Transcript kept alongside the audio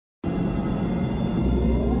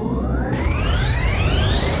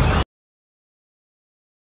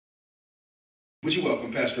Would you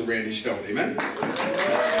welcome Pastor Randy Stone? Amen.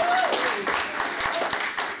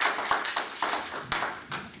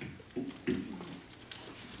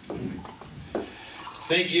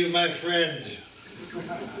 Thank you, my friend.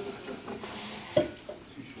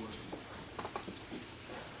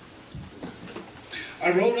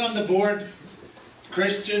 I wrote on the board,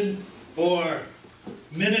 Christian or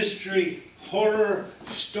ministry horror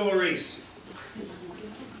stories.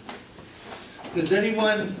 Does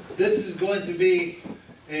anyone, this is going to be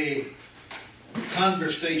a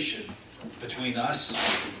conversation between us.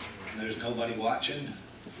 There's nobody watching,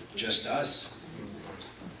 just us.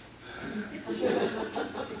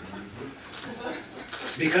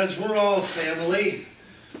 Because we're all family.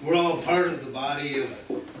 We're all part of the body of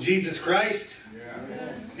Jesus Christ.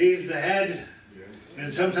 He's the head. And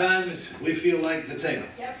sometimes we feel like the tail.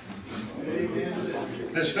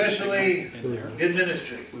 Especially in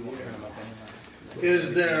ministry.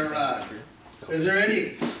 Is there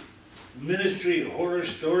any ministry horror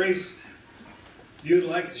stories you'd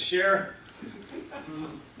like to share?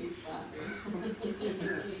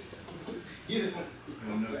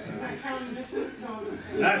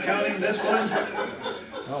 Not counting this one?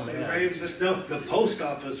 Oh man. The post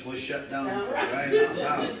office was shut down right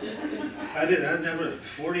now. I never,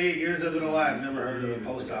 48 years I've been alive, never heard of the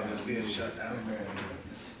post office being shut down.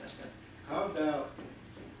 How about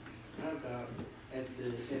at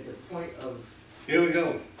the point of Here we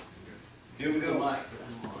go. the mic?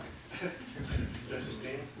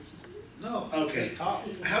 No. Okay. How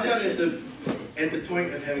about at the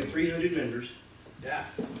point of having 300 members? Yeah.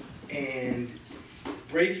 And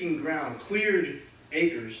breaking ground, cleared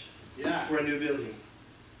acres for a new building,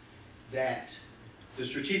 that the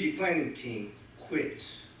strategic planning team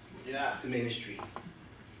quits the ministry.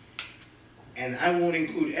 And I won't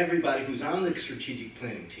include everybody who's on the strategic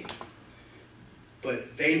planning team,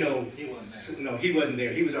 but they know. He wasn't there. No, he wasn't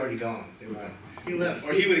there. He was already gone. They were gone. He left.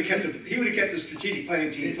 Or he would have kept the strategic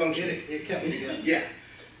planning team functioning. It kept it, Yeah.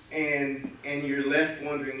 And you're left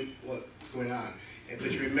wondering what's going on.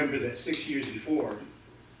 But you remember that 6 years before,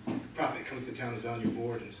 a prophet comes to town, is on your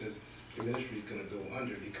board, and says, your ministry is going to go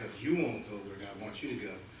under because you won't go where God wants you to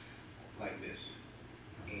go like this.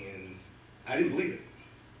 And I didn't believe it.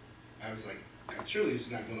 I was like, God, surely this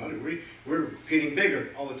is not going under. We're getting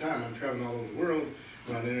bigger all the time. I'm traveling all over the world.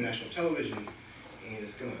 We're on international television, and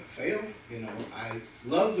it's going to fail. You know, I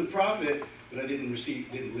loved the prophet, but I didn't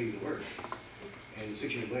believe the word. And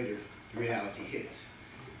 6 years later, the reality hits.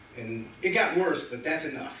 And it got worse, but that's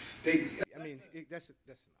enough. That's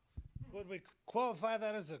enough. Would we qualify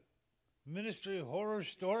that as a ministry horror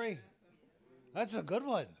story? That's a good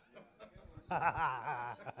one.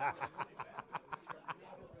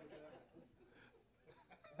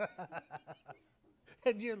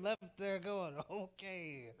 And you're left there going,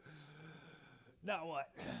 okay, now what?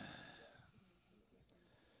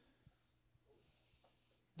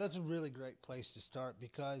 That's a really great place to start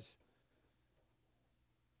because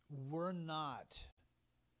we're not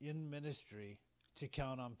in ministry to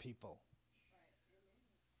count on people.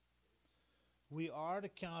 We are to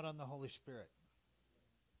count on the Holy Spirit.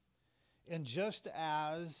 And just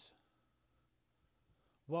as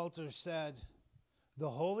Walter said, the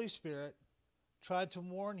Holy Spirit tried to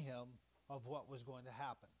warn him of what was going to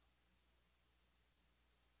happen.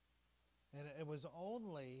 And it was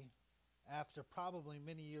only after probably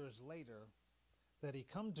many years later that he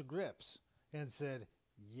come to grips and said,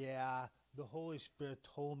 yeah, the Holy Spirit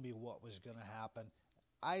told me what was going to happen.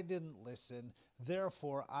 I didn't listen,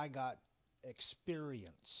 therefore I got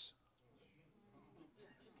experience.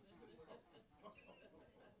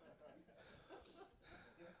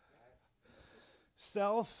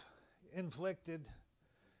 Self-inflicted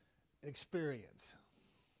experience.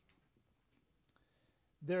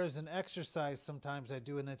 There's an exercise sometimes I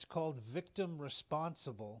do, and it's called victim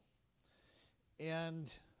responsible.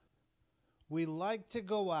 And we like to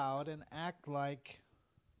go out and act like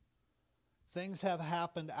things have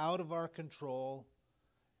happened out of our control.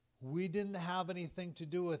 We didn't have anything to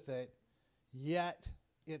do with it, yet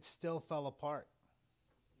it still fell apart.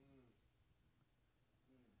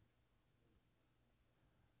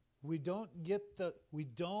 We don't,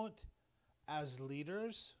 as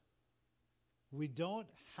leaders, we don't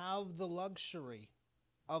have the luxury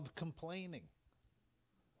of complaining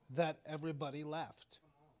that everybody left.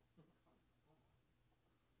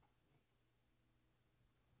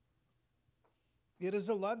 It is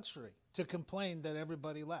a luxury to complain that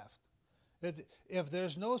everybody left. If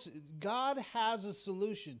there's no, God has a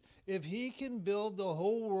solution. If he can build the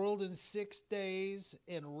whole world in 6 days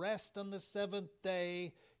and rest on the seventh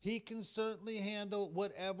day, he can certainly handle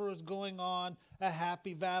whatever is going on at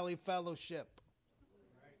Happy Valley Fellowship.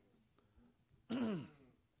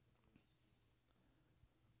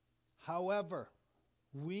 However,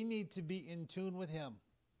 we need to be in tune with Him.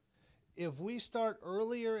 If we start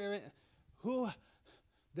earlier,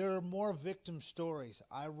 there are more victim stories.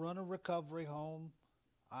 I run a recovery home.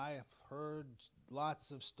 I have heard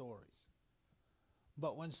lots of stories.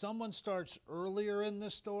 But when someone starts earlier in the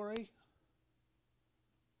story,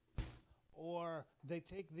 or they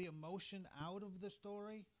take the emotion out of the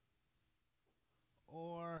story,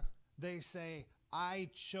 or they say, I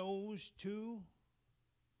chose to,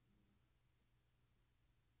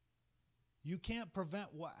 you can't prevent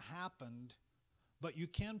what happened, but you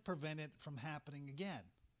can prevent it from happening again.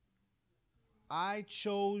 I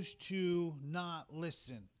chose to not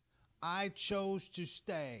listen. I chose to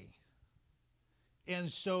stay. And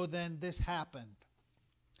so then this happened.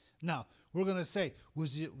 Now, we're going to say,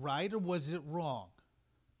 was it right or was it wrong?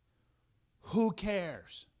 Who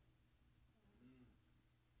cares?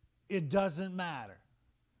 It doesn't matter.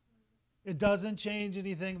 It doesn't change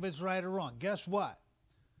anything if it's right or wrong. Guess what?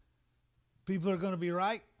 People are going to be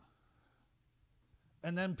right,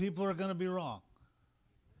 and then people are going to be wrong.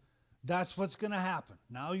 That's what's going to happen.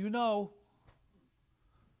 Now you know.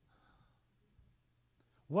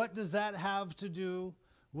 What does that have to do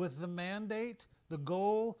with the mandate, the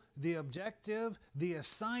goal, the objective, the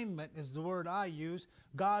assignment is the word I use,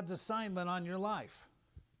 God's assignment on your life?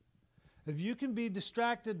 If you can be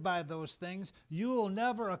distracted by those things, you will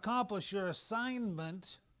never accomplish your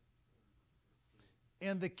assignment,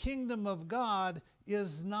 and the kingdom of God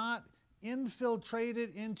is not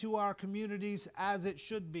infiltrated into our communities as it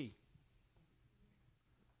should be.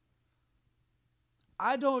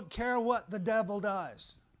 I don't care what the devil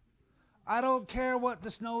does. I don't care what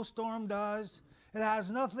the snowstorm does. It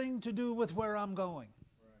has nothing to do with where I'm going.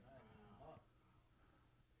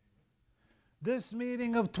 This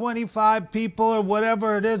meeting of 25 people or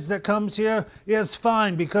whatever it is that comes here is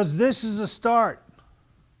fine, because this is a start.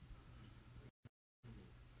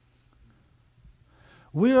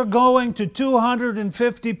 We are going to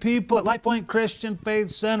 250 people at LifePointe Christian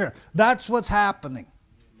Faith Center. That's what's happening.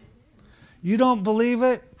 You don't believe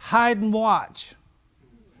it? Hide and watch.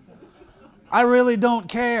 I really don't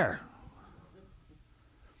care.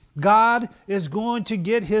 God is going to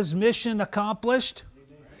get His mission accomplished,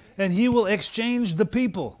 and He will exchange the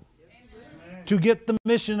people to get the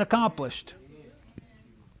mission accomplished.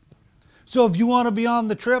 So if you want to be on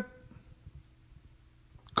the trip,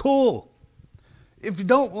 cool. If you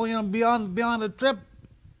don't want to be on the trip,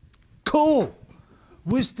 cool.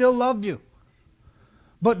 We still love you.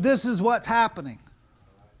 But this is what's happening.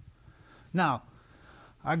 Now,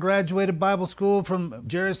 I graduated Bible school from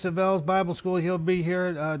Jerry Savelle's Bible school. He'll be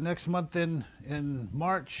here next month in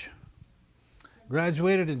March.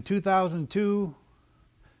 Graduated in 2002.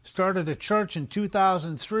 Started a church in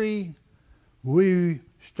 2003. We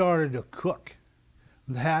started to cook.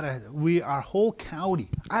 Our whole county.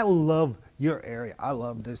 I love your area. I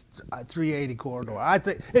love this 380 corridor. I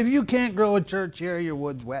think if you can't grow a church here, your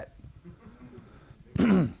wood's wet.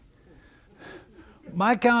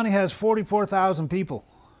 My county has 44,000 people.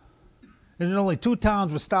 There's only 2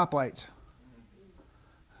 towns with stoplights.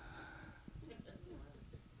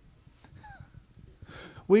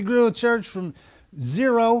 We grew a church from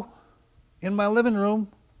 0 in my living room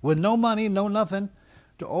with no money, no nothing,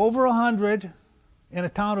 to over 100 in a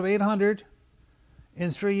town of 800 in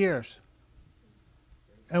 3 years.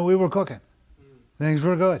 And we were cooking. Things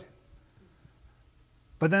were good.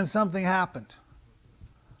 But then something happened.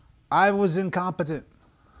 I was incompetent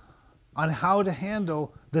on how to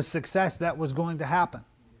handle the success that was going to happen.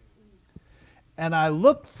 And I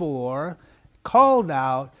looked for, called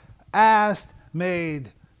out, asked,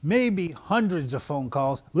 made maybe hundreds of phone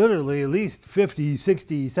calls, literally at least 50,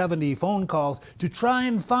 60, 70 phone calls to try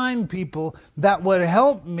and find people that would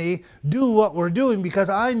help me do what we're doing, because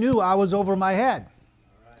I knew I was over my head.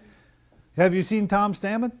 Have you seen Tom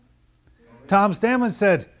Stammen? Tom Stammen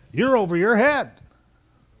said, "You're over your head."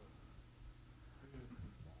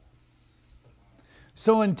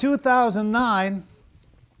 So in 2009,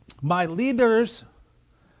 my leaders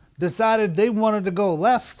decided they wanted to go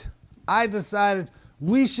left. I decided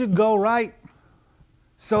we should go right.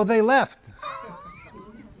 So they left.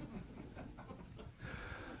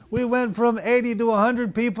 We went from 80 to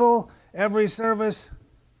 100 people every service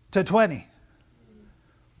to 20.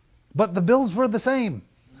 But the bills were the same.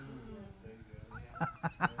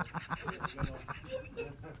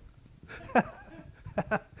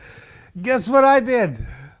 Guess what I did?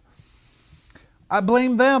 I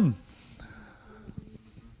blamed them.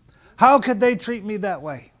 How could they treat me that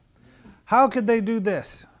way? How could they do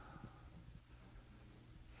this?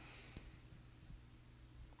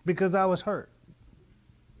 Because I was hurt.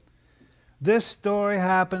 This story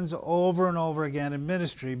happens over and over again in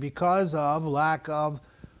ministry because of lack of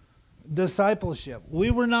discipleship. We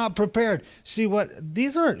were not prepared. See what?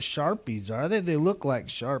 These aren't Sharpies, are they? They look like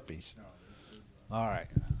Sharpies. All right.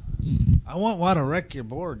 I won't want to wreck your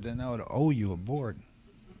board, then I would owe you a board.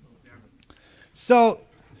 So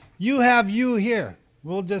you have you here.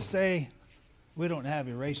 We'll just say, we don't have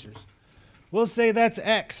erasers. We'll say that's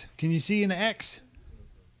X. Can you see an X?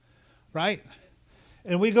 Right?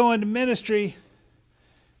 And we go into ministry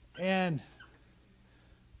and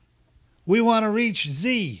we want to reach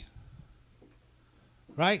Z.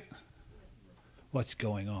 Right? What's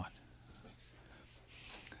going on?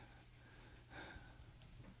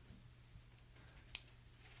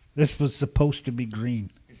 This was supposed to be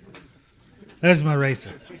green. There's my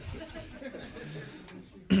eraser.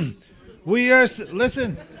 We are,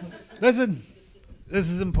 listen, this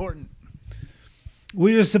is important.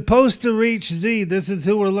 We are supposed to reach Z. This is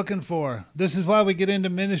who we're looking for. This is why we get into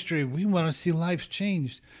ministry. We want to see lives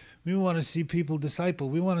changed. We want to see people disciple.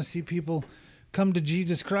 We want to see people come to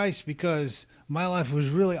Jesus Christ, because my life was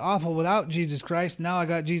really awful without Jesus Christ. Now I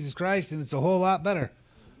got Jesus Christ and it's a whole lot better.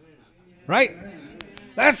 Right?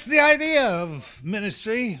 That's the idea of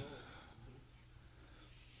ministry.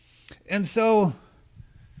 And so,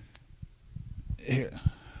 here,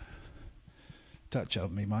 touch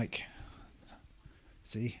of me, Mike.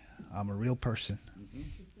 See, I'm a real person.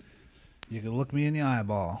 You can look me in the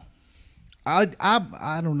eyeball. I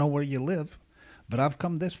don't know where you live, but I've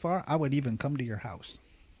come this far. I would even come to your house.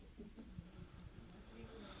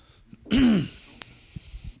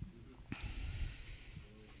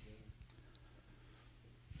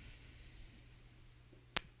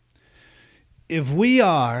 If we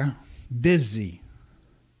are busy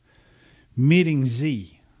meeting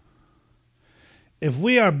Z, if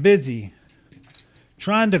we are busy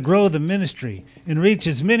trying to grow the ministry and reach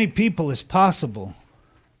as many people as possible,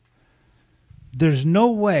 there's no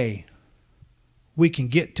way we can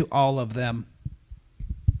get to all of them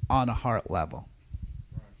on a heart level.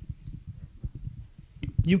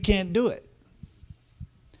 You can't do it.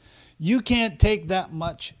 You can't take that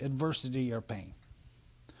much adversity or pain.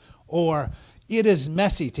 Or it is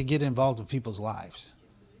messy to get involved with people's lives,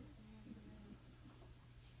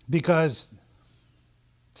 because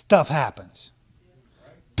stuff happens.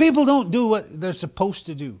 People don't do what they're supposed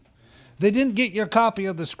to do. They didn't get your copy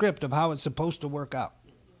of the script of how it's supposed to work out.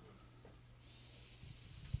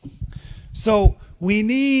 So we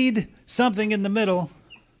need something in the middle,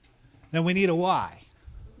 and we need a why.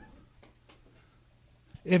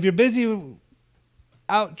 If you're busy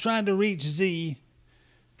out trying to reach Z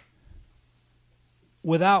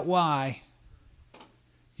without why,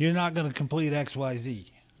 you're not going to complete X, Y,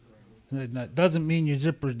 Z. That doesn't mean your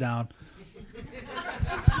zipper's down.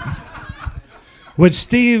 Which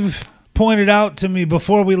Steve pointed out to me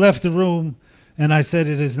before we left the room, and I said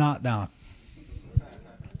it is not down.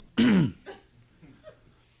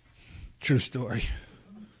 True story.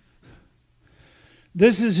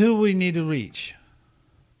 This is who we need to reach.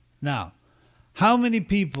 Now, how many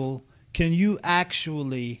people can you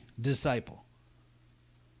actually disciple?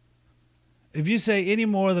 If you say any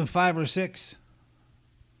more than 5 or 6,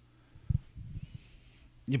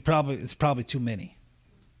 it's probably too many.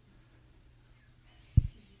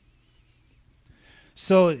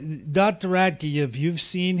 So Dr. Radke, if you've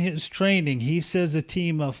seen his training, he says a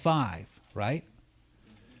team of 5, right?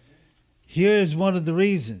 Here's one of the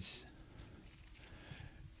reasons.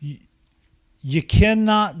 You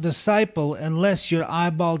cannot disciple unless you're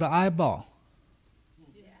eyeball to eyeball.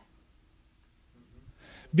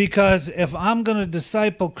 Because if I'm going to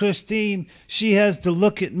disciple Christine, she has to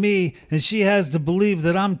look at me and she has to believe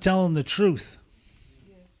that I'm telling the truth.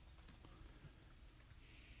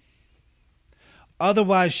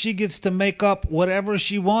 Otherwise, she gets to make up whatever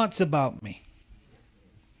she wants about me.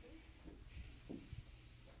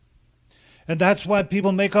 And that's why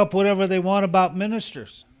people make up whatever they want about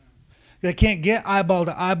ministers. They can't get eyeball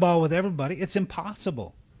to eyeball with everybody. It's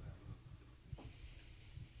impossible.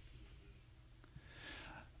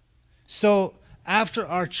 So after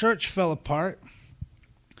our church fell apart,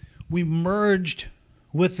 we merged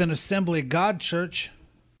with an Assembly of God church,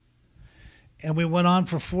 and we went on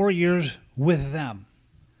for 4 years with them.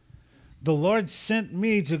 The Lord sent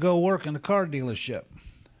me to go work in a car dealership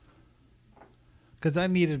because I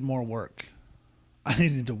needed more work. I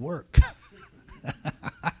needed to work.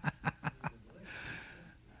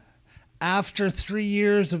 After 3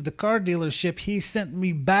 years of the car dealership, he sent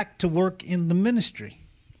me back to work in the ministry.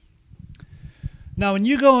 Now, when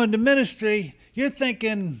you go into ministry, you're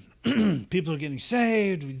thinking people are getting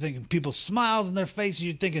saved. You're thinking people smiles on their faces.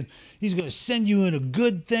 You're thinking he's going to send you into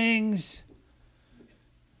good things.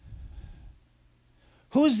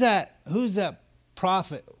 Who's that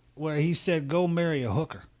prophet where he said, go marry a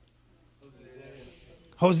hooker?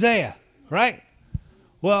 Hosea, right?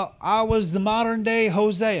 Well, I was the modern day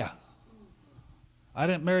Hosea. I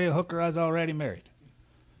didn't marry a hooker, I was already married.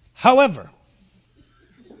 However,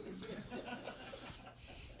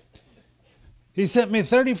 he sent me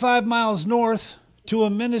 35 miles north to a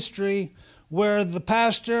ministry where the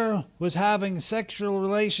pastor was having sexual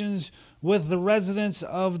relations with the residents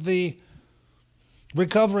of the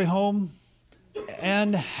recovery home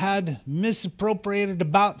and had misappropriated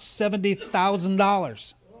about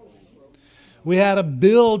 $70,000. We had a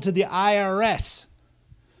bill to the IRS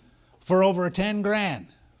for over 10 grand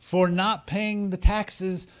for not paying the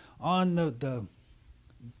taxes on the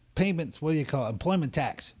payments, what do you call it, employment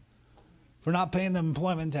tax. For not paying the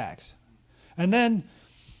employment tax. And then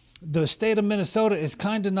the state of Minnesota is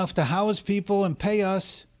kind enough to house people and pay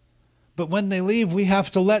us, but when they leave, we have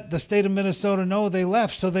to let the state of Minnesota know they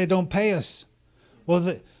left so they don't pay us.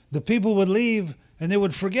 Well, the people would leave and they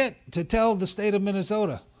would forget to tell the state of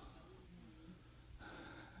Minnesota.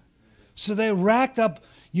 So they racked up.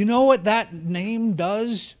 You know what that name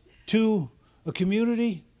does to a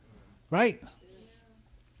community, right?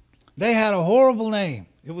 They had a horrible name.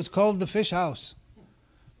 It was called the Fish House.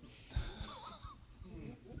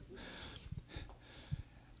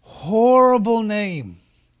 Horrible name.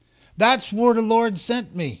 That's where the Lord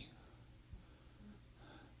sent me.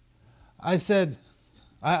 I said,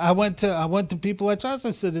 I went to people I trust.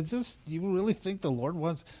 I said, "Is this? Do you really think the Lord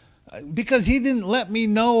wants?" Because He didn't let me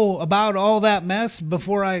know about all that mess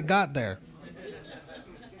before I got there.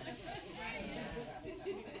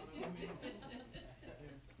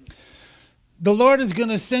 The Lord is going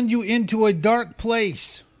to send you into a dark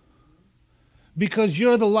place because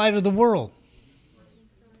you're the light of the world.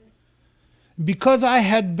 Because I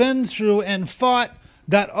had been through and fought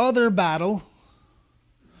that other battle,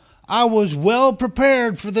 I was well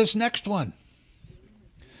prepared for this next one.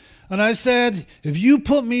 And I said, if you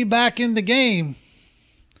put me back in the game,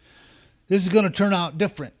 this is going to turn out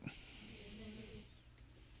different.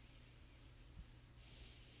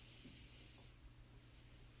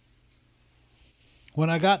 When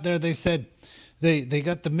I got there, they said they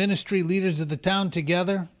got the ministry leaders of the town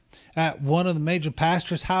together at one of the major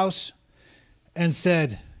pastors' house and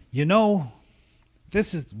said, you know,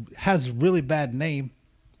 this has a really bad name,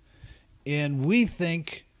 and we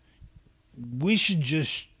think we should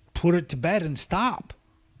just put it to bed and stop.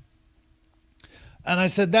 And I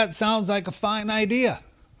said, that sounds like a fine idea.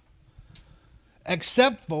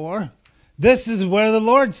 Except for, this is where the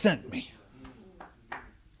Lord sent me.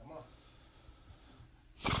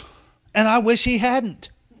 And I wish He hadn't.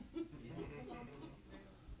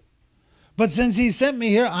 But since He sent me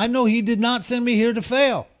here, I know He did not send me here to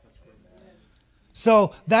fail.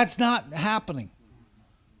 So that's not happening.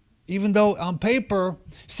 Even though on paper,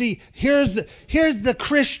 see, here's the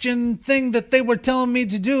Christian thing that they were telling me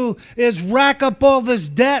to do is rack up all this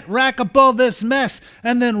debt, rack up all this mess,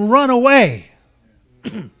 and then run away.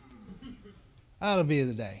 That'll be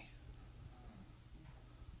the day.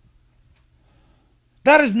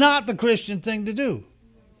 That is not the Christian thing to do.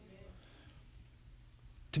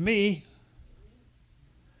 To me.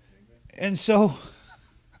 And so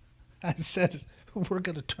I said, we're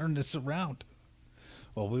going to turn this around.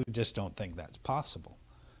 Well, we just don't think that's possible.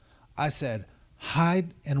 I said,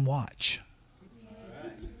 hide and watch.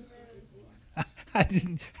 I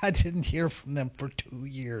didn't hear from them for 2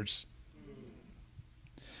 years.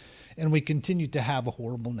 And we continued to have a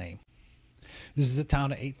horrible name. This is a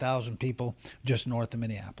town of 8,000 people just north of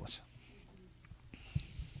Minneapolis.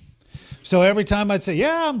 So every time I'd say,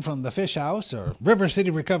 yeah, I'm from the Fish House, or River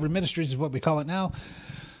City Recovery Ministries is what we call it now,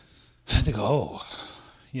 they go, oh,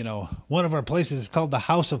 you know, one of our places is called the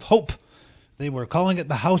House of Hope. They were calling it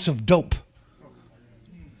the House of Dope.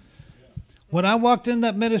 When I walked in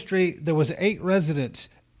that ministry, there was 8 residents.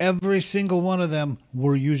 Every single one of them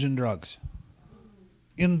were using drugs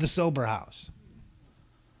in the sober house.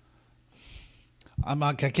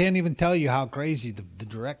 I can't even tell you how crazy the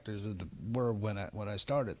directors were when I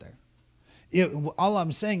started there. All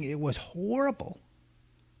I'm saying, it was horrible.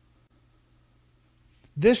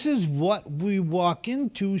 This is what we walk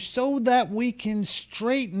into so that we can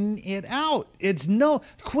straighten it out.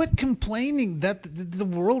 Quit complaining that the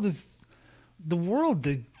world is the world.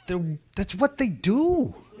 That's what they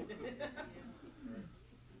do.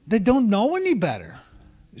 They don't know any better.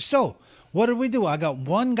 So what did we do? I got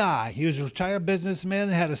one guy. He was a retired businessman,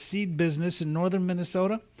 had a seed business in northern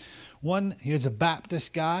Minnesota. He was a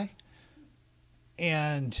Baptist guy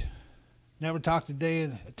and never talked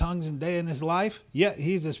tongues a day in his life. Yet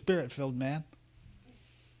he's a spirit-filled man.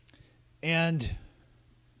 And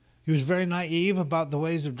He was very naive about the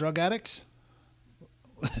ways of drug addicts.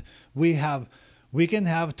 We can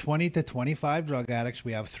have 20 to 25 drug addicts.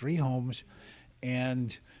 We have 3 homes,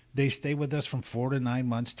 and they stay with us from 4 to 9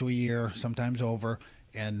 months to a year, sometimes over,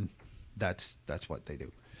 and that's what they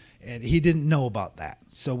do. And he didn't know about that,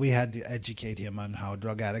 so we had to educate him on how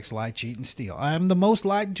drug addicts lie, cheat, and steal. I am the most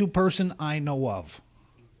lied to person I know of.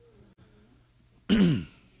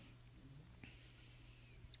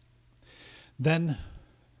 Then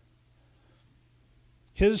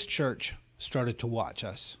his church started to watch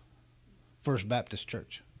us, First Baptist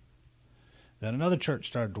Church. Then another church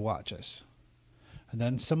started to watch us. And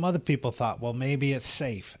then some other people thought, well, maybe it's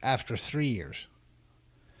safe after 3 years.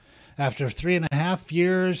 After 3.5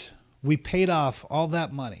 years, we paid off all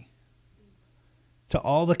that money to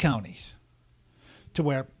all the counties, to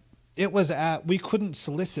where it was we couldn't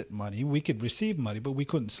solicit money. We could receive money, but we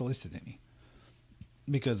couldn't solicit any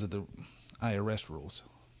because of the IRS rules.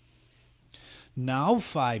 Now,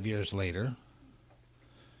 5 years later,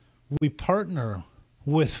 we partner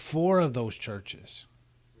with 4 of those churches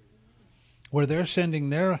where they're sending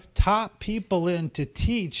their top people in to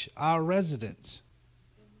teach our residents,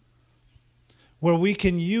 where we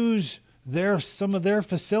can use some of their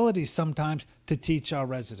facilities sometimes to teach our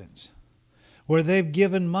residents, where they've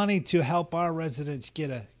given money to help our residents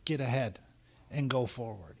get ahead and go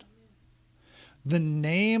forward. The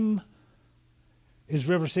name is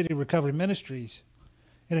River City Recovery Ministries,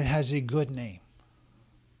 and it has a good name.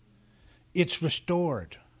 It's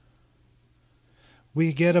restored.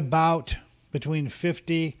 We get about between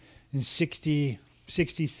 50 and 60,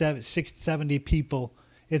 70 people.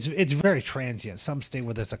 It's very transient. Some stay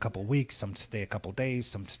with us a couple weeks, some stay a couple days,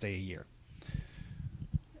 some stay a year.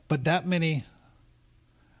 But that many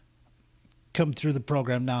come through the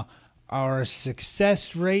program. Now, our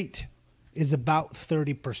success rate is about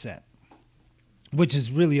 30%, which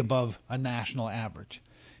is really above a national average.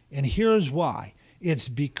 And here's why. It's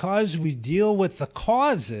because we deal with the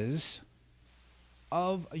causes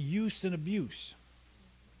of use and abuse,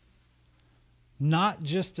 not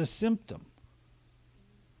just a symptom.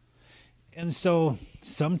 And so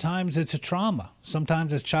sometimes it's a trauma.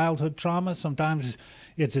 Sometimes it's childhood trauma. Sometimes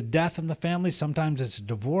it's a death in the family. Sometimes it's a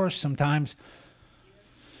divorce. Sometimes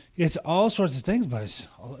it's all sorts of things, but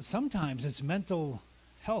sometimes it's mental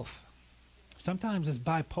health. Sometimes it's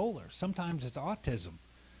bipolar. Sometimes it's autism.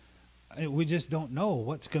 We just don't know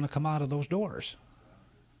what's going to come out of those doors.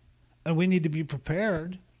 And we need to be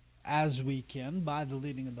prepared as we can by the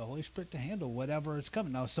leading of the Holy Spirit to handle whatever is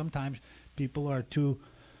coming. Now, sometimes people are too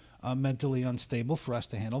mentally unstable for us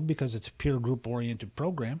to handle because it's a peer group oriented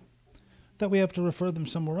program that we have to refer them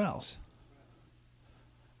somewhere else.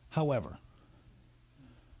 However,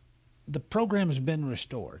 the program has been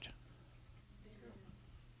restored.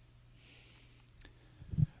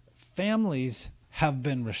 Families have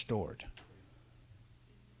been restored.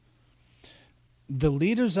 The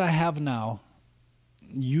leaders I have now,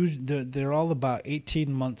 they're all about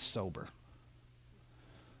 18 months sober.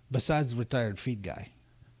 Besides the retired feed guy.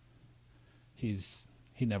 He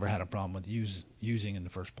never had a problem with using in the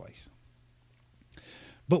first place.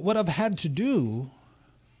 But what I've had to do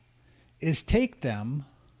is take them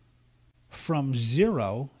from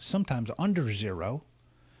 0, sometimes under 0.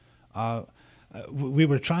 We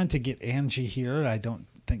were trying to get Angie here. I don't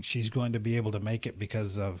think she's going to be able to make it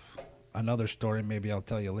because of another story. Maybe I'll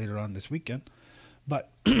tell you later on this weekend.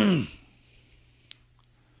 But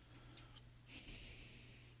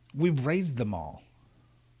we've raised them all.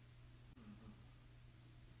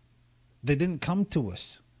 They didn't come to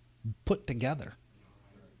us put together.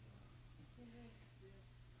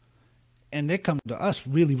 And they come to us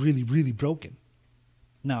really, really, really broken.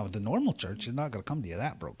 Now, the normal church is not going to come to you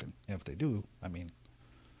that broken. If they do, I mean,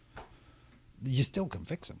 you still can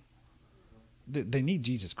fix them. They need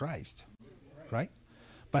Jesus Christ, right?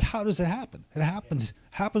 But how does it happen? It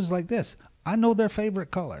happens like this. I know their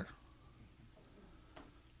favorite color.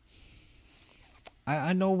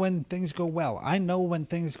 I know when things go well. I know when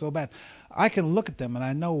things go bad. I can look at them and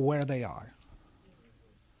I know where they are.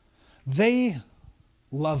 They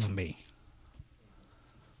love me.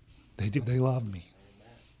 They do. They love me.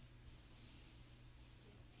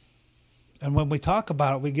 And when we talk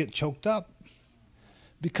about it, we get choked up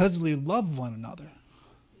because we love one another.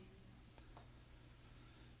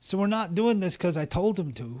 So we're not doing this because I told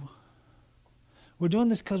them to. We're doing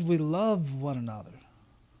this because we love one another.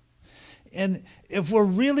 And if we're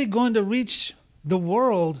really going to reach the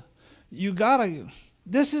world,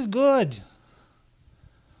 this is good.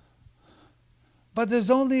 But there's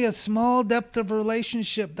only a small depth of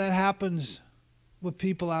relationship that happens with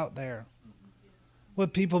people out there.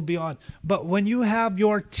 with people beyond. But when you have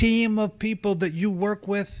your team of people that you work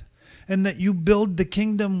with and that you build the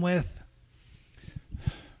kingdom with,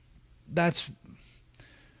 that's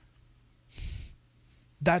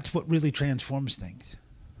what really transforms things.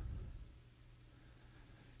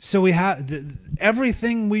 So we have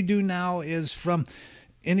everything we do now is from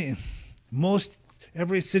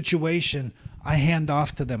every situation I hand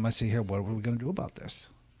off to them. I say, here, what are we going to do about this?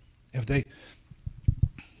 If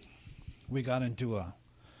we got into a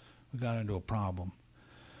problem.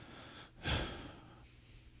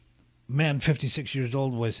 Man, 56 years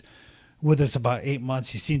old, was with us about 8 months.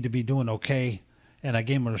 He seemed to be doing okay, and I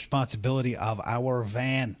gave him a responsibility of our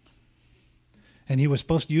van. And he was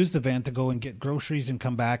supposed to use the van to go and get groceries and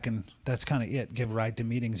come back, and that's kind of it, give a ride to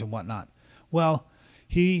meetings and whatnot. Well,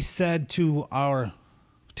 he said to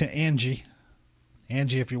Angie,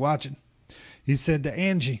 if you're watching, he said to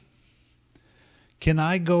Angie, can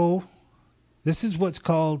I go? This is what's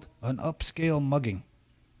called an upscale mugging.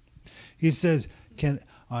 He says,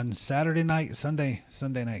 on Saturday night, Sunday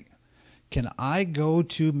night, can I go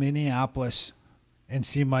to Minneapolis and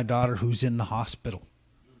see my daughter who's in the hospital?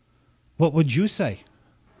 What would you say?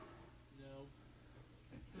 No.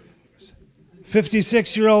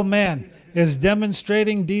 56-year-old man is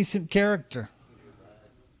demonstrating decent character.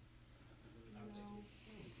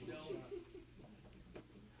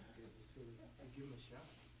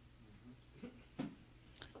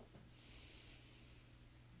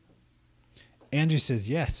 Andrew says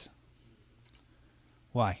yes.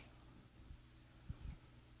 Why?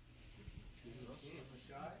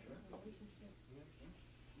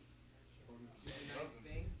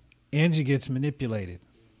 Angie gets manipulated.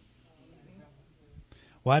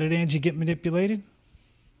 Why did Angie get manipulated?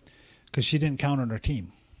 Because she didn't count on her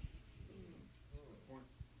team.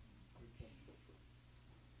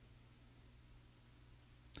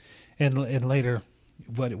 And later,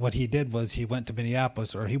 what he did was he went to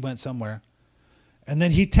Minneapolis, or he went somewhere, and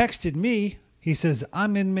then he texted me. He says,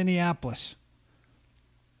 I'm in Minneapolis.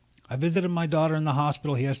 I visited my daughter in the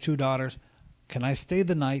hospital. He has 2 daughters. Can I stay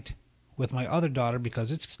the night with my other daughter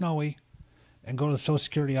because it's snowy, and go to the Social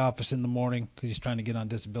Security office in the morning because he's trying to get on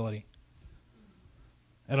disability?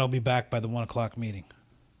 And I'll be back by the 1 o'clock meeting.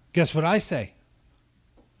 Guess what I say?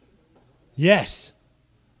 Yes.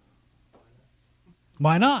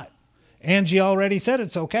 Why not? Angie already said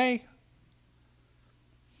it's okay.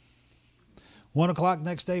 1 o'clock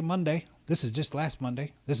next day, Monday. This is just last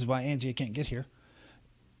Monday. This is why Angie can't get here.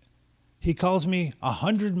 He calls me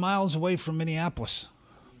 100 miles away from Minneapolis.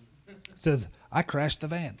 Says, I crashed the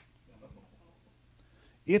van.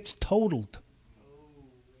 It's totaled.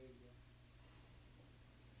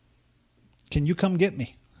 Can you come get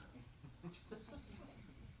me?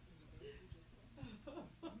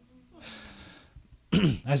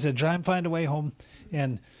 I said, try and find a way home.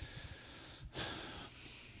 And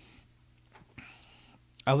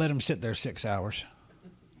I let him sit there 6 hours.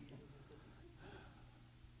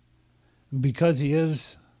 Because he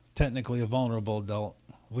is technically a vulnerable adult,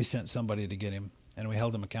 we sent somebody to get him, and we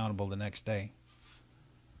held him accountable the next day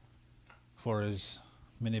for his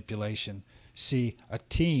manipulation. See, a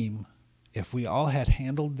team, if we all had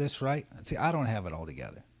handled this right, see, I don't have it all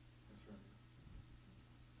together.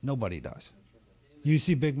 Nobody does. You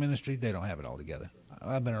see big ministry, they don't have it all together.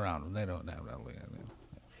 I've been around them. They don't have it all together.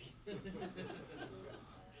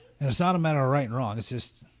 And it's not a matter of right and wrong. It's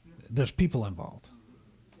just there's people involved.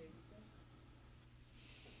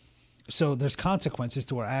 So there's consequences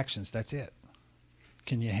to our actions. That's it.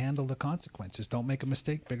 Can you handle the consequences? Don't make a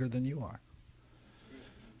mistake bigger than you are.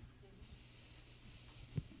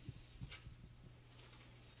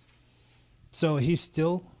 So he's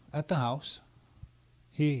still at the house.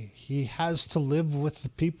 He has to live with the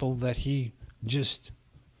people that he just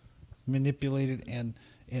manipulated and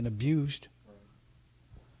abused.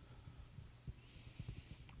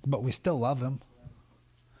 But we still love him.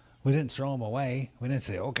 We didn't throw him away. We didn't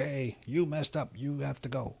say, okay, you messed up, you have to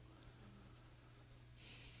go.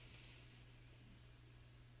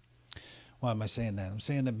 Why am I saying that? I'm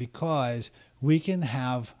saying that because we can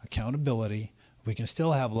have accountability, we can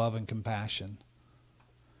still have love and compassion.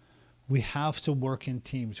 We have to work in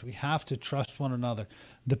teams. We have to trust one another.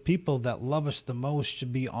 The people that love us the most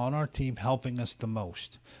should be on our team helping us the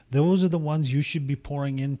most. Those are the ones you should be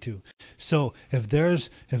pouring into. So if this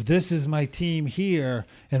is my team here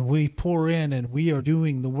and we pour in and we are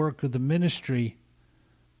doing the work of the ministry,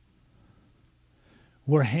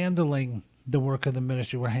 we're handling the work of the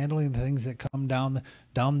ministry. We're handling the things that come down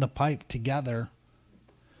the pipe together.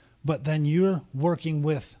 But then you're working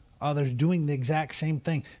with others doing the exact same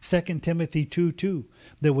thing. 2 Timothy 2:2.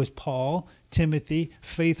 There was Paul, Timothy,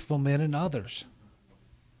 faithful men, and others.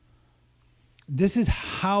 This is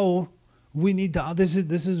how we need to, this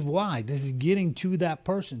is why. This is getting to that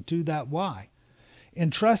person, to that why.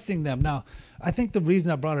 And trusting them. Now, I think the reason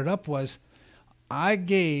I brought it up was I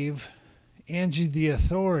gave Angie the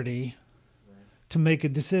authority to make a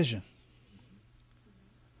decision.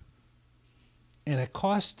 And it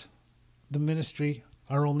cost the ministry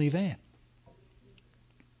our only van.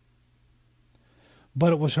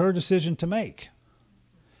 But it was her decision to make.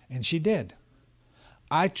 And she did.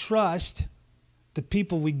 I trust the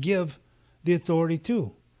people we give the authority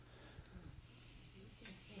to.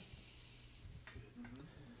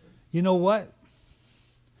 You know what?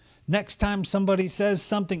 Next time somebody says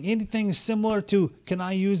something, anything similar to, can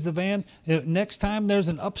I use the van? Next time there's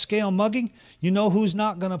an upscale mugging, you know who's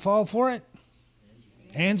not going to fall for it?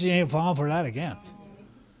 Angie ain't falling for that again.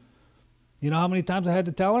 You know how many times I had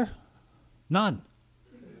to tell her? None.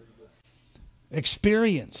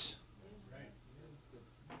 Experience.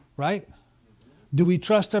 Right? Do we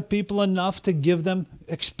trust our people enough to give them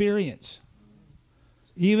experience?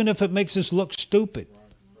 Even if it makes us look stupid.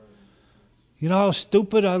 You know how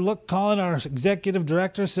stupid I look calling our executive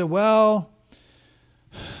director? Said, well,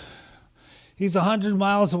 he's 100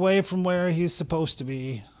 miles away from where he's supposed to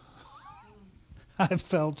be. I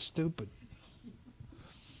felt stupid.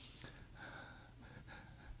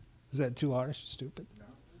 Is that too harsh? Stupid?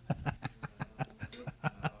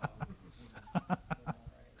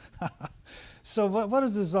 So what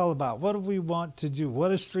is this all about? What do we want to do? What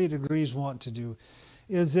does 3 degrees want to do?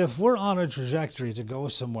 Is if we're on a trajectory to go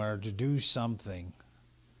somewhere, to do something,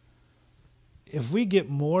 if we get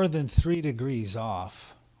more than 3 degrees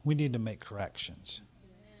off, we need to make corrections.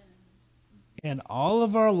 And all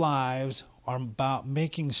of our lives are about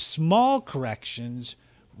making small corrections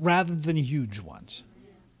rather than huge ones.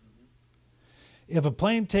 If a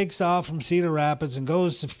plane takes off from Cedar Rapids and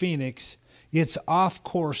goes to Phoenix, it's off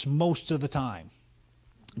course most of the time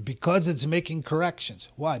because it's making corrections.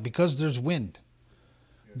 Why? Because there's wind.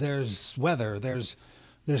 There's weather, there's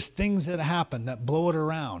things that happen that blow it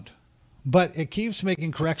around. But it keeps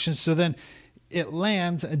making corrections, so then it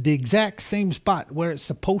lands at the exact same spot where it's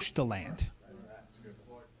supposed to land.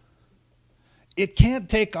 It can't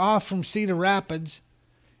take off from Cedar Rapids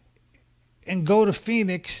and go to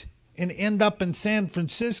Phoenix and end up in San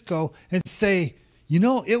Francisco and say, you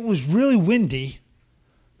know, it was really windy.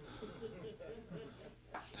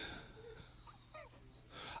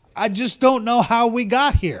 I just don't know how we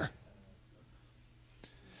got here.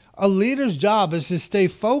 A leader's job is to stay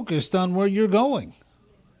focused on where you're going.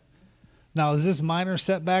 Now, is this minor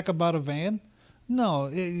setback about a van? No,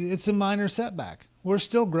 it's a minor setback. We're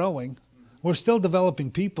still growing. We're still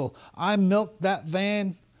developing people. I milked that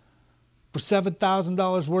van for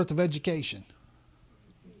 $7,000 worth of education.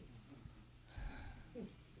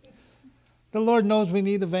 The Lord knows we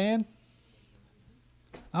need a van.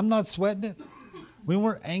 I'm not sweating it. We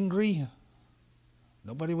weren't angry.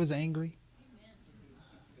 Nobody was angry.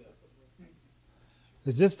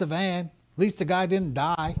 It's just a van. At least the guy didn't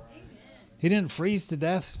die. He didn't freeze to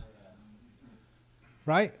death.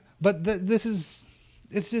 Right? But it's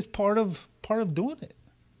just part of doing it.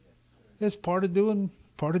 It's part of doing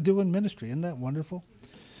ministry. Isn't that wonderful?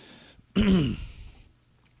 Let's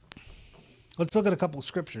look at a couple of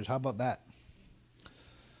scriptures. How about that?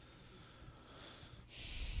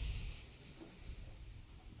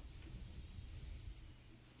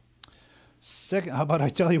 Second, how about I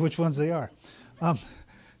tell you which ones they are? 2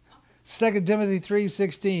 Timothy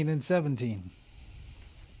 3:16 and 17.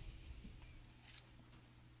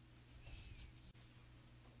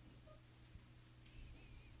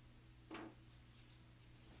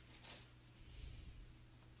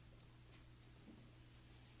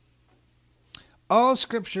 All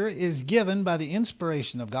Scripture is given by the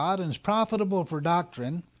inspiration of God and is profitable for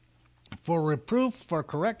doctrine, for reproof, for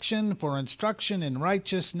correction, for instruction in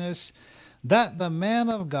righteousness, that the man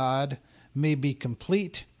of God may be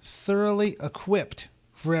complete, thoroughly equipped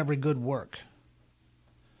for every good work.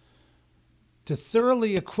 To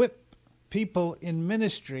thoroughly equip people in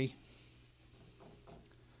ministry,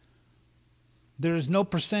 there is no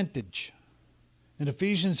percentage. In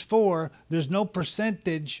Ephesians 4, there's no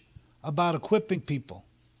percentage about equipping people.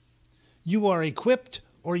 You are equipped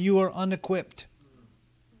or you are unequipped.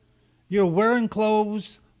 You're wearing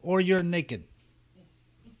clothes or you're naked.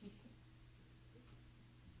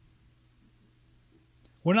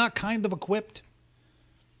 We're not kind of equipped.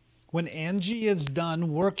 When Angie is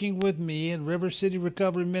done working with me in River City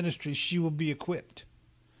Recovery Ministry, she will be equipped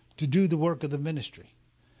to do the work of the ministry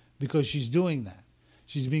because she's doing that.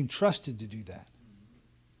 She's being trusted to do that.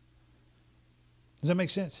 Does that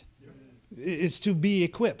make sense? It's to be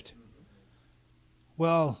equipped.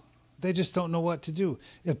 Well, They just don't know what to do.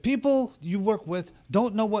 If people you work with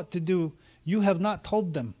don't know what to do, you have not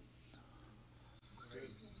told them.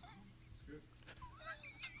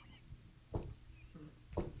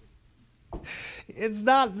 It's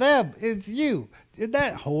not them, it's you. Isn't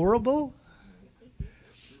that horrible?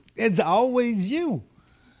 It's always you.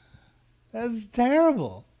 That's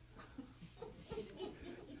terrible.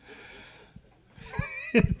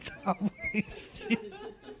 It's always you.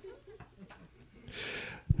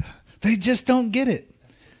 They just don't get it.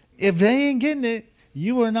 If they ain't getting it,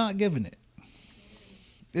 you are not giving it.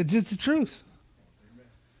 It's just the truth.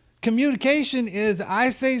 Communication is I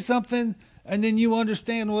say something and then you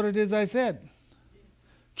understand what it is I said.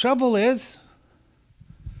 Trouble is,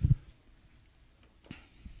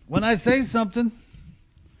 when I say something,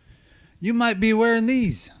 you might be wearing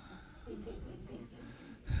these.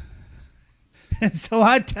 And so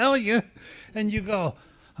I tell you, and you go,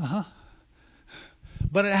 uh-huh.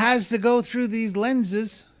 But it has to go through these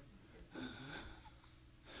lenses.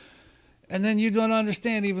 And then you don't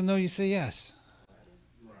understand even though you say yes.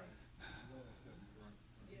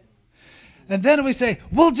 And then we say,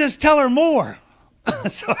 we'll just tell her more.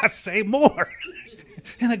 So I say more.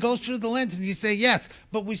 And it goes through the lens and you say yes,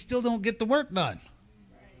 but we still don't get the work done.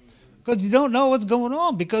 Because you don't know what's going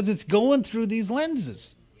on because it's going through these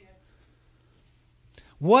lenses.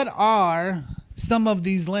 What are some of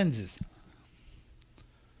these lenses?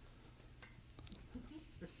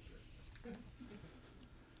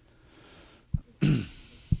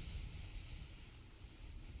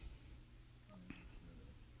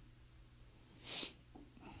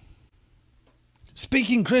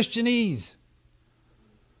 Speaking Christianese.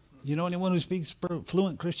 You know anyone who speaks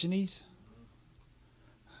fluent Christianese?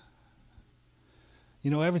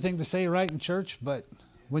 You know everything to say right in church, but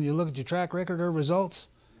when you look at your track record or results,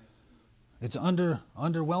 it's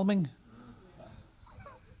underwhelming.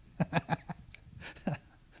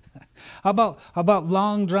 How about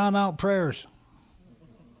long drawn out prayers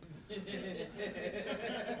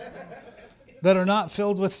that are not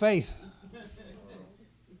filled with faith?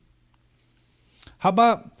 How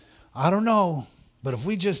about, I don't know, but if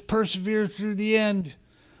we just persevere through the end,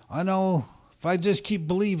 I know if I just keep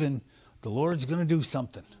believing, the Lord's going to do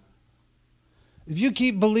something. If you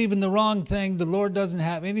keep believing the wrong thing, the Lord doesn't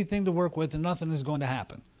have anything to work with and nothing is going to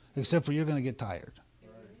happen, except for you're going to get tired.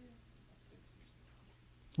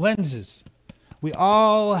 Lenses. We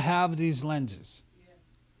all have these lenses.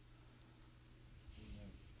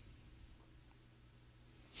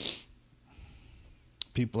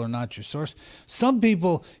 People are not your source. Some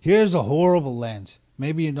people, here's a horrible lens.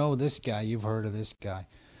 Maybe you know this guy, you've heard of this guy.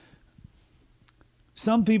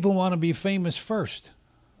 Some people want to be famous first.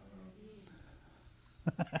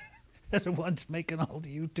 They're the ones making all the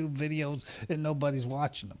YouTube videos and nobody's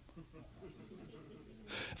watching them.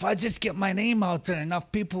 If I just get my name out there,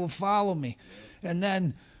 enough people will follow me. And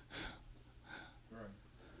then,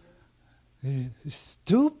 it's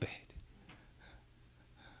stupid.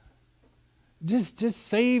 Just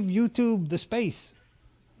save YouTube the space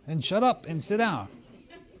and shut up and sit down.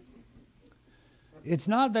 It's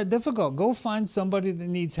not that difficult. Go find somebody that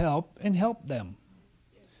needs help and help them.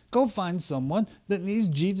 Go find someone that needs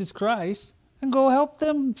Jesus Christ and go help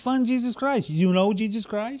them find Jesus Christ. You know Jesus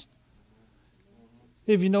Christ?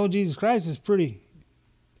 If you know Jesus Christ, it's pretty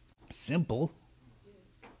simple,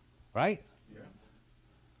 right?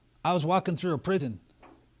 I was walking through a prison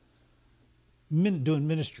doing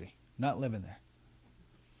ministry. Not living there.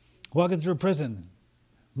 Walking through a prison,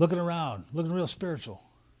 looking around, looking real spiritual.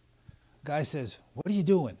 Guy says, what are you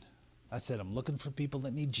doing? I said, I'm looking for people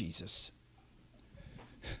that need Jesus.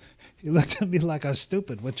 He looked at me like I was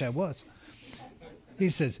stupid, which I was. He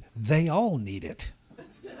says, they all need it.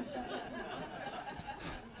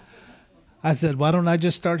 I said, why don't I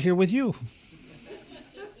just start here with you?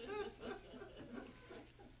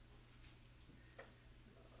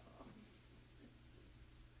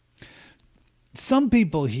 Some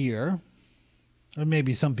people here, or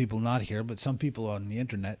maybe some people not here, but some people on the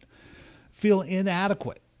internet, feel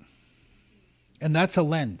inadequate. And that's a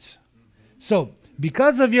lens. So,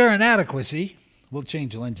 because of your inadequacy, we'll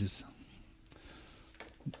change lenses.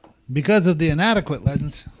 Because of the inadequate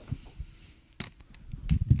lens,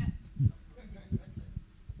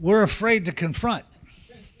 we're afraid to confront.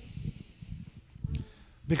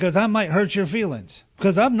 Because I might hurt your feelings.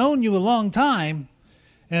 Because I've known you a long time.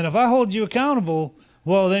 And if I hold you accountable,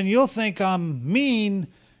 well, then you'll think I'm mean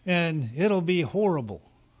and it'll be horrible.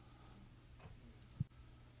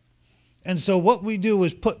 And so what we do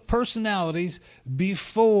is put personalities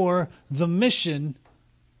before the mission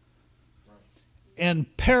and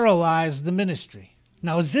paralyze the ministry.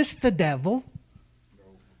 Now, is this the devil?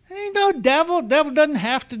 Ain't no devil. Devil doesn't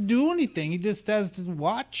have to do anything. He just has to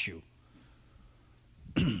watch you.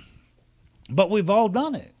 But we've all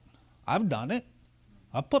done it. I've done it.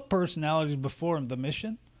 I put personalities before the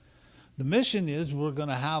mission. The mission is we're going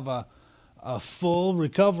to have a full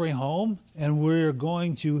recovery home, and we're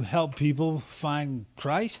going to help people find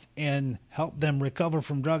Christ and help them recover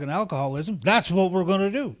from drug and alcoholism. That's what we're going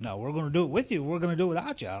to do. Now, we're going to do it with you. We're going to do it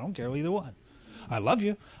without you. I don't care either one. I love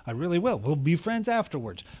you. I really will. We'll be friends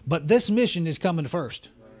afterwards. But this mission is coming first.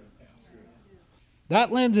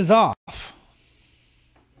 That lens is off.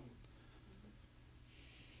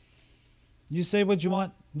 You say what you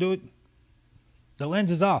want, do it. The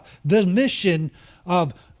lens is off. The mission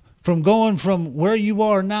of going from where you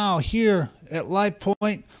are now here at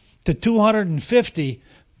LifePointe to 250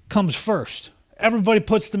 comes first. Everybody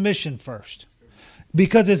puts the mission first.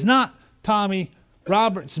 Because it's not Tommy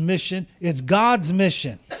Roberts' mission, it's God's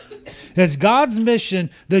mission. It's God's mission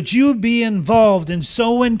that you be involved and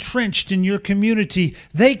so entrenched in your community,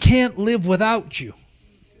 they can't live without you.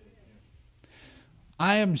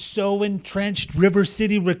 I am so entrenched. River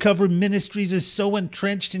City Recovery Ministries is so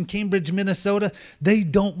entrenched in Cambridge, Minnesota. They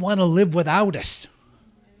don't want to live without us.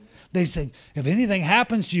 They say, if anything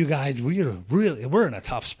happens to you guys, we're in a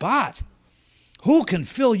tough spot. Who can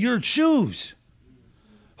fill your shoes?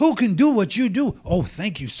 Who can do what you do? Oh,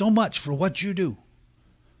 thank you so much for what you do.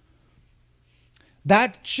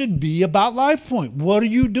 That should be about LifePointe. What are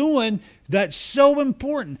you doing that's so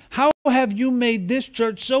important? How have you made this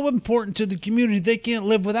church so important to the community they can't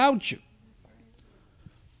live without you?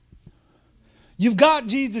 You've got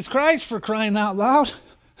Jesus Christ, for crying out loud.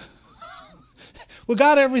 We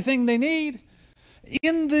got everything they need.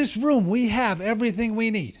 In this room, we have everything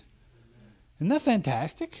we need. Isn't that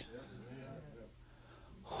fantastic?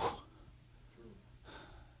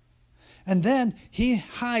 And then he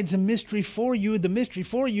hides a mystery for you. The mystery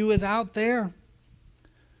for you is out there.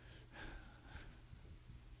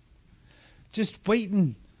 Just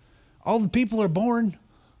waiting. All the people are born.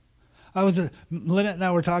 Lynette and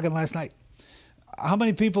I were talking last night. How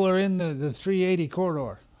many people are in the 380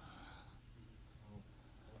 corridor?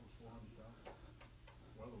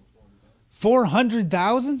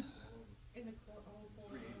 400,000?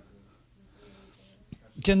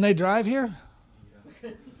 Can they drive here?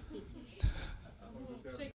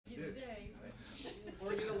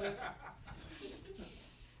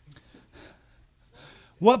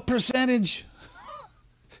 What percentage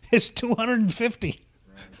is 250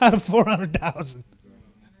 out of 400,000?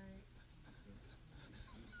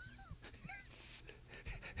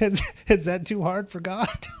 Is that too hard for God?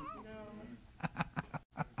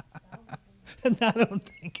 And I don't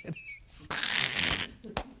think it is.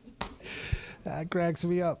 That cracks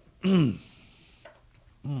me up.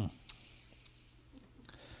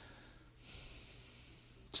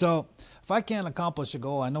 So, if I can't accomplish a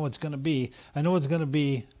goal, I know it's going to be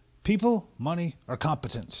people, money, or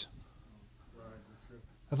competence.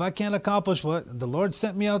 If I can't accomplish what the Lord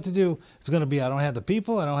sent me out to do, it's going to be I don't have the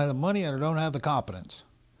people, I don't have the money, and I don't have the competence.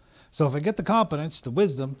 So if I get the competence, the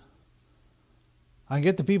wisdom, I can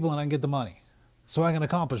get the people and I can get the money. So I can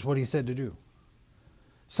accomplish what he said to do.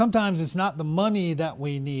 Sometimes it's not the money that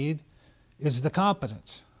we need, it's the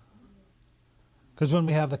competence. Because when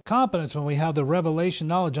we have the competence, when we have the revelation,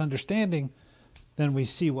 knowledge, understanding, then we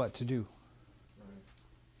see what to do.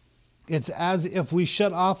 It's as if we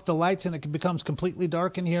shut off the lights and it becomes completely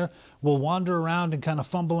dark in here, we'll wander around and kind of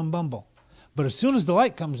fumble and bumble. But as soon as the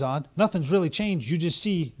light comes on, nothing's really changed. You just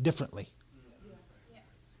see differently.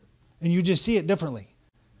 And you just see it differently.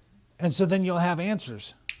 And so then you'll have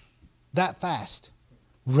answers that fast.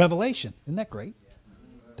 Revelation. Isn't that great?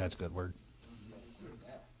 That's a good word.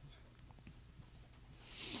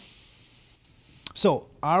 So,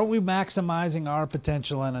 are we maximizing our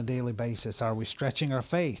potential on a daily basis? Are we stretching our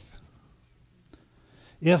faith?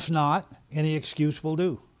 If not, any excuse will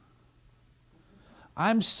do.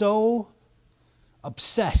 I'm so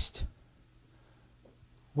obsessed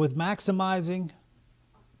with maximizing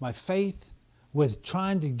my faith, with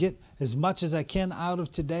trying to get as much as I can out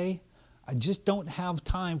of today. I just don't have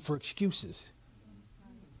time for excuses.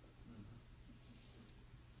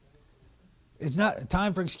 It's not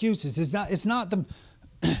time for excuses. It's not the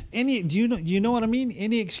any. Do you know what I mean?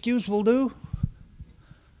 Any excuse will do.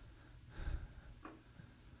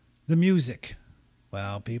 The music.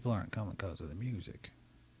 Well, people aren't coming because of the music.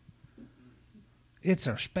 It's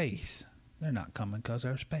our space. They're not coming because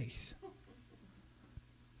of our space.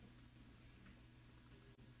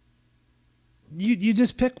 You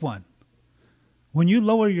just pick one. When you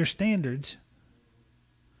lower your standards,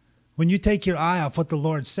 when you take your eye off what the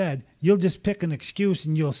Lord said, you'll just pick an excuse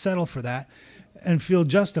and you'll settle for that. and feel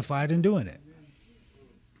justified in doing it.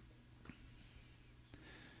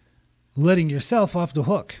 Letting yourself off the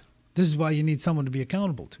hook. This is why you need someone to be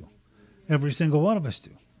accountable to. Every single one of us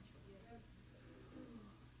do.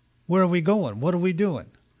 Where are we going? What are we doing?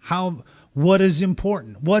 What is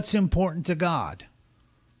important? What's important to God?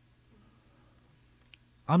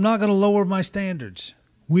 I'm not going to lower my standards.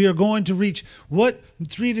 We are going to reach what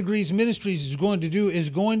 3 Degrees Ministries is going to do is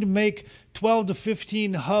going to make 12 to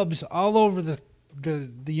 15 hubs all over the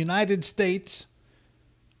United States.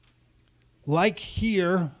 Like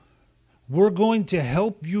here, we're going to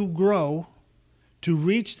help you grow to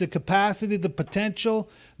reach the capacity, the potential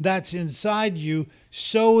that's inside you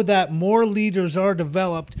so that more leaders are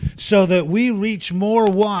developed, so that we reach more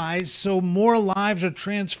whys, so more lives are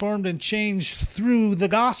transformed and changed through the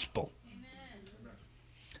gospel. Amen.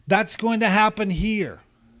 That's going to happen here.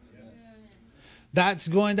 Amen. That's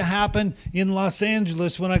going to happen in Los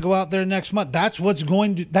Angeles when I go out there next month. That is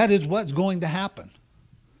what's going to happen.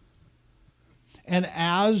 And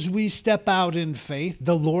as we step out in faith,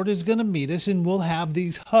 the Lord is going to meet us, and we'll have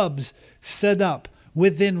these hubs set up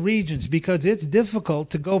within regions, because it's difficult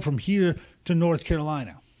to go from here to North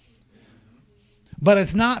Carolina. But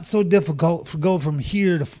it's not so difficult to go from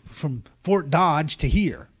here to from Fort Dodge to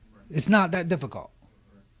here. It's not that difficult,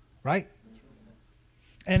 right?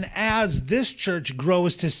 And as this church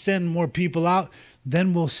grows to send more people out,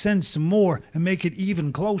 then we'll send some more and make it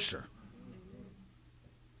even closer.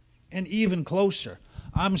 And even closer.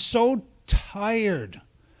 I'm so tired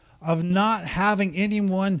of not having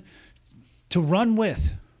anyone to run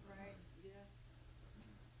with. Right.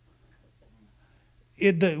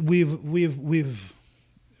 Yeah. We've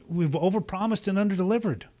overpromised and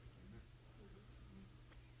underdelivered.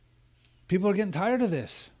 People are getting tired of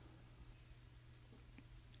this.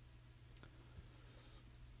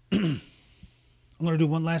 I'm going to do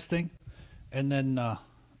one last thing, and then I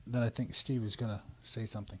think Steve is going to say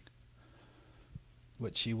something.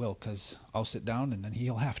 Which he will, because I'll sit down and then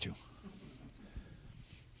he'll have to.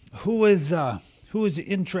 Who is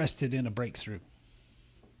interested in a breakthrough?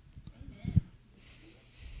 Amen.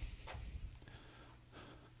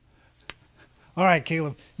 All right,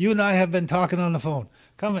 Caleb. You and I have been talking on the phone.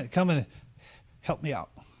 Come and help me out.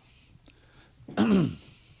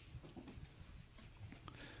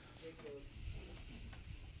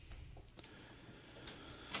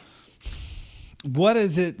 What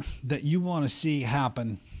is it that you want to see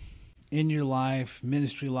happen in your life,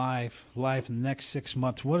 ministry life in the next 6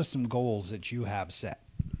 months? What are some goals that you have set?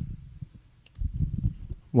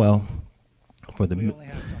 Well, for the we only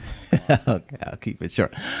have okay, I'll keep it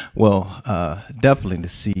short. Well, definitely to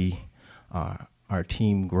see our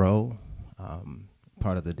team grow,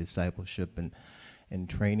 part of the discipleship and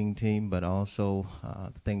training team, but also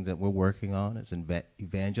the things that we're working on is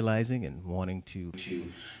evangelizing and wanting to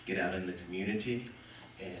get out in the community,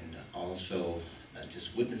 and also not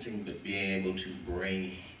just witnessing, but being able to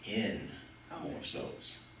bring in more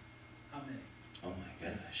souls. How many? Oh my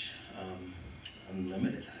gosh,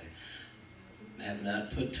 unlimited. I have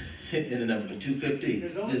not put in a number, 250.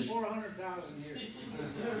 There's only 400,000 here.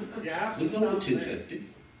 You have to We go with 250.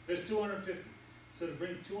 There's 250. So to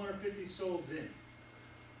bring 250 souls in.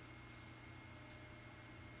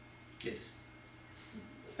 Yes.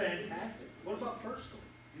 Fantastic. What about personally?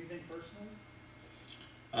 Do you think personally?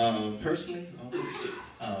 Personally, always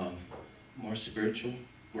more spiritual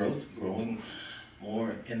growth, growing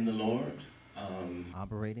more in the Lord,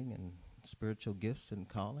 operating in spiritual gifts and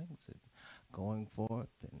callings, and going forth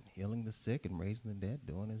and healing the sick and raising the dead,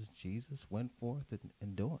 doing as Jesus went forth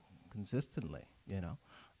and doing consistently.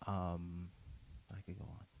 I could go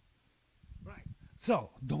on. Right. So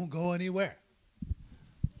don't go anywhere.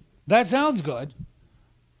 That sounds good,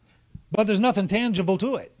 but there's nothing tangible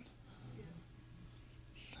to it.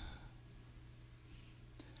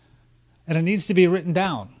 And it needs to be written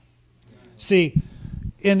down. See,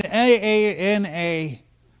 in AA,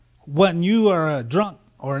 when you are a drunk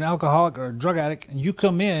or an alcoholic or a drug addict and you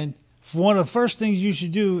come in, one of the first things you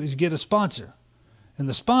should do is get a sponsor. And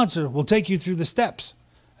the sponsor will take you through the steps.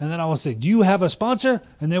 And then I will say, do you have a sponsor?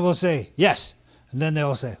 And they will say, yes. And then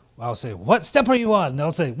I'll say, what step are you on? And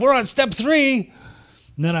they'll say, we're on step 3.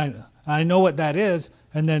 And then I know what that is.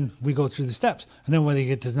 And then we go through the steps. And then when they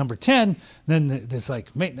get to number 10, then there's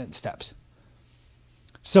like maintenance steps.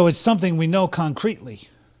 So it's something we know concretely.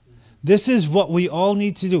 This is what we all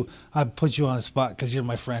need to do. I put you on the spot because you're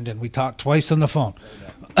my friend and we talked twice on the phone.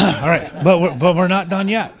 All right, but we're not done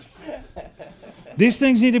yet. These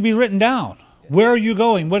things need to be written down. Where are you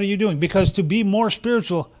going? What are you doing? Because to be more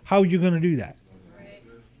spiritual, how are you going to do that?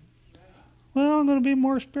 Well, I'm going to be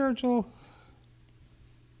more spiritual.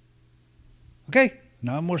 Okay?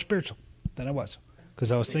 Now I'm more spiritual than I was because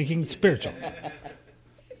I was thinking spiritual.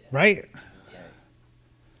 Right?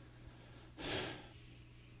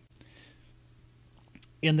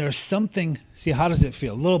 And there's something, see, how does it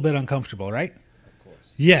feel? A little bit uncomfortable, right? Of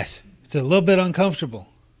course. Yes, it's a little bit uncomfortable.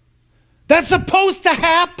 That's supposed to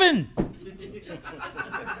happen.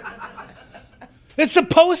 It's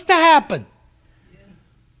supposed to happen.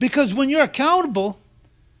 Because when you're accountable,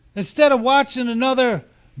 instead of watching another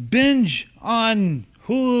binge on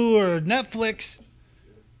Hulu or Netflix,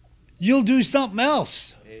 you'll do something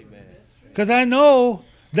else. Amen. Because I know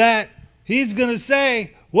that he's going to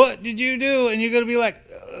say, what did you do? And you're going to be like,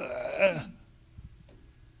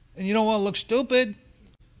 and you don't want to look stupid.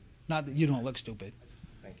 Not that you don't look stupid.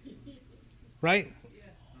 Thank you. Right?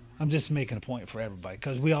 I'm just making a point for everybody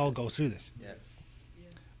because we all go through this. Yes.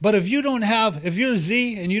 But if you're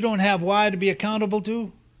Z and you don't have Y to be accountable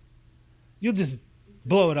to, you'll just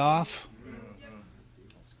blow it off.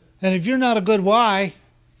 And if you're not a good Y,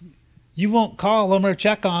 you won't call them or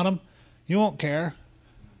check on them. You won't care.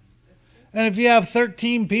 And if you have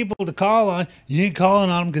 13 people to call on, you ain't calling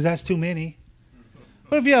on them because that's too many.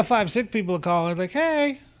 But if you have 5, 6 people to call on, like,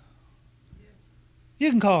 hey, you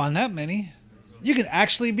can call on that many. You can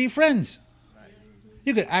actually be friends.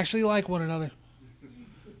 You can actually like one another.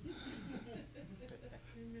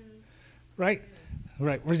 Right?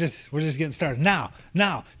 Right. We're just getting started. Now,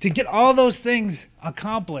 to get all those things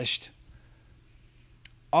accomplished,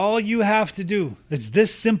 all you have to do is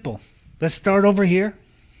this simple. Let's start over here.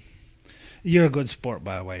 You're a good sport,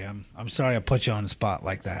 by the way. I'm sorry I put you on the spot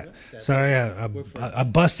like that. Sorry I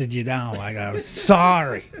busted you down like that. I was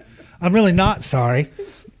sorry. I'm really not sorry,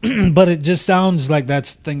 but it just sounds like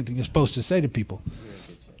that's the thing that you're supposed to say to people.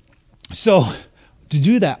 So to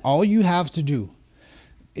do that, all you have to do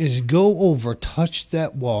is go over, touch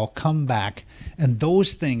that wall, come back, and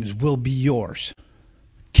those things will be yours.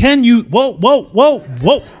 Can you? Whoa, whoa, whoa,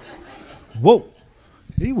 whoa, whoa.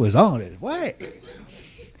 He was on it. What?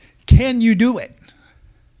 Can you do it?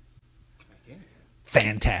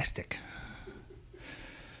 Fantastic.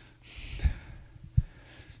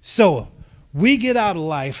 So we get out of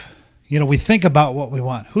life, we think about what we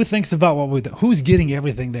want. Who thinks about what we do? Who's getting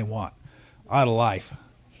everything they want out of life?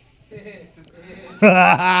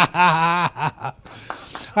 I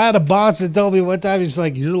had a boss that told me one time, he's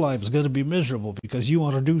like, your life is going to be miserable because you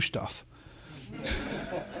want to do stuff.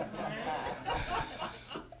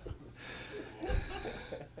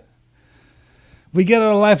 We get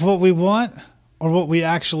out of life what we want or what we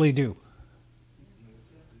actually do?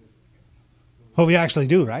 What we actually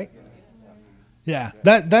do, right? Yeah,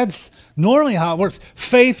 that's normally how it works.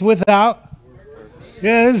 Faith without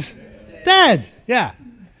is dead. Yeah.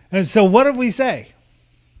 And so what did we say?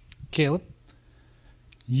 Caleb,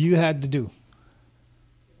 you had to do.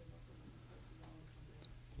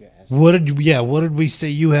 What did we say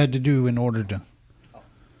you had to do in order to?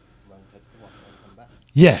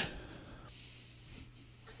 Yeah.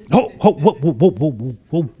 Oh, whoa, whoa, whoa, whoa, whoa,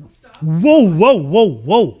 whoa, whoa, whoa, whoa,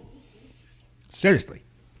 whoa. Seriously.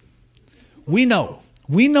 We know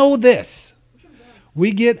this.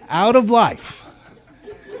 We get out of life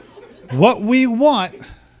what we want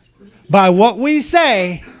by what we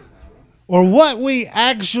say or what we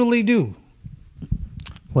actually do.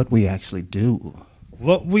 What we actually do.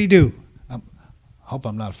 What we do. I hope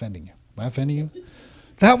I'm not offending you. Am I offending you?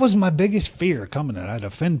 That was my biggest fear coming in. I'd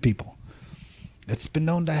offend people. It's been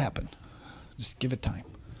known to happen. Just give it time.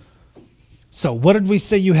 So what did we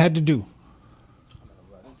say you had to do?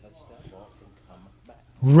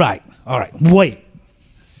 Right. All right. Wait.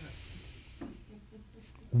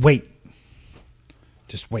 Wait.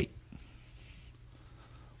 Just wait.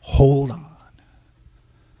 Hold on.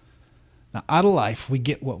 Now, out of life, we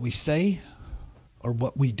get what we say or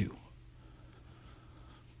what we do.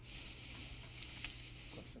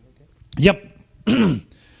 Yep.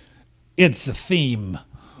 It's the theme.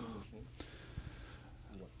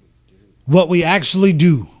 What we actually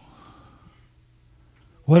do.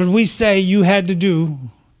 What did we say you had to do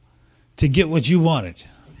to get what you wanted?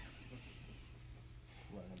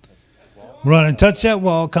 Run and touch that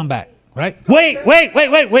wall, come back. Right? Wait. Whoa.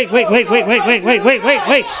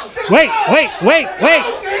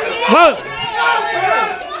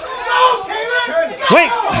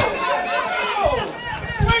 Wait.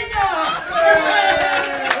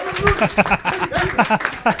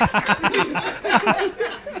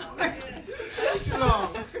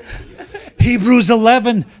 Hebrews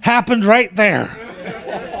 11 happened right there.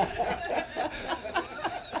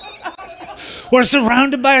 We're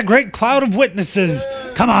surrounded by a great cloud of witnesses.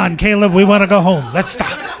 Come on, Caleb, we want to go home. Let's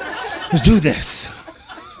stop. Let's do this.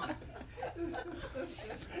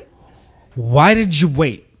 Why did you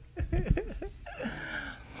wait?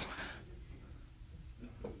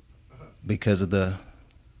 Because of the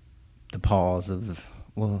pause of,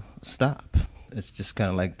 well, stop. It's just kind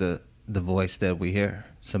of like the voice that we hear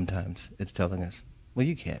sometimes. It's telling us, well,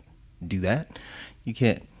 you can't do that. You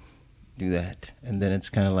can't do that. And then it's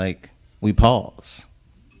kind of like we pause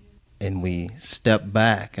and we step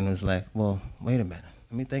back and it's like, well, wait a minute.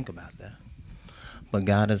 Let me think about that. But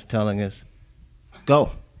God is telling us,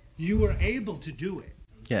 go. You were able to do it.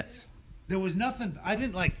 Yes. There was nothing, I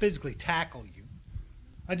didn't like physically tackle you.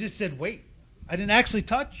 I just said, wait. I didn't actually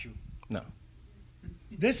touch you. No.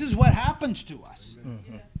 This is what happens to us.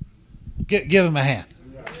 Mm-hmm. Give him a hand.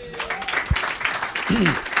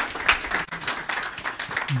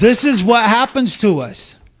 This is what happens to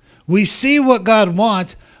us. We see what God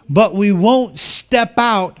wants, but we won't step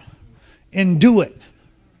out and do it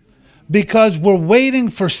because we're waiting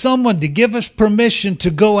for someone to give us permission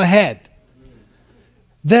to go ahead.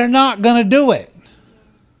 They're not going to do it.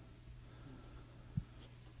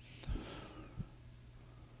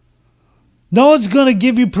 No one's going to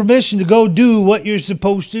give you permission to go do what you're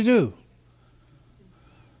supposed to do.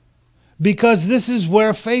 Because this is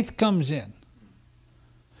where faith comes in.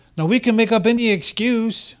 Now, we can make up any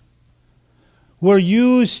excuse. We're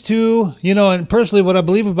used to, and personally what I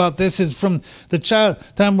believe about this is from the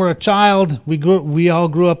time we're a child, we all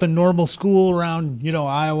grew up in normal school around,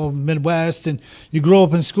 Iowa, Midwest, and you grow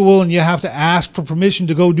up in school and you have to ask for permission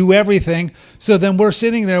to go do everything. So then we're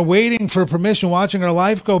sitting there waiting for permission, watching our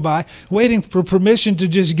life go by, waiting for permission to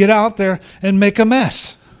just get out there and make a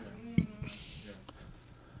mess.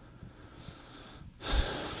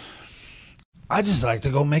 I just like to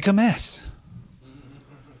go make a mess.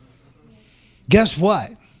 Guess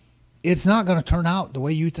what? It's not going to turn out the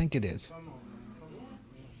way you think it is.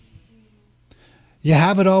 You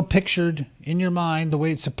have it all pictured in your mind the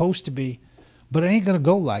way it's supposed to be, but it ain't going to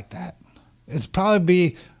go like that. It's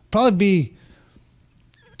probably be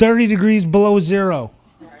 30 degrees below zero.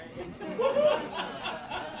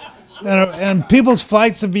 And people's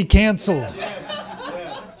flights will be canceled.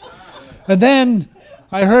 And then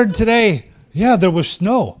I heard today, yeah, there was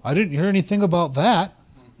snow. I didn't hear anything about that.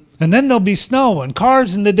 And then there'll be snow and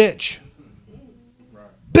cars in the ditch.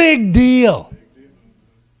 Big deal.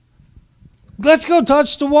 Let's go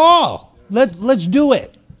touch the wall. Let's do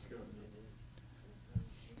it.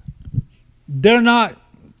 They're not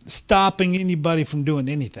stopping anybody from doing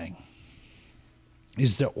anything.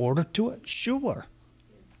 Is there order to it? Sure.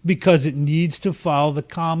 Because it needs to follow the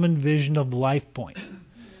common vision of LifePointe.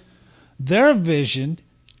 Their vision,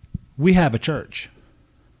 we have a church.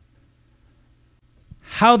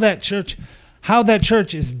 How that church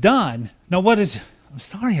is done. Now I'm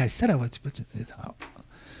sorry I said I was. What's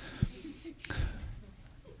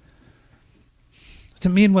it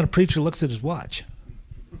mean when a preacher looks at his watch?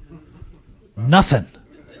 Nothing.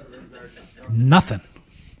 Nothing.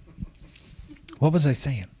 What was I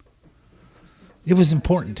saying? It was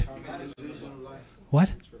important.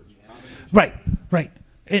 What? Right.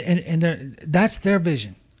 And that's their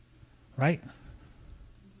vision, right?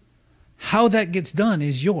 How that gets done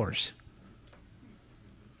is yours.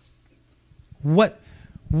 What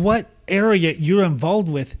area you're involved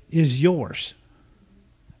with is yours.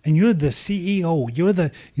 And you're the CEO.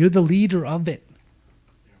 You're the leader of it.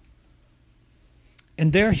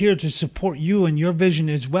 And they're here to support you and your vision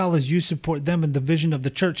as well as you support them in the vision of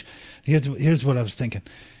the church. Here's what I was thinking.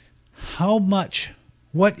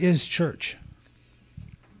 What is church?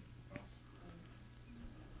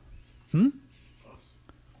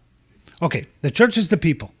 Okay, the church is the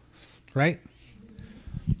people, right?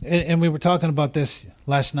 And we were talking about this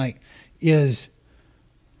last night, is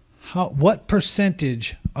what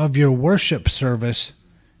percentage of your worship service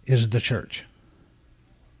is the church?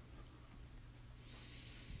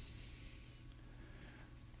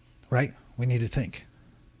 Right? We need to think.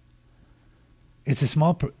 It's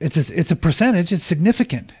a percentage, it's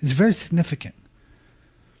significant. It's very significant.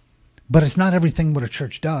 But it's not everything what a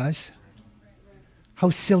church does. How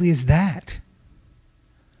silly is that?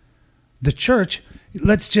 The church,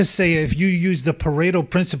 let's just say if you use the Pareto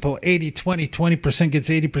principle, 80-20, 20% gets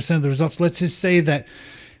 80% of the results. Let's just say that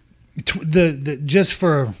just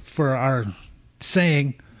for our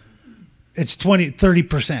saying, it's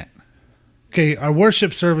 30%. Okay, our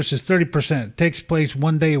worship service is 30%. It takes place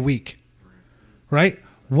one day a week. Right?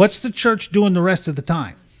 What's the church doing the rest of the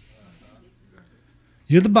time?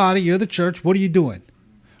 You're the body, you're the church. What are you doing?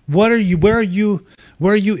 Where are you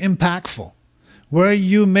impactful? Where are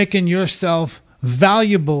you making yourself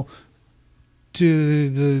valuable to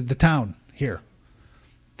the town here?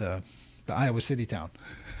 The Iowa City town.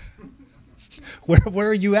 Where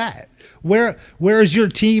are you at? Where is your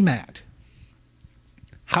team at?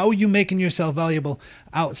 How are you making yourself valuable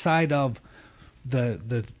outside of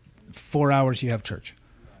the 4 hours you have church?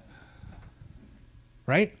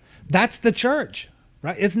 Right? That's the church,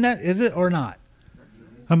 right? Is it or not?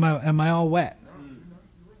 Am I all wet?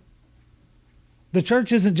 The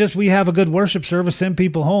church isn't just we have a good worship service, send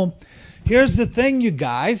people home. Here's the thing, you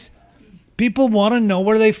guys. People want to know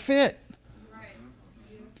where they fit.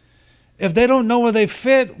 If they don't know where they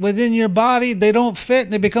fit within your body, they don't fit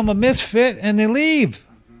and they become a misfit and they leave.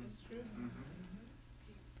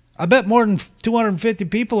 I bet more than 250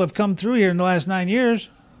 people have come through here in the last 9 years.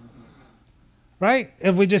 Right?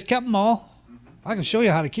 If we just kept them all, I can show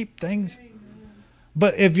you how to keep things.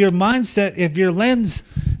 But if your mindset, if your lens,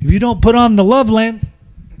 if you don't put on the love lens,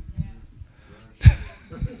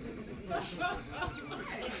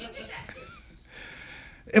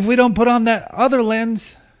 if we don't put on that other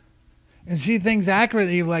lens and see things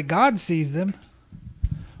accurately like God sees them,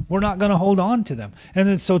 we're not going to hold on to them. And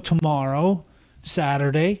then so tomorrow,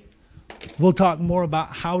 Saturday, we'll talk more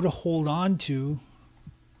about how to hold on to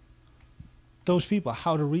those people,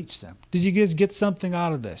 how to reach them. Did you guys get something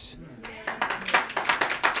out of this?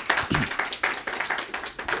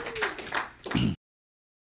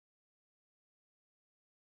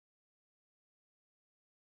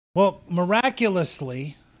 Well,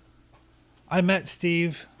 miraculously, I met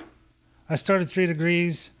Steve. I started 3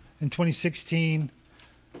 Degrees in 2016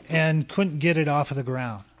 and couldn't get it off of the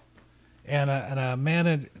ground. And a man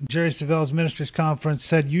at Jerry Savelle's Ministries Conference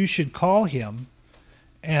said, you should call him.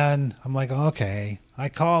 And I'm like, okay. I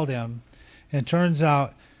called him. And it turns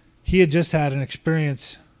out he had just had an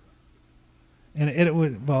experience. And it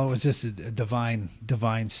was just a divine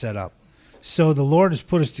setup. So the Lord has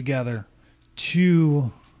put us together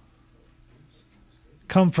to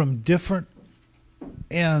come from different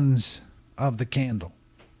ends of the candle.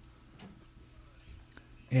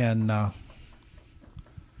 And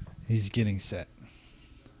he's getting set.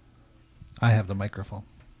 I have the microphone.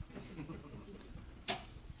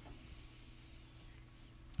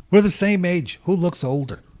 We're the same age. Who looks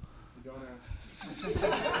older?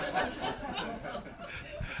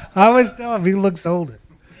 I always tell him he looks older.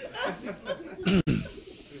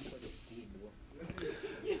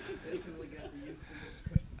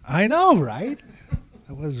 I know, right?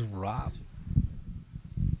 That was rough.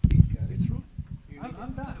 He's got it through.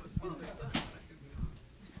 I'm done.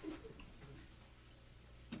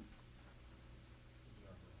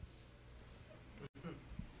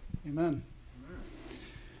 Amen.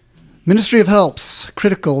 Ministry of Help's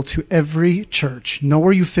critical to every church. Know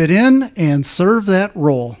where you fit in and serve that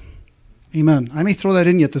role. Amen. I may throw that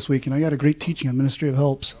in yet this week, and I got a great teaching on Ministry of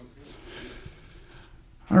Helps.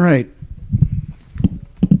 All right.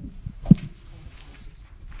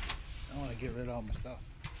 I want to get rid of all my stuff.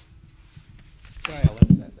 Sorry, I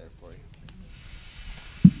left that there for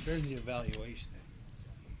you. There's the evaluation.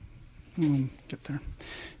 Get there.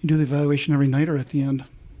 You do the evaluation every night or at the end?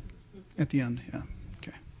 At the end, yeah.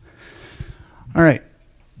 Okay. All right.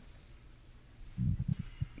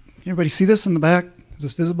 Everybody see this in the back? Is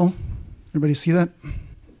this visible? Everybody see that?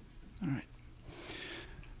 All right.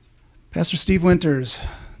 Pastor Steve Winters.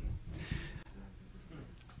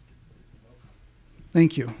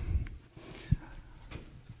 Thank you.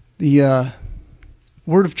 The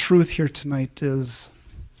word of truth here tonight is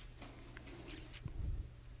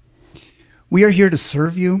we are here to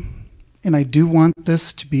serve you, and I do want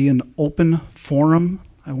this to be an open forum.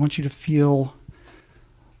 I want you to feel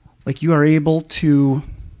like you are able to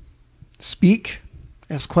speak,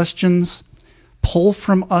 ask questions, pull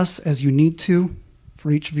from us as you need to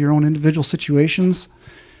for each of your own individual situations.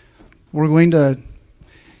 We're going to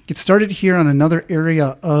get started here on another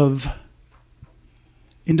area of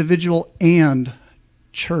individual and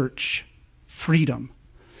church freedom.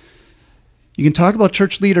 You can talk about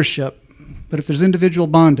church leadership, but if there's individual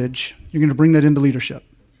bondage, you're going to bring that into leadership.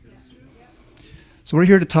 So we're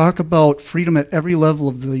here to talk about freedom at every level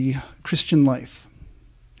of the Christian life.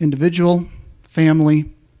 Individual,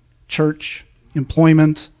 family, church,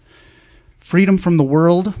 employment, freedom from the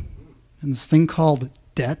world, and this thing called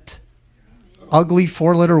debt. Ugly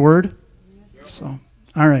 4-letter word. So,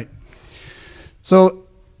 all right. So,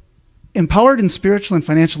 empowered in spiritual and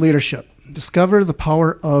financial leadership. Discover the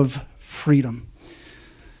power of freedom.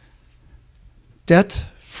 Debt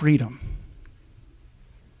freedom.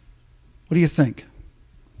 What do you think?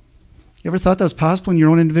 You ever thought that was possible in your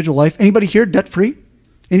own individual life? Anybody here debt-free?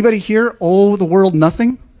 Anybody here owe the world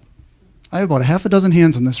nothing? I have about 6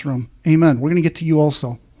 hands in this room. Amen. We're going to get to you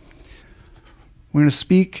also. We're going to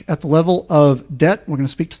speak at the level of debt. We're going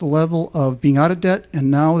to speak to the level of being out of debt.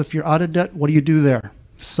 And now, if you're out of debt, what do you do there?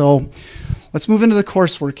 So let's move into the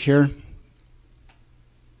coursework here.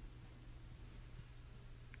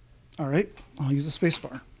 All right, I'll use the space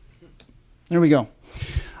bar. There we go.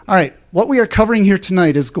 All right, what we are covering here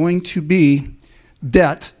tonight is going to be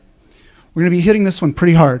debt. We're going to be hitting this one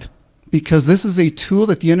pretty hard because this is a tool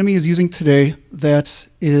that the enemy is using today that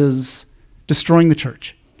is destroying the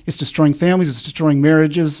church. It's destroying families, it's destroying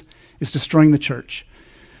marriages, it's destroying the church.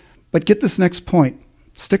 But get this next point.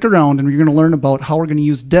 Stick around and we're going to learn about how we're going to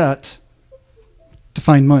use debt to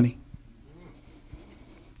find money.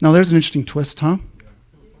 Now there's an interesting twist, huh?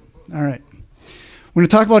 All right. We're going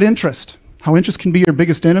to talk about interest, how interest can be your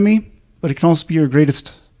biggest enemy, but it can also be your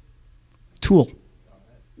greatest tool.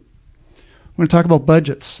 We're going to talk about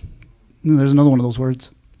budgets. There's another one of those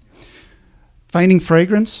words. Finding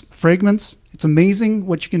fragments. It's amazing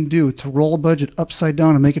what you can do to roll a budget upside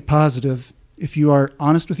down and make it positive if you are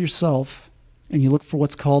honest with yourself and you look for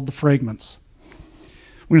what's called the fragments.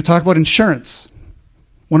 We're going to talk about insurance.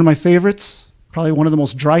 One of my favorites, probably one of the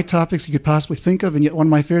most dry topics you could possibly think of, and yet one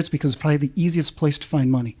of my favorites because it's probably the easiest place to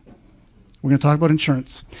find money. We're going to talk about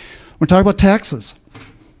insurance. We're going to talk about taxes.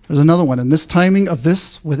 There's another one. And this timing of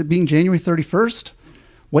this, with it being January 31st,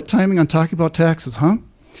 what timing on talking about taxes, huh?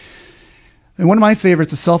 And one of my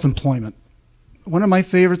favorites is self-employment. One of my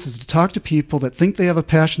favorites is to talk to people that think they have a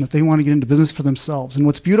passion, that they want to get into business for themselves. And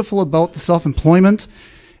what's beautiful about the self-employment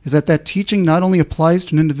is that that teaching not only applies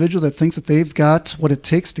to an individual that thinks that they've got what it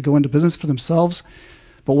takes to go into business for themselves,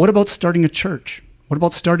 but what about starting a church? What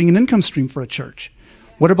about starting an income stream for a church?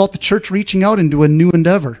 What about the church reaching out into a new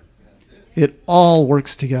endeavor? It all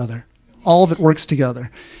works together. All of it works together.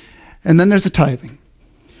 And then there's the tithing.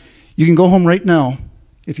 You can go home right now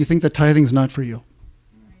if you think that tithing is not for you.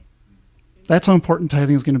 That's how important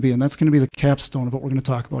tithing is going to be, and that's going to be the capstone of what we're going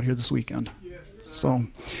to talk about here this weekend. So, do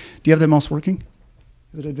you have that mouse working?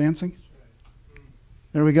 Is it advancing?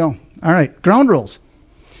 There we go. All right, ground rules.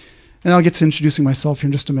 And I'll get to introducing myself here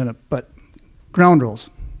in just a minute, but ground rules.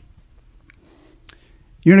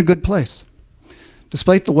 You're in a good place.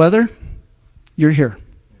 Despite the weather, you're here.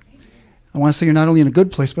 I want to say you're not only in a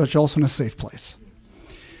good place, but you're also in a safe place.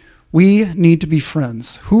 We need to be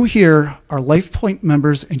friends. Who here are LifePointe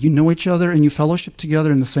members and you know each other and you fellowship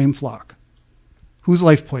together in the same flock? Who's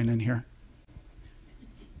LifePointe in here?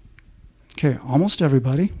 Okay, almost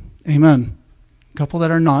everybody. Amen. A couple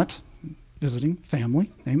that are not visiting, family.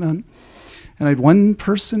 Amen. And I had one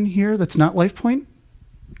person here that's not LifePointe.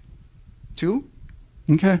 2?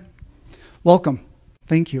 Okay. Welcome.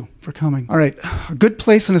 Thank you for coming. All right, a good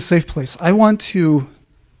place and a safe place. I want to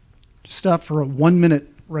stop for 1 minute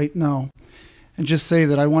right now and just say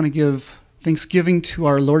that I want to give thanksgiving to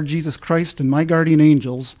our Lord Jesus Christ and my guardian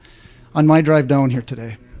angels on my drive down here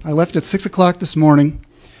today. I left at 6 o'clock this morning.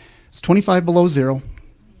 It's 25 below zero.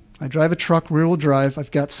 I drive a truck, rear-wheel drive.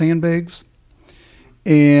 I've got sandbags.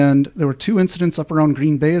 And there were 2 incidents up around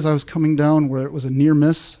Green Bay as I was coming down where it was a near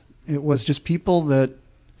miss. It was just people that,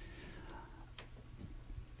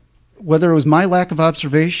 whether it was my lack of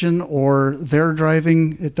observation or their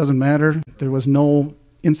driving, it doesn't matter. There was no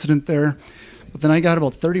incident there. But then I got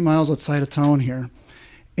about 30 miles outside of town here,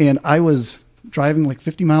 and I was driving like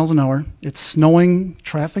 50 miles an hour. It's snowing.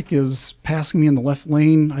 Traffic is passing me in the left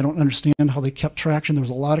lane. I don't understand how they kept traction. There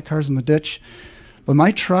was a lot of cars in the ditch. But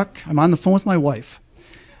my truck, I'm on the phone with my wife,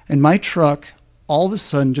 and my truck all of a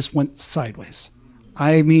sudden just went sideways.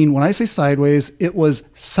 I mean, when I say sideways, it was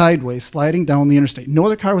sideways, sliding down the interstate. No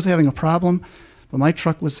other car was having a problem, but my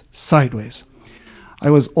truck was sideways. I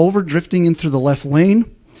was over drifting in through the left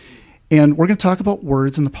lane, and we're going to talk about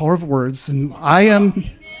words and the power of words. And I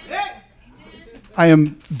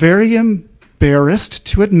am very embarrassed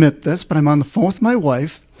to admit this, but I'm on the phone with my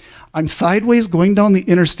wife. I'm sideways going down the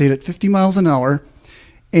interstate at 50 miles an hour,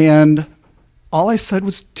 and all I said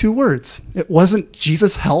was 2 words. It wasn't,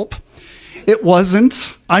 Jesus, help. It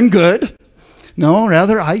wasn't, I'm good. No,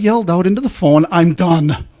 rather, I yelled out into the phone, I'm done.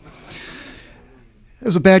 It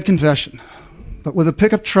was a bad confession. But with a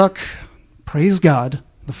pickup truck, praise God,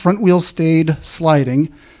 the front wheels stayed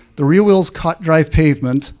sliding, the rear wheels caught drive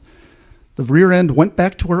pavement, the rear end went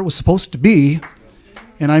back to where it was supposed to be,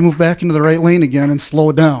 and I moved back into the right lane again and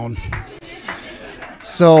slowed down.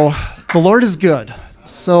 So the Lord is good.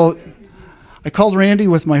 So I called Randy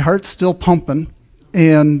with my heart still pumping,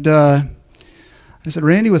 and I said,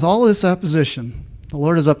 Randy, with all of this opposition, the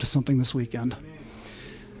Lord is up to something this weekend.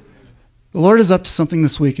 The Lord is up to something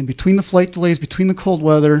this weekend. Between the flight delays, between the cold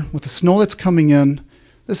weather, with the snow that's coming in,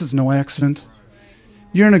 this is no accident.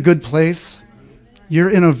 You're in a good place.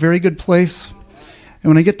 You're in a very good place. And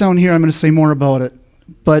when I get down here, I'm going to say more about it.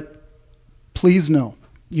 But please know,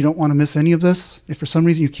 you don't want to miss any of this. If for some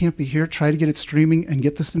reason you can't be here, try to get it streaming and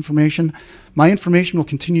get this information. My information will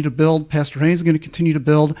continue to build. Pastor Randy is going to continue to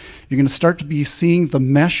build. You're going to start to be seeing the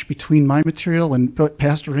mesh between my material and what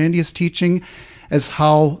Pastor Randy is teaching as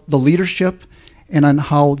how the leadership and on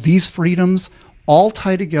how these freedoms all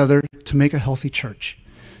tie together to make a healthy church,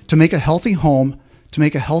 to make a healthy home, to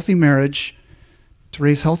make a healthy marriage, to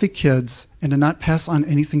raise healthy kids, and to not pass on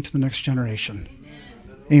anything to the next generation.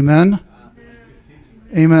 Amen?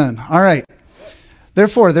 Amen. All right.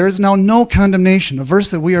 Therefore, there is now no condemnation, a verse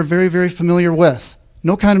that we are very, very familiar with.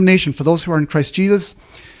 No condemnation for those who are in Christ Jesus,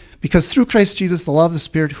 because through Christ Jesus, the law of the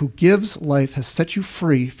Spirit who gives life has set you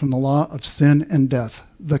free from the law of sin and death,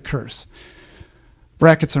 the curse.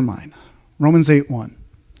 Brackets are mine. Romans 8:1.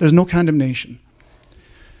 There's no condemnation.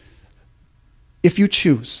 If you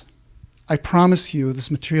choose, I promise you this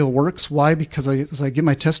material works. Why? Because as I give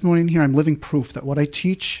my testimony in here, I'm living proof that what I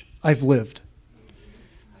teach, I've lived.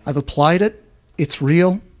 I've applied it. It's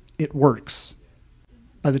real. It works.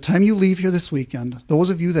 By the time you leave here this weekend, those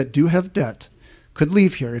of you that do have debt could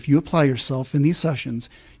leave here. If you apply yourself in these sessions,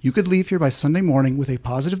 you could leave here by Sunday morning with a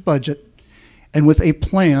positive budget and with a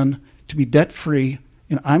plan to be debt-free.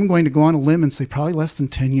 And I'm going to go on a limb and say probably less than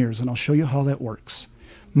 10 years, and I'll show you how that works.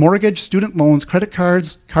 Mortgage, student loans, credit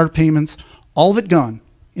cards, car payments, all of it gone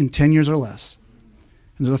in 10 years or less.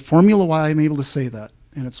 And there's a formula why I'm able to say that,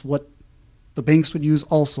 and it's what the banks would use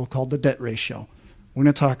also, called the debt ratio. We're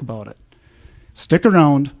going to talk about it. Stick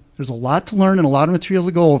around. There's a lot to learn and a lot of material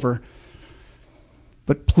to go over.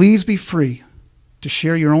 But please be free to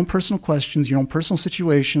share your own personal questions, your own personal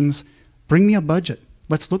situations. Bring me a budget.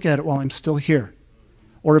 Let's look at it while I'm still here.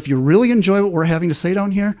 Or if you really enjoy what we're having to say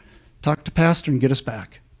down here, talk to Pastor and get us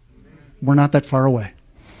back. We're not that far away.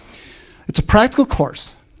 It's a practical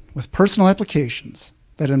course with personal applications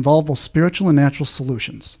that involve both spiritual and natural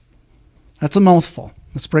solutions. That's a mouthful.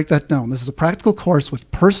 Let's break that down. This is a practical course with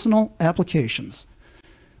personal applications.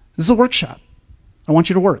 This is a workshop. I want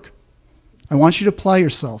you to work. I want you to apply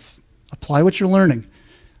yourself. Apply what you're learning.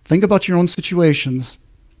 Think about your own situations.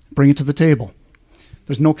 Bring it to the table.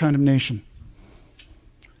 There's no condemnation.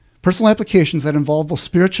 Personal applications that involve both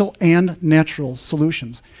spiritual and natural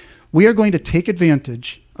solutions. We are going to take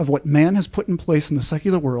advantage of what man has put in place in the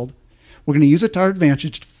secular world. We're going to use it to our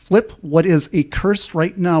advantage to flip what is a curse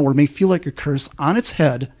right now, or may feel like a curse, on its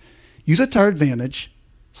head, use it to our advantage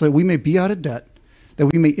so that we may be out of debt, that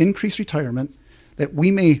we may increase retirement, that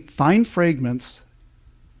we may find fragments,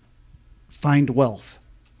 find wealth.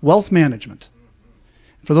 Wealth management.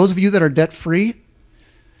 For those of you that are debt-free,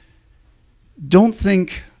 don't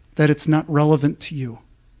think that it's not relevant to you,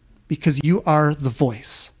 because you are the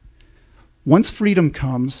voice. Once freedom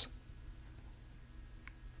comes,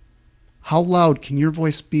 how loud can your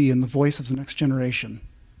voice be in the voice of the next generation,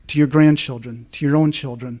 to your grandchildren, to your own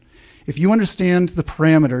children? If you understand the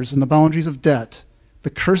parameters and the boundaries of debt, the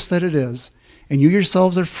curse that it is, and you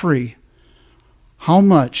yourselves are free, how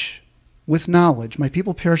much, with knowledge, my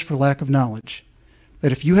people perish for lack of knowledge,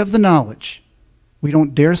 that if you have the knowledge, we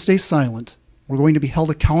don't dare stay silent. We're going to be held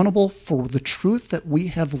accountable for the truth that we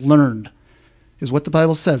have learned, is what the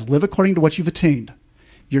Bible says. Live according to what you've attained.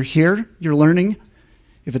 You're here, you're learning.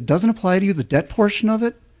 If it doesn't apply to you, the debt portion of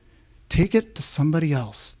it, take it to somebody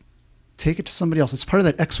else. Take it to somebody else. It's part of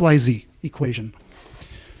that XYZ equation.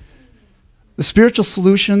 The spiritual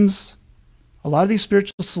solutions, a lot of these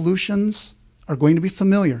spiritual solutions are going to be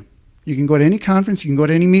familiar. You can go to any conference, you can go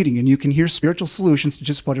to any meeting, and you can hear spiritual solutions to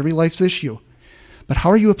just about every life's issue. But how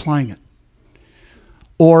are you applying it?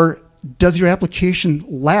 Or does your application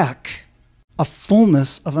lack a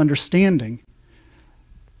fullness of understanding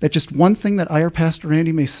that just one thing that I or Pastor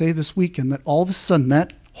Randy may say this weekend, that all of a sudden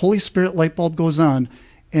that Holy Spirit light bulb goes on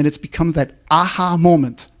and it's become that aha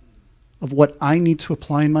moment of what I need to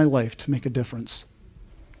apply in my life to make a difference?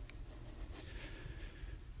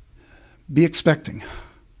 Be expecting.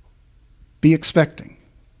 Be expecting.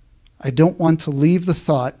 I don't want to leave the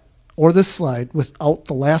thought or this slide without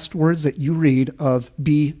the last words that you read of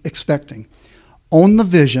be expecting. Own the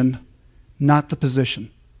vision, not the position.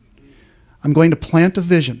 I'm going to plant a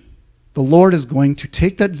vision. The Lord is going to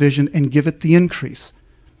take that vision and give it the increase.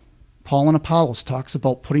 Paul and Apollos talks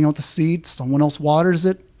about putting out the seed, someone else waters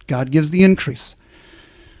it, God gives the increase.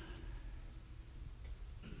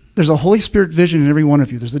 There's a Holy Spirit vision in every one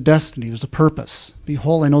of you. There's a destiny, there's a purpose.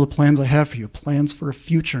 Behold, I know the plans I have for you, plans for a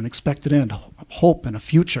future, an expected end, hope and a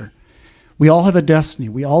future. We all have a destiny.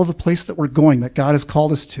 We all have a place that we're going, that God has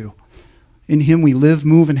called us to. In Him we live,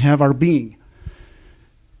 move, and have our being.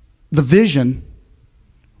 The vision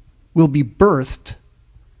will be birthed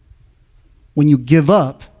when you give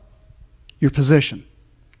up your position.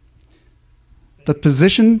 The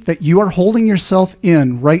position that you are holding yourself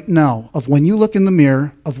in right now, of when you look in the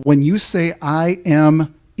mirror, of when you say, I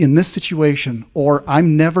am in this situation, or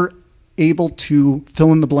I'm never able to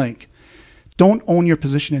fill in the blank. Don't own your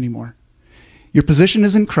position anymore. Your position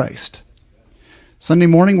is in Christ. Sunday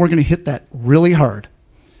morning, we're going to hit that really hard.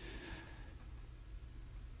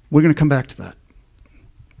 We're going to come back to that.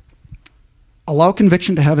 Allow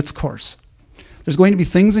conviction to have its course. There's going to be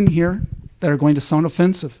things in here that are going to sound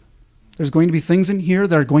offensive. There's going to be things in here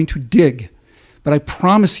that are going to dig. But I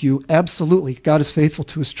promise you, absolutely, God is faithful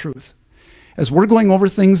to his truth. As we're going over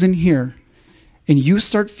things in here, and you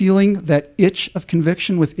start feeling that itch of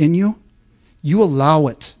conviction within you, you allow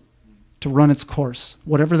it to run its course,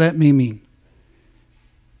 whatever that may mean.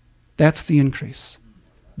 That's the increase.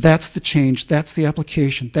 That's the change. That's the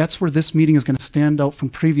application. That's where this meeting is going to stand out from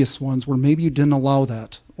previous ones where maybe you didn't allow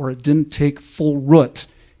that, or it didn't take full root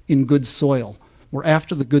in good soil. We're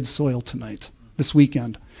after the good soil tonight, this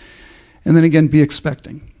weekend. And then again, be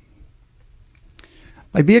expecting.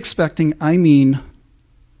 By be expecting, I mean,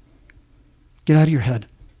 get out of your head.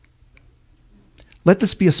 Let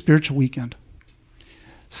this be a spiritual weekend.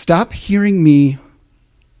 Stop hearing me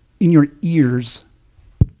in your ears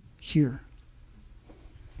here.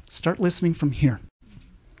 Start listening from here.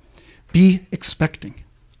 Be expecting.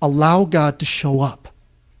 Allow God to show up.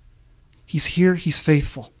 He's here, he's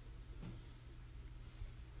faithful.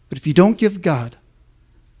 But if you don't give God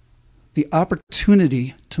the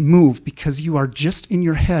opportunity to move because you are just in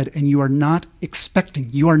your head and you are not expecting,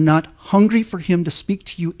 you are not hungry for him to speak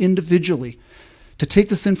to you individually, to take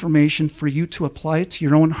this information for you to apply it to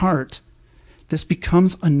your own heart, this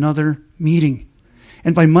becomes another meeting.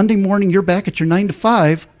 And by Monday morning, you're back at your 9 to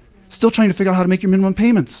 5, still trying to figure out how to make your minimum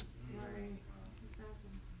payments.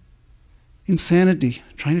 Insanity,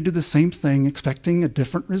 trying to do the same thing, expecting a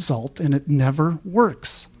different result, and it never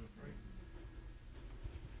works.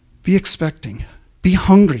 Be expecting. Be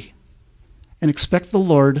hungry. And expect the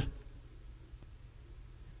Lord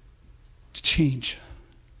to change.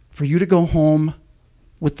 For you to go home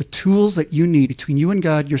with the tools that you need between you and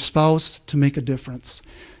God, your spouse, to make a difference.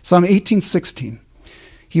 Psalm 18:16.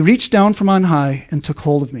 He reached down from on high and took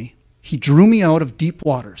hold of me. He drew me out of deep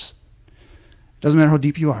waters. It doesn't matter how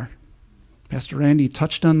deep you are. Pastor Randy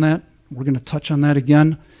touched on that. We're going to touch on that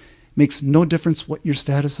again. It makes no difference what your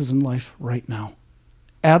status is in life right now.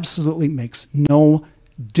 Absolutely makes no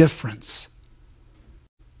difference.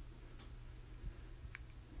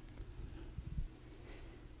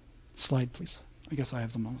 Slide, please. I guess I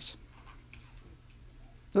have the mouse.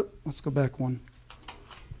 Oh, let's go back one.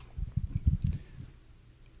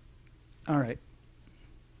 All right.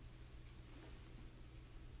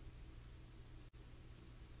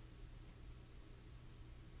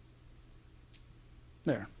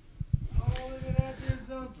 There. Oh, look at that. They're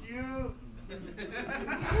so cute.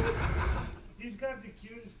 He's got the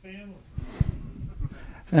cutest family.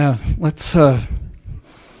 Yeah, let's,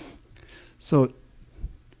 so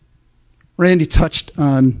Randy touched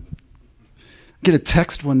on, get a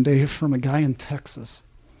text one day from a guy in Texas.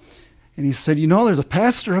 And he said, you know, there's a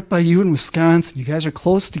pastor up by you in Wisconsin. You guys are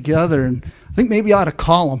close together, and I think maybe I ought to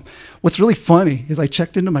call him. What's really funny is I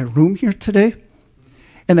checked into my room here today,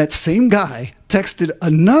 and that same guy texted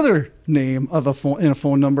another name of a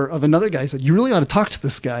phone number of another guy. He said, you really ought to talk to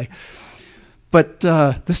this guy. But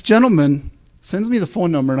this gentleman sends me the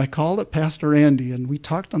phone number, and I called up Pastor Randy, and we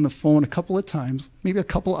talked on the phone a couple of times, maybe a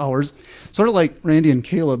couple hours, sort of like Randy and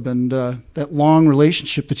Caleb and that long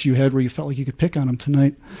relationship that you had where you felt like you could pick on him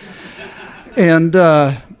tonight. And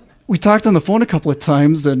we talked on the phone a couple of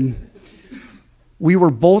times, and we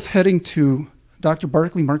were both heading to Dr.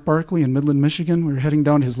 Barkley, Mark Barkley in Midland, Michigan. We were heading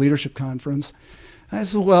down to his leadership conference. I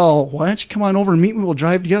said, well, why don't you come on over and meet me? We'll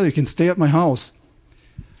drive together. You can stay at my house.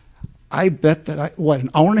 I bet that, an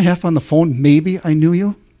hour and a half on the phone, maybe I knew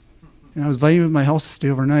you. And I was inviting you to my house to stay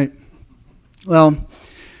overnight. Well,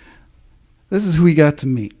 this is who we got to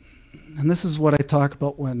meet. And this is what I talk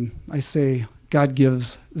about when I say God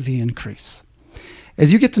gives the increase.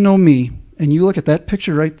 As you get to know me, and you look at that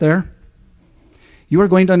picture right there, you are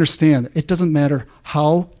going to understand it doesn't matter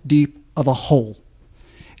how deep of a hole.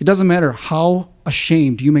 It doesn't matter how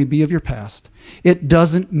ashamed you may be of your past. It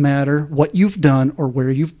doesn't matter what you've done or where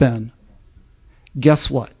you've been. Guess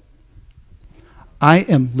what? I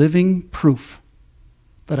am living proof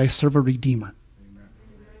that I serve a Redeemer.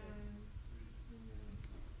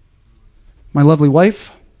 My lovely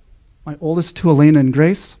wife, my oldest two, Elena and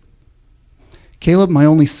Grace. Caleb, my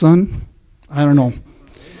only son. I don't know.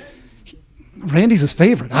 Randy's his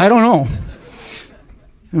favorite. I don't know.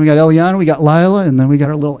 And we got Eliana, we got Lila, and then we got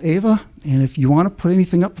our little Ava. And if you want to put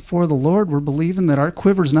anything up before the Lord, we're believing that our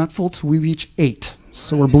quiver is not full till we reach 8.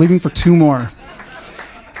 So we're believing for 2 more.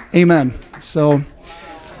 Amen. So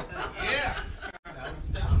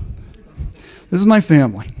this is my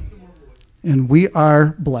family, and we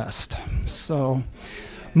are blessed. So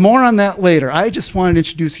more on that later. I just wanted to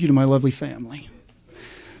introduce you to my lovely family.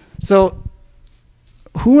 So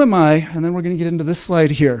who am I? And then we're going to get into this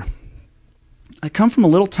slide here. I come from a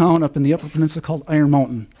little town up in the Upper Peninsula called Iron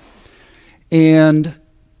Mountain. And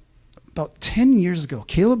about 10 years ago,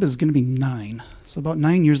 Caleb is going to be 9. So about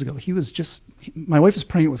 9 years ago, my wife was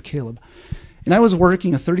pregnant with Caleb. And I was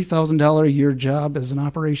working a $30,000 a year job as an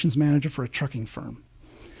operations manager for a trucking firm.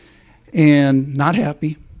 And not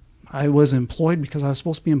happy. I was employed because I was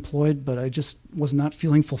supposed to be employed, but I just was not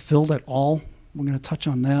feeling fulfilled at all. We're going to touch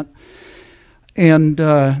on that. And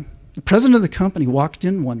the president of the company walked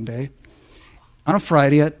in one day on a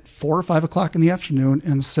Friday at 4 or 5 o'clock in the afternoon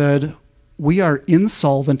and said, "We are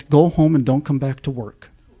insolvent, go home and don't come back to work."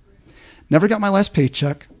 Never got my last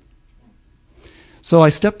paycheck. So I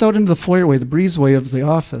stepped out into the foyerway, the breezeway of the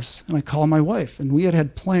office, and I called my wife. And we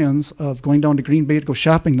had plans of going down to Green Bay to go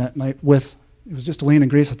shopping that night with, it was just Elaine and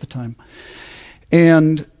Grace at the time.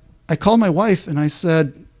 And I called my wife and I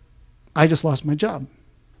said, "I just lost my job.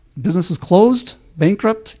 Business is closed,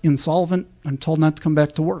 bankrupt, insolvent. I'm told not to come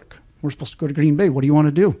back to work. We're supposed to go to Green Bay. What do you want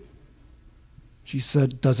to do?" She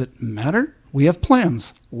said, "Does it matter? We have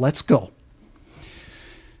plans. Let's go."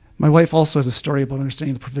 My wife also has a story about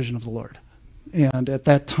understanding the provision of the Lord. And at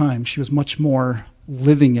that time, she was much more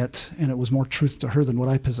living it, and it was more truth to her than what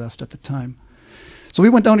I possessed at the time. So we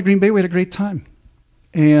went down to Green Bay. We had a great time.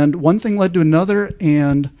 And one thing led to another,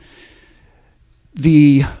 and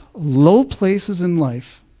the low places in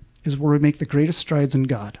life is where we make the greatest strides in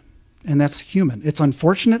God. And that's human. It's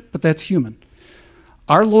unfortunate, but that's human.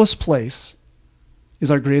 Our lowest place is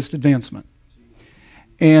our greatest advancement.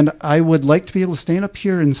 And I would like to be able to stand up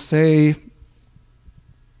here and say,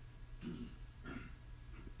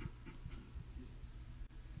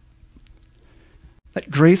 that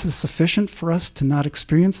grace is sufficient for us to not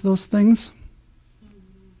experience those things,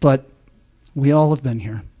 but we all have been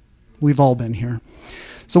here. We've all been here.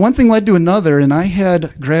 So one thing led to another, and I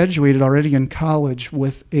had graduated already in college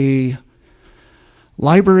with a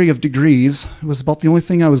library of degrees. It was about the only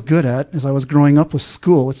thing I was good at as I was growing up was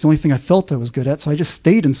school. It's the only thing I felt I was good at, so I just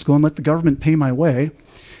stayed in school and let the government pay my way.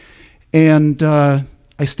 And I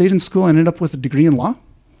stayed in school. I ended up with a degree in law.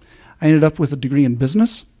 I ended up with a degree in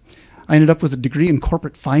business. I ended up with a degree in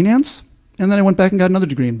corporate finance, and then I went back and got another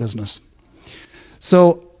degree in business.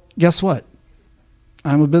 So guess what?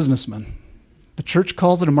 I'm a businessman. The church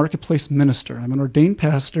calls it a marketplace minister. I'm an ordained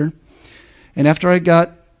pastor, and after I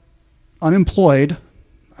got unemployed,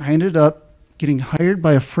 I ended up getting hired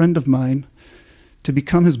by a friend of mine to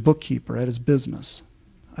become his bookkeeper at his business.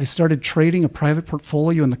 I started trading a private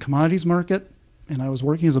portfolio in the commodities market, and I was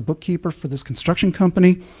working as a bookkeeper for this construction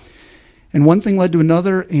company. And one thing led to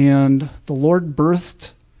another, and the Lord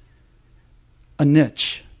birthed a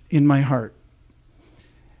niche in my heart.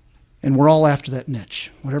 And we're all after that niche,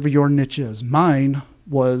 whatever your niche is. Mine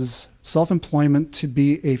was self-employment, to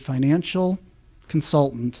be a financial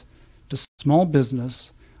consultant to small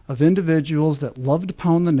business of individuals that love to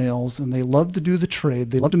pound the nails, and they love to do the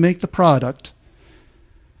trade. They love to make the product,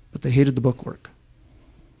 but they hated the bookwork.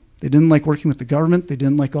 They didn't like working with the government. They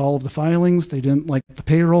didn't like all of the filings. They didn't like the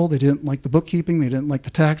payroll. They didn't like the bookkeeping. They didn't like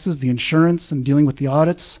the taxes, the insurance, and dealing with the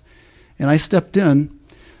audits. And I stepped in,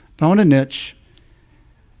 found a niche,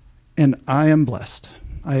 and I am blessed.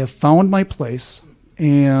 I have found my place.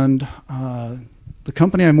 And the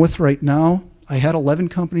company I'm with right now, I had 11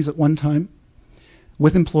 companies at one time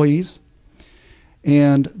with employees.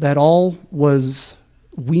 And that all was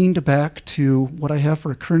weaned back to what I have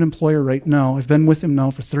for a current employer right now. I've been with him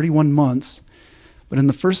now for 31 months, but in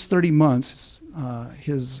the first 30 months,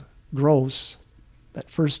 his gross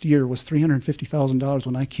that first year was $350,000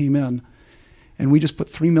 when I came in, and we just put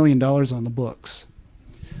 $3 million on the books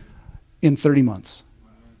in 30 months,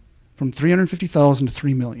 from $350,000 to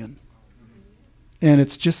 $3 million. And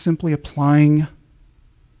it's just simply applying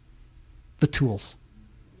the tools.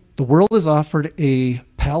 The world has offered a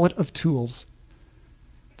palette of tools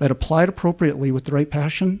that applied appropriately with the right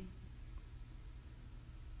passion.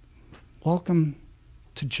 Welcome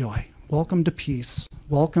to joy. Welcome to peace.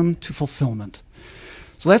 Welcome to fulfillment.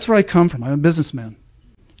 So that's where I come from. I'm a businessman.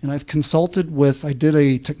 And I've consulted with, I did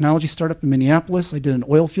a technology startup in Minneapolis. I did an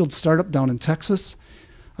oil field startup down in Texas.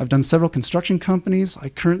 I've done several construction companies. I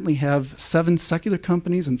currently have 7 secular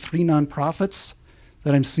companies and 3 nonprofits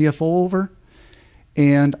that I'm CFO over.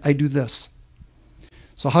 And I do this.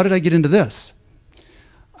 So how did I get into this?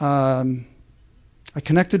 I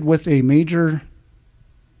connected with a major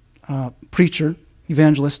preacher,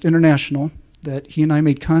 evangelist, international, that he and I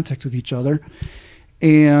made contact with each other.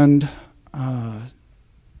 And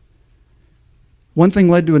one thing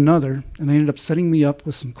led to another, and they ended up setting me up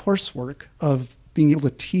with some coursework of being able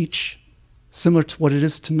to teach similar to what it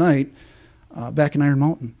is tonight back in Iron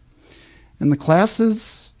Mountain. And the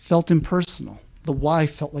classes felt impersonal. The why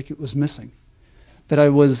felt like it was missing. That I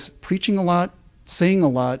was preaching a lot, saying a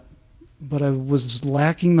lot, but I was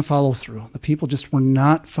lacking the follow-through. The people just were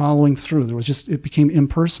not following through. It became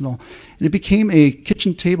impersonal. And it became a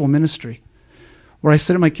kitchen table ministry, where I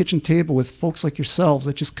sit at my kitchen table with folks like yourselves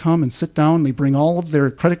that just come and sit down. They bring all of their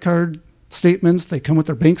credit card statements. They come with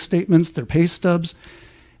their bank statements, their pay stubs.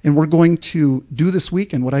 And we're going to do this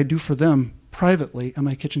weekend what I do for them privately at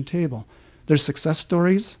my kitchen table. There's success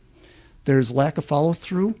stories. There's lack of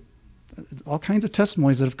follow-through. All kinds of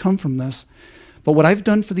testimonies that have come from this. But what I've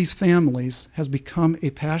done for these families has become a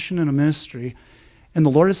passion and a ministry. And the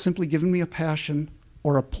Lord has simply given me a passion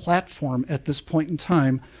or a platform at this point in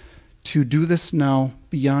time to do this now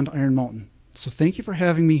beyond Iron Mountain. So thank you for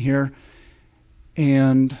having me here.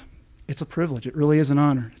 And it's a privilege. It really is an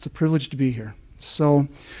honor. It's a privilege to be here. So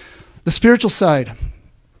the spiritual side.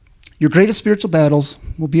 Your greatest spiritual battles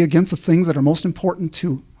will be against the things that are most important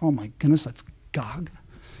to, oh my goodness, that's Gog.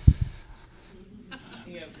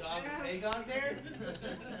 You have Gog and Magog there?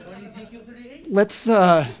 What, Ezekiel 38? Let's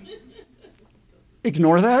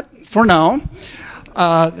ignore that for now.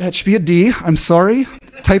 That should be a D. I'm sorry.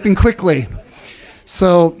 Typing quickly.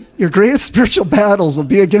 So your greatest spiritual battles will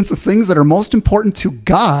be against the things that are most important to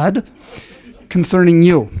God concerning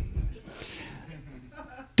you.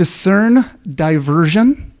 Discern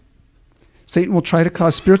diversion. Satan will try to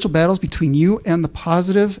cause spiritual battles between you and the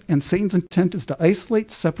positive, and Satan's intent is to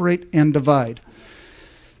isolate, separate, and divide.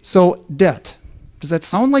 So debt. Does that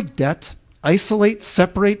sound like debt? Isolate,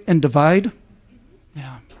 separate, and divide?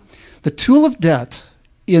 Yeah. The tool of debt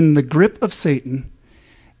in the grip of Satan,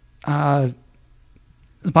 the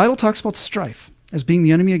Bible talks about strife as being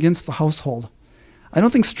the enemy against the household. I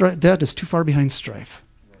don't think debt is too far behind strife.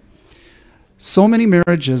 So many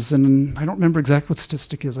marriages, and I don't remember exactly what the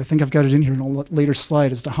statistic is. I think I've got it in here in a later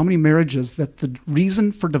slide as to how many marriages that the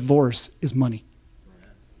reason for divorce is money.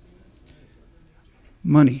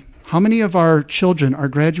 Money. How many of our children are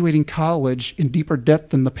graduating college in deeper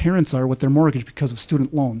debt than the parents are with their mortgage because of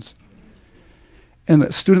student loans? And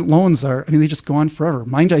the student loans are, they just go on forever.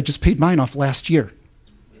 Mine, I just paid mine off last year.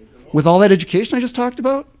 With all that education I just talked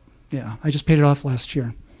about, yeah, I just paid it off last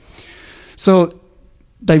year. So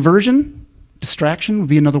diversion, distraction would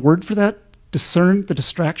be another word for that. Discern the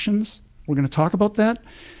distractions. We're going to talk about that.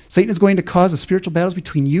 Satan is going to cause the spiritual battles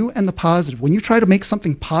between you and the positive. When you try to make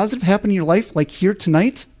something positive happen in your life, like here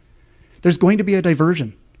tonight, there's going to be a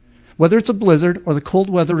diversion. Whether it's a blizzard or the cold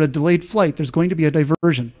weather or a delayed flight, there's going to be a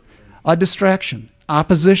diversion, a distraction,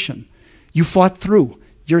 opposition. You fought through.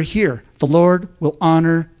 You're here. The Lord will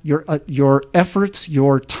honor your efforts,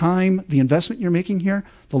 your time, the investment you're making here.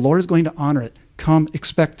 The Lord is going to honor it. Come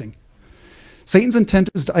expecting. Satan's intent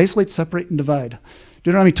is to isolate, separate, and divide.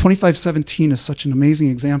 Deuteronomy 25:17 is such an amazing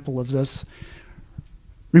example of this.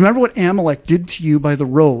 Remember what Amalek did to you by the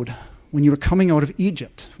road when you were coming out of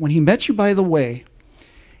Egypt, when he met you by the way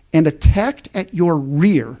and attacked at your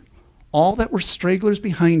rear all that were stragglers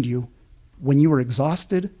behind you when you were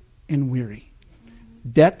exhausted and weary.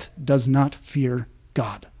 Debt does not fear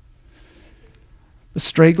God. The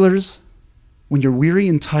stragglers, when you're weary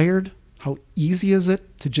and tired, how easy is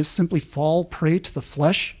it to just simply fall prey to the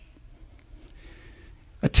flesh?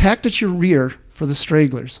 Attacked at your rear for the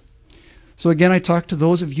stragglers. So again, I talk to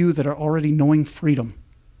those of you that are already knowing freedom.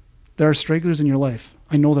 There are stragglers in your life.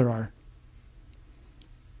 I know there are.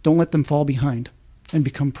 Don't let them fall behind and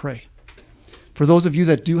become prey. For those of you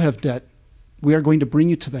that do have debt, we are going to bring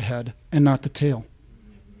you to the head and not the tail.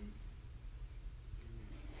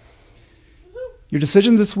 Your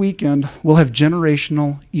decisions this weekend will have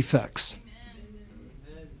generational effects.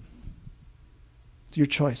 It's your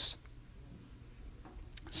choice.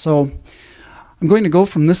 So I'm going to go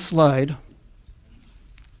from this slide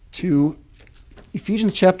to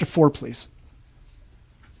Ephesians chapter 4, please.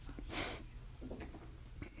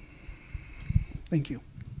 Thank you.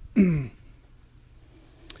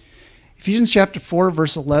 Ephesians chapter 4,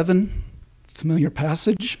 verse 11, familiar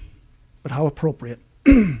passage, but how appropriate.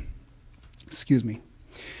 Excuse me.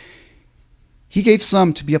 He gave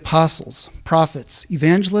some to be apostles, prophets,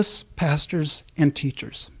 evangelists, pastors, and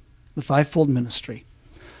teachers, the fivefold ministry,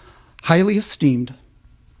 highly esteemed,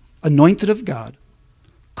 anointed of God,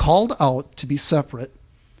 called out to be separate,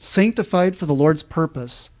 sanctified for the Lord's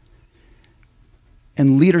purpose,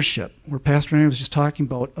 and leadership, where Pastor Randy was just talking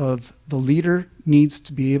about, of the leader needs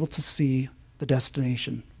to be able to see the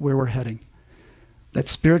destination, where we're heading. That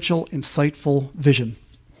spiritual, insightful vision.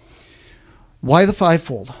 Why the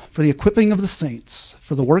fivefold? For the equipping of the saints,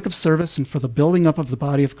 for the work of service, and for the building up of the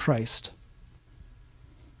body of Christ.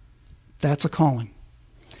 That's a calling.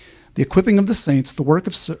 The equipping of the saints, for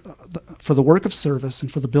the work of service,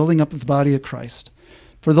 and for the building up of the body of Christ.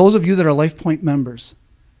 For those of you that are LifePointe members,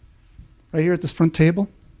 right here at this front table,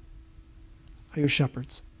 are your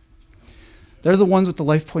shepherds. They're the ones with the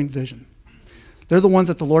LifePointe vision. They're the ones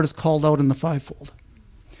that the Lord has called out in the fivefold.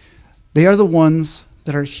 They are the ones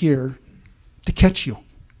that are here to catch you.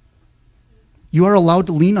 You are allowed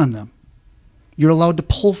to lean on them. You're allowed to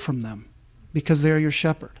pull from them because they are your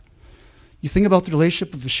shepherd. You think about the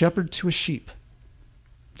relationship of a shepherd to a sheep.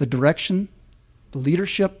 The direction, the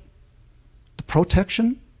leadership, the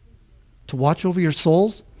protection, to watch over your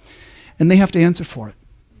souls, and they have to answer for it.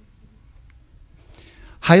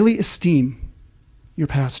 Highly esteem your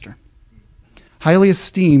pastor. Highly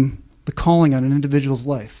esteem the calling on an individual's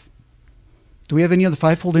life. Do we have any of the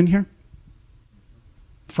fivefold in here?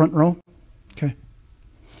 Front row? Okay.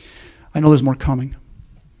 I know there's more coming.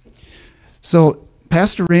 So,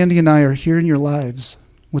 Pastor Randy and I are here in your lives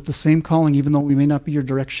with the same calling, even though we may not be your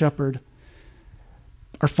direct shepherd.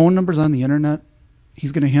 Our phone number's on the internet.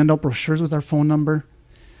 He's going to hand out brochures with our phone number.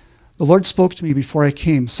 The Lord spoke to me before I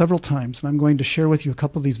came several times, and I'm going to share with you a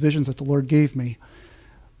couple of these visions that the Lord gave me.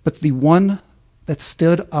 But the one that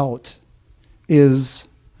stood out is,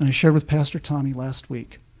 and I shared with Pastor Tommy last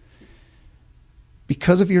week,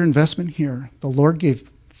 because of your investment here, the Lord gave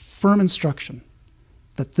firm instruction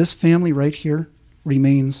that this family right here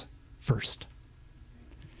remains first.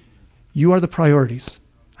 You are the priorities.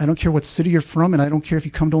 I don't care what city you're from, and I don't care if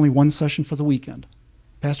you come to only one session for the weekend.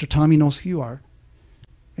 Pastor Tommy knows who you are,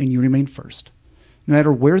 and you remain first. No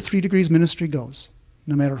matter where 3 Degrees Ministry goes,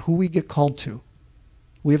 no matter who we get called to,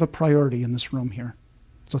 we have a priority in this room here.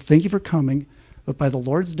 So thank you for coming, but by the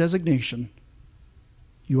Lord's designation,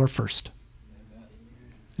 you are first.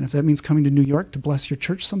 And if that means coming to New York to bless your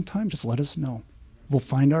church sometime, just let us know. We'll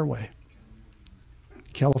find our way.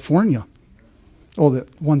 California. Oh, the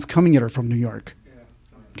ones coming in are from New York.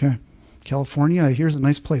 Okay. California, I hear, is a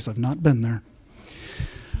nice place. I've not been there.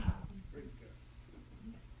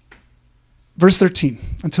 Verse 13.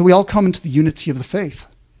 Until we all come into the unity of the faith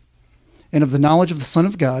and of the knowledge of the Son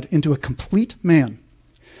of God, into a complete man,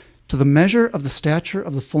 to the measure of the stature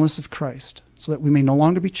of the fullness of Christ, so that we may no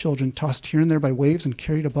longer be children, tossed here and there by waves and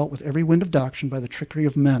carried about with every wind of doctrine by the trickery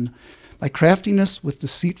of men, by craftiness with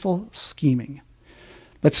deceitful scheming.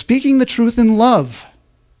 But speaking the truth in love,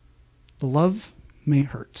 the love may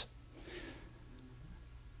hurt.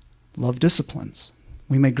 Love disciplines.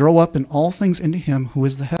 We may grow up in all things into him who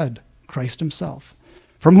is the head, Christ himself,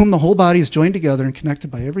 from whom the whole body is joined together and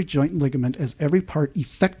connected by every joint and ligament as every part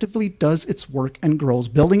effectively does its work and grows,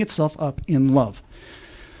 building itself up in love.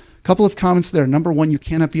 A couple of comments there. Number one, you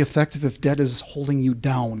cannot be effective if debt is holding you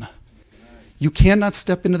down. You cannot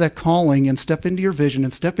step into that calling and step into your vision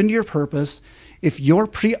and step into your purpose if your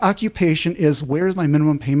preoccupation is, where is my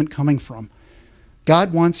minimum payment coming from?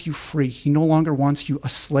 God wants you free. He no longer wants you a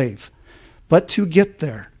slave. But to get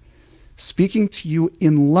there, speaking to you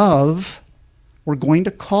in love, we're going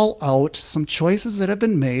to call out some choices that have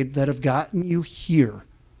been made that have gotten you here.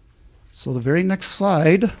 So the very next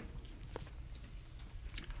slide,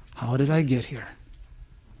 how did I get here?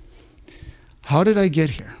 How did I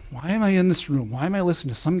get here? Why am I in this room? Why am I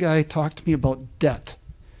listening to some guy talk to me about debt?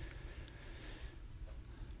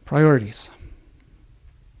 Priorities.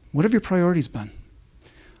 What have your priorities been?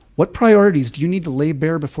 What priorities do you need to lay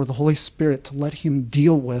bare before the Holy Spirit to let him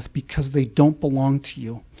deal with because they don't belong to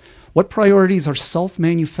you? What priorities are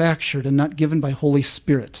self-manufactured and not given by Holy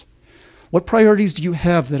Spirit? What priorities do you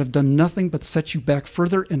have that have done nothing but set you back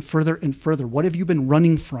further and further and further? What have you been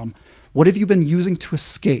running from? What have you been using to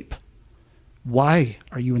escape? Why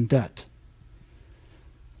are you in debt?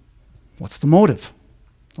 What's the motive?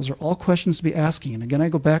 Those are all questions to be asking. And again, I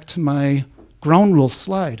go back to my ground rules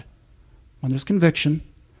slide. When there's conviction,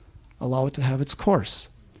 allow it to have its course.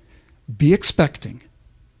 Be expecting.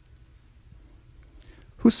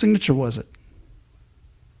 Whose signature was it?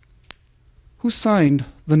 Who signed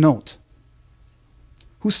the note?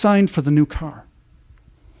 Who signed for the new car?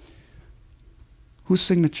 Whose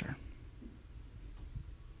signature?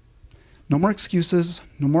 No more excuses,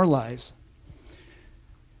 no more lies.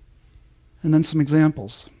 And then some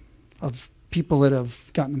examples of people that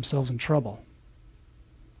have gotten themselves in trouble.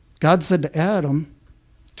 God said to Adam,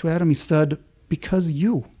 he said, because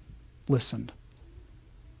you listened.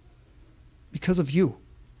 Because of you.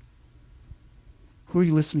 Who are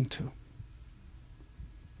you listening to?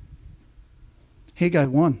 Haggai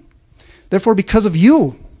 1. Therefore, because of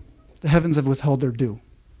you, the heavens have withheld their dew.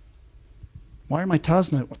 Why are my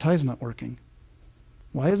ties not working?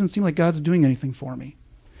 Why doesn't it seem like God's doing anything for me?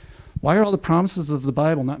 Why are all the promises of the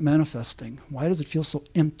Bible not manifesting? Why does it feel so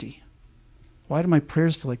empty? Why do my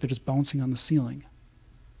prayers feel like they're just bouncing on the ceiling?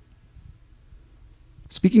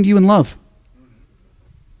 Speaking to you in love.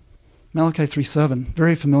 Malachi 3:7,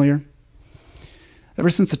 very familiar. Ever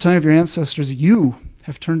since the time of your ancestors, you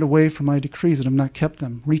have turned away from my decrees and have not kept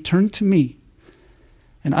them. Return to me,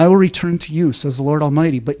 and I will return to you, says the Lord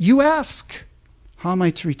Almighty. But you ask, how am I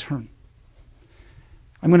to return?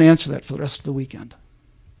 I'm going to answer that for the rest of the weekend.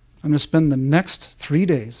 I'm going to spend the next 3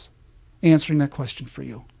 days answering that question for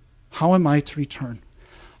you. How am I to return?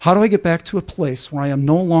 How do I get back to a place where I am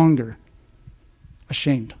no longer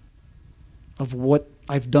ashamed of what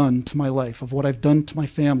I've done to my life, of what I've done to my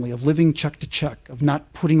family, of living check to check, of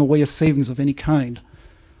not putting away a savings of any kind,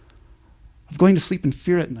 of going to sleep in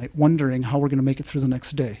fear at night, wondering how we're going to make it through the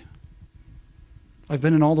next day. I've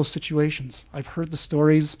been in all those situations. I've heard the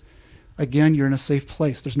stories. Again, you're in a safe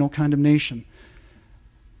place. There's no condemnation.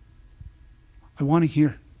 I want to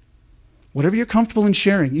hear. Whatever you're comfortable in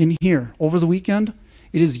sharing in here over the weekend,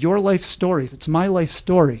 it is your life stories. It's my life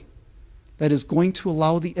story that is going to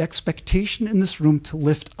allow the expectation in this room to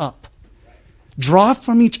lift up. Draw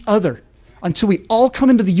from each other until we all come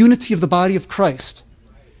into the unity of the body of Christ.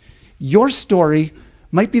 Your story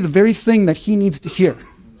might be the very thing that he needs to hear.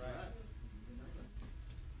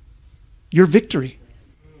 Your victory,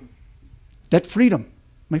 that freedom,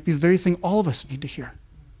 might be the very thing all of us need to hear.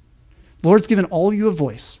 The Lord's given all of you a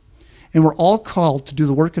voice, and we're all called to do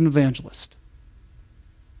the work of an evangelist.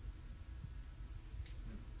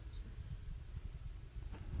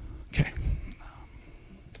 Okay.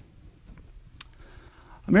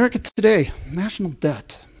 America today, national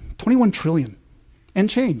debt, 21 trillion and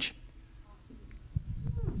change.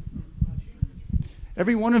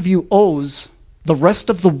 Every one of you owes the rest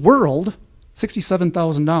of the world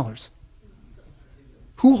 $67,000.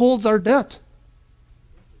 Who holds our debt?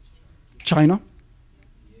 China.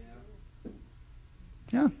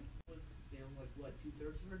 Yeah.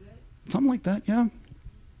 Something like that, yeah.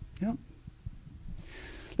 Yeah.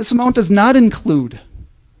 This amount does not include,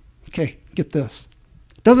 okay, get this.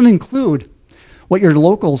 It doesn't include what your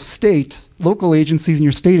local agencies and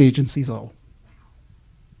your state agencies owe.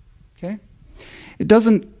 Okay? It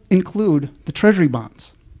doesn't include the treasury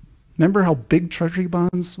bonds. Remember how big treasury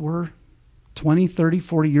bonds were 20, 30,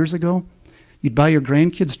 40 years ago? You'd buy your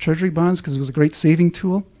grandkids treasury bonds because it was a great saving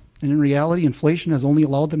tool, and in reality, inflation has only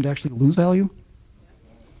allowed them to actually lose value.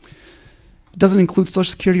 It doesn't include Social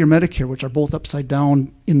Security or Medicare, which are both upside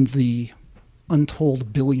down in the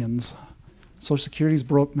untold billions. Social Security is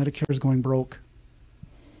broke, Medicare is going broke.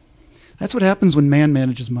 That's what happens when man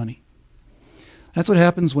manages money. That's what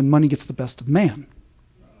happens when money gets the best of man.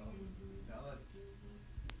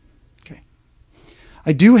 Okay.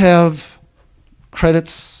 I do have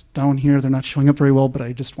credits down here. They're not showing up very well, but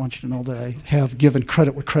I just want you to know that I have given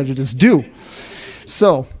credit where credit is due.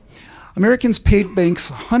 So, Americans paid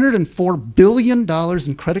banks $104 billion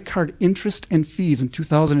in credit card interest and fees in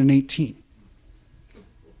 2018.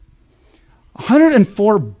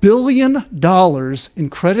 $104 billion in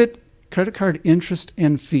credit card interest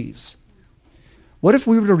and fees. What if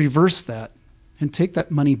we were to reverse that and take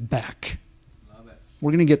that money back?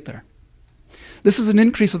 We're going to get there. This is an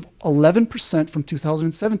increase of 11% from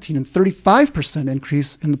 2017 and 35%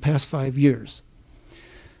 increase in the past 5 years.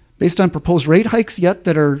 Based on proposed rate hikes yet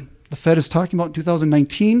that the Fed is talking about in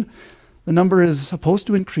 2019, the number is supposed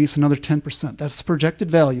to increase another 10%. That's the projected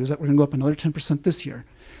value, is that we're going to go up another 10% this year.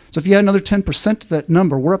 So if you add another 10% to that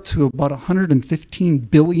number, we're up to about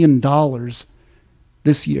 $115 billion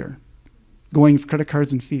this year, going for credit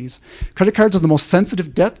cards and fees. Credit cards are the most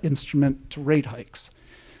sensitive debt instrument to rate hikes.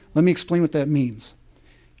 Let me explain what that means.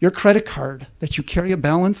 Your credit card that you carry a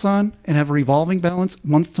balance on and have a revolving balance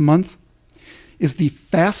month to month is the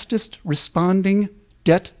fastest responding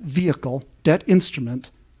debt vehicle, debt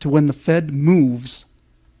instrument, to when the Fed moves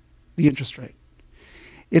the interest rate.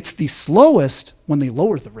 It's the slowest when they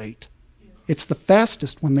lower the rate. It's the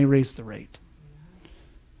fastest when they raise the rate.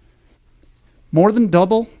 More than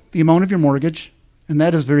double the amount of your mortgage, and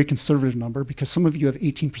that is a very conservative number because some of you have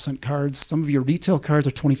 18% cards, some of your retail cards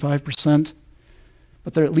are 25%,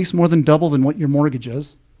 but they're at least more than double than what your mortgage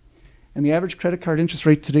is. And the average credit card interest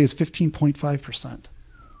rate today is 15.5%.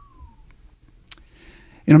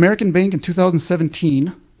 An American bank in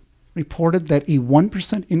 2017 reported that a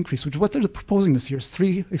 1% increase, which is what they're proposing this year,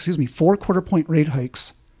 is 4 quarter-point rate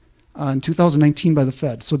hikes in 2019 by the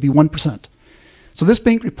Fed, so it'd be 1%. So this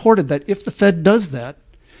bank reported that if the Fed does that,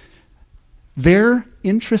 their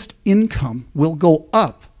interest income will go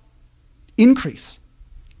up, increase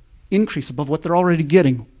above what they're already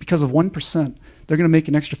getting because of 1%. They're going to make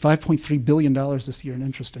an extra $5.3 billion this year in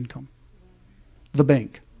interest income. The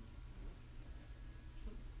bank.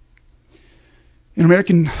 In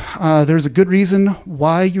American, there's a good reason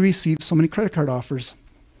why you receive so many credit card offers.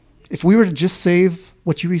 If we were to just save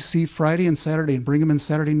what you receive Friday and Saturday and bring them in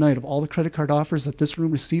Saturday night of all the credit card offers that this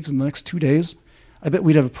room receives in the next 2 days, I bet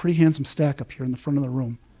we'd have a pretty handsome stack up here in the front of the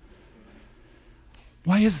room.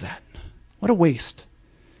 Why is that? What a waste.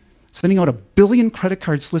 Sending out 1 billion credit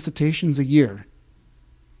card solicitations a year.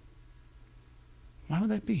 Why would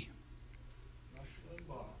that be?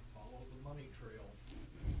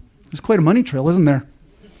 There's quite a money trail, isn't there?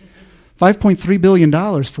 $5.3 billion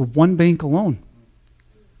for one bank alone.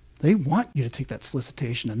 They want you to take that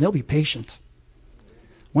solicitation, and they'll be patient.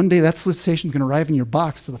 One day that solicitation is going to arrive in your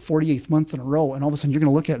box for the 48th month in a row, and all of a sudden you're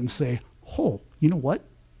going to look at it and say, oh, you know what?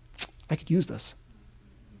 I could use this.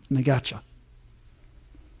 And they got you.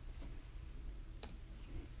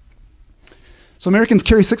 So Americans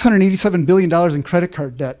carry $687 billion in credit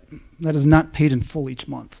card debt that is not paid in full each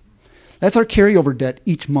month. That's our carryover debt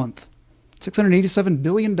each month. $687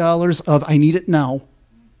 billion of I need it now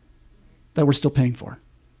that we're still paying for.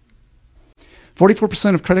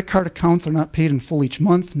 44% of credit card accounts are not paid in full each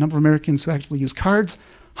month. Number of Americans who actively use cards,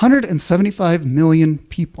 175 million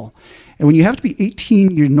people. And when you have to be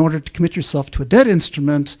 18 in order to commit yourself to a debt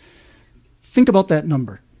instrument, think about that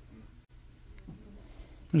number.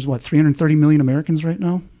 There's what, 330 million Americans right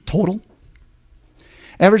now, total?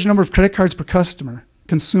 Average number of credit cards per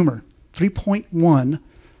consumer, 3.1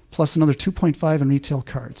 plus another 2.5 in retail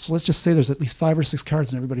cards. So let's just say there's at least 5 or 6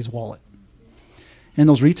 cards in everybody's wallet. And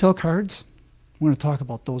those retail cards, we're going to talk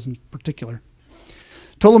about those in particular.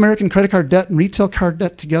 Total American credit card debt and retail card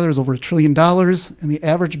debt together is over $1 trillion, and the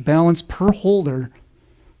average balance per holder,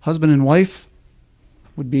 husband and wife,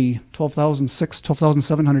 would be $12,600,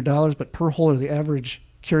 $12,700, but per holder, the average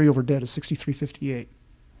carryover debt is $63.58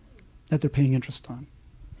 that they're paying interest on.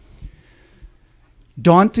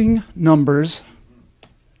 Daunting numbers.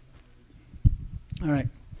 All right.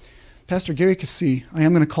 Pastor Gary Cassee, I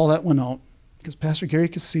am going to call that one out because Pastor Gary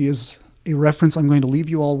Cassee is a reference I'm going to leave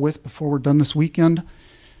you all with before we're done this weekend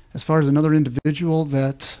as far as another individual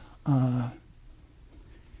that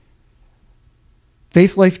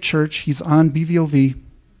Faith Life Church, he's on BVOV.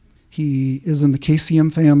 He is in the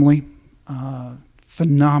KCM family.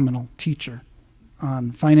 Phenomenal teacher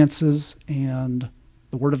on finances and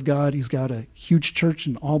the Word of God. He's got a huge church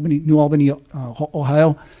in Albany, New Albany,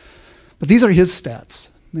 Ohio. But these are his stats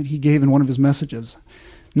that he gave in one of his messages.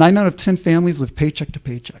 9 out of 10 families live paycheck to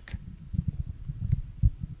paycheck.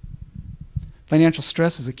 Financial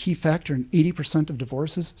stress is a key factor in 80% of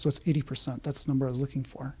divorces, so it's 80%. That's the number I was looking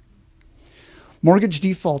for. Mortgage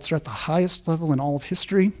defaults are at the highest level in all of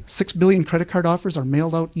history. 6 billion credit card offers are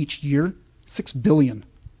mailed out each year. 6 billion.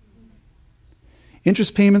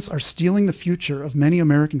 Interest payments are stealing the future of many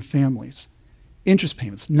American families. Interest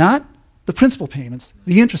payments, not the principal payments,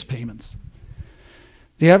 the interest payments.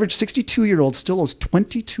 The average 62-year-old still owes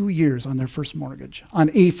 22 years on their first mortgage, and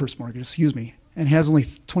has only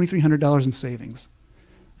 $2,300 in savings.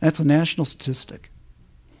 That's a national statistic.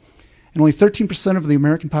 And only 13% of the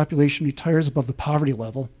American population retires above the poverty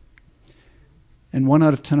level, and 1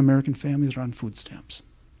 out of 10 American families are on food stamps.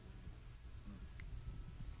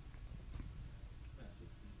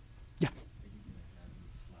 Yeah.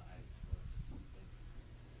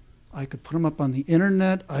 I could put them up on the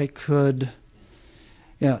internet.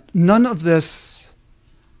 None of this.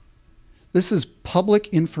 This is public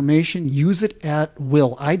information. Use it at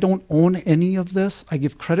will. I don't own any of this. I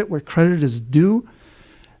give credit where credit is due.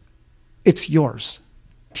 It's yours.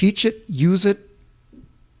 Teach it, use it,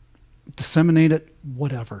 disseminate it,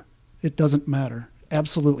 whatever. It doesn't matter.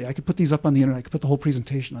 Absolutely. I could put these up on the internet. I could put the whole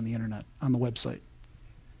presentation on the internet, on the website.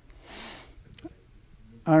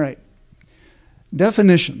 All right.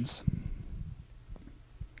 Definitions.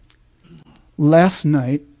 Last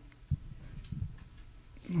night,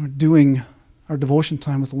 we're doing our devotion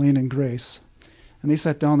time with Elena and Grace, and they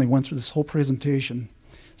sat down, they went through this whole presentation,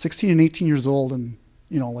 16 and 18 years old, and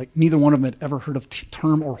neither one of them had ever heard of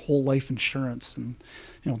term or whole life insurance. And,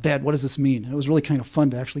 Dad, what does this mean? And it was really kind of fun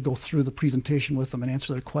to actually go through the presentation with them and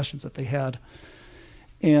answer their questions that they had.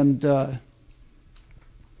 And got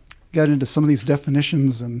into some of these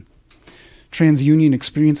definitions and TransUnion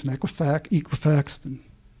experience and Equifax, and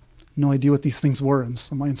no idea what these things were. And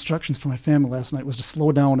so my instructions for my family last night was to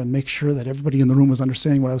slow down and make sure that everybody in the room was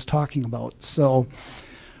understanding what I was talking about. So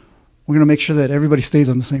We're going to make sure that everybody stays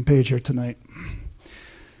on the same page here tonight.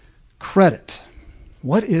 Credit.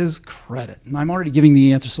 What is credit? And I'm already giving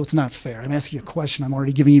the answer, so it's not fair. I'm asking you a question. I'm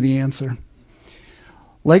already giving you the answer.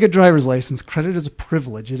 Like a driver's license, credit is a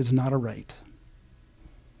privilege. It is not a right.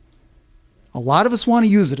 A lot of us want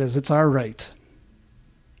to use it as it's our right.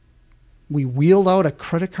 We wheeled out a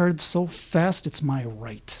credit card so fast, it's my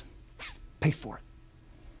right. Pay for it.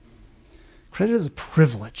 Credit is a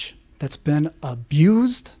privilege that's been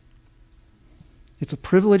abused. It's a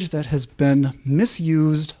privilege that has been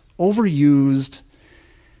misused, overused,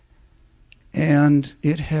 and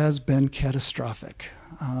it has been catastrophic.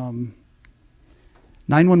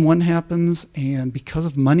 911 happens, and because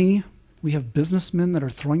of money, we have businessmen that are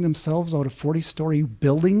throwing themselves out of 40-story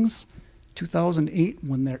buildings. 2008,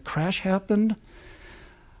 when their crash happened,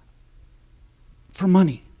 for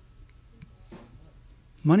money.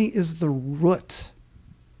 Money is the root.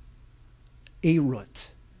 A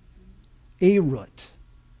root. A root.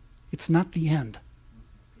 It's not the end.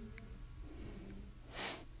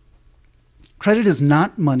 Credit is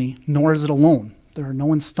not money, nor is it a loan. There are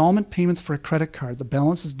no installment payments for a credit card. The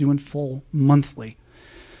balance is due in full monthly.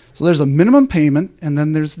 So there's a minimum payment, and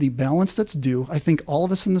then there's the balance that's due. I think all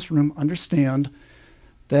of us in this room understand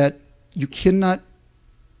that you cannot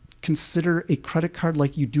consider a credit card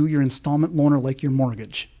like you do your installment loan or like your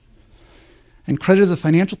mortgage. And credit is a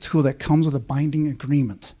financial tool that comes with a binding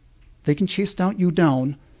agreement. They can chase you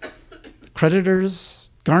down. Creditors,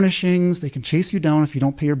 garnishings, they can chase you down if you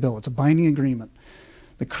don't pay your bill. It's a binding agreement.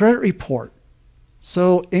 The credit report.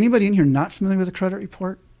 So anybody in here not familiar with a credit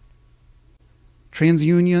report?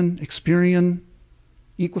 TransUnion, Experian,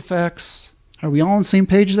 Equifax, are we all on the same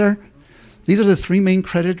page there? These are the three main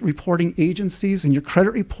credit reporting agencies, and your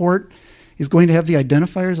credit report is going to have the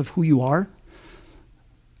identifiers of who you are,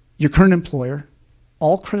 your current employer,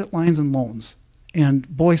 all credit lines and loans. And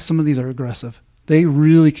boy, some of these are aggressive. They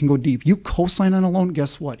really can go deep. You co-sign on a loan,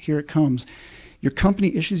 guess what? Here it comes. Your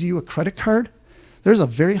company issues you a credit card. There's a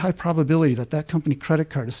very high probability that that company credit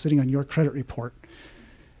card is sitting on your credit report.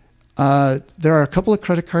 There are a couple of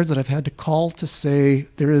credit cards that I've had to call to say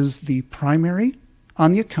there is the primary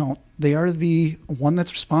on the account. They are the one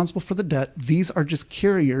that's responsible for the debt. These are just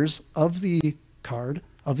carriers of the card,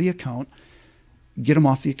 of the account. Get them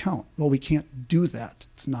off the account. Well, we can't do that.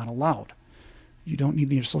 It's not allowed. You don't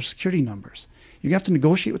need your social security numbers. You have to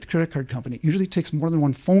negotiate with the credit card company. It usually takes more than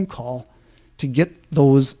one phone call to get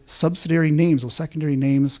those subsidiary names, those secondary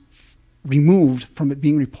names removed from it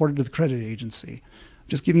being reported to the credit agency.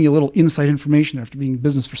 Just giving you a little inside information after being in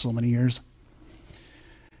business for so many years.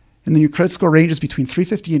 And then your credit score ranges between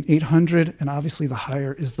 350 and 800, and obviously the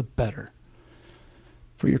higher is the better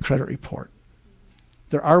for your credit report.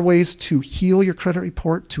 There are ways to heal your credit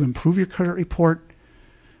report, to improve your credit report,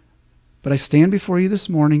 but I stand before you this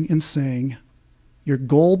morning in saying your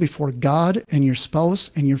goal before God and your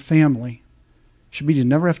spouse and your family should be to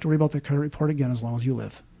never have to worry about that credit report again as long as you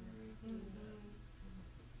live.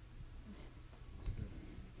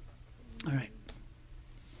 All right.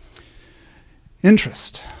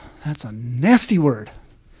 Interest. That's a nasty word.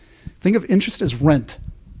 Think of interest as rent.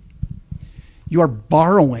 You are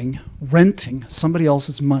borrowing, renting somebody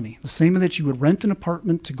else's money. The same way that you would rent an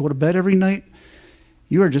apartment to go to bed every night,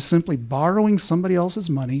 you are just simply borrowing somebody else's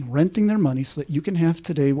money, renting their money so that you can have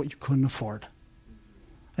today what you couldn't afford.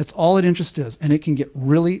 That's all that interest is, and it can get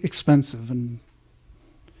really expensive. And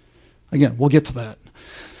again, we'll get to that.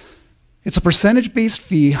 It's a percentage-based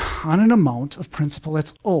fee on an amount of principal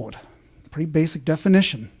that's owed. Pretty basic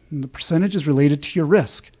definition. And the percentage is related to your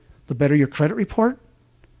risk. The better your credit report,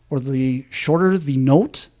 or the shorter the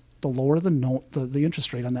note, the lower the note, the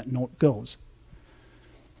interest rate on that note goes.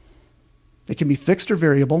 It can be fixed or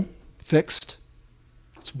variable. Fixed,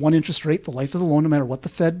 it's one interest rate, the life of the loan, no matter what the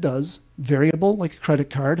Fed does. Variable, like a credit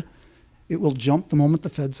card, it will jump the moment the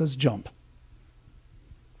Fed says jump.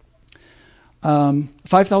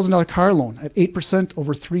 $5,000 car loan at 8%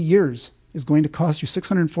 over 3 years is going to cost you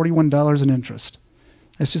 $641 in interest.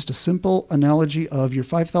 That's just a simple analogy of your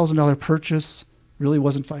 $5,000 purchase really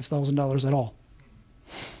wasn't $5,000 at all.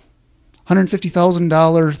 $150,000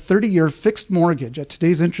 30-year fixed mortgage at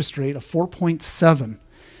today's interest rate of 4.7.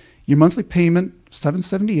 Your monthly payment,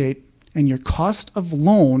 $778, and your cost of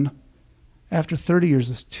loan after 30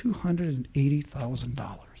 years is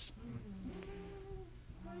 $280,000.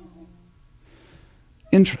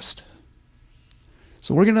 Interest.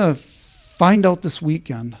 So we're going to find out this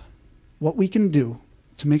weekend what we can do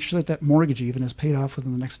to make sure that that mortgage even is paid off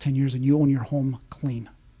within the next 10 years and you own your home clean.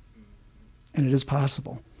 And it is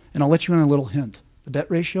possible. And I'll let you in on a little hint. The debt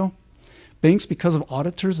ratio, banks, because of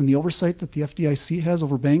auditors and the oversight that the FDIC has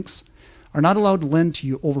over banks, are not allowed to lend to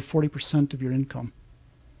you over 40% of your income.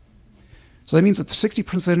 So that means that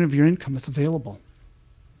 60% of your income that's available.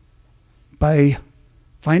 By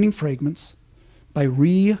finding fragments, by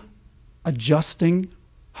readjusting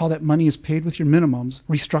how that money is paid with your minimums,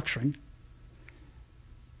 restructuring,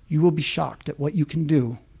 you will be shocked at what you can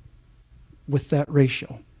do with that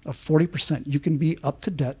ratio of 40%. You can be up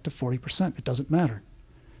to debt to 40%. It doesn't matter.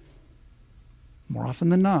 More often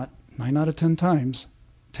than not, 9 out of 10 times,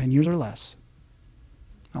 10 years or less.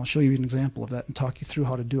 I'll show you an example of that and talk you through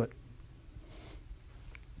how to do it.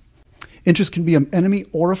 Interest can be an enemy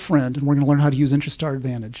or a friend, and we're going to learn how to use interest to our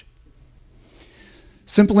advantage.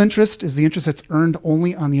 Simple interest is the interest that's earned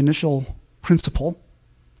only on the initial principal,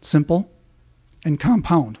 simple, and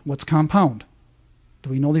compound. What's compound? Do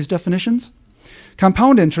we know these definitions?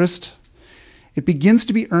 Compound interest, it begins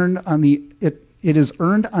to be earned on the, it is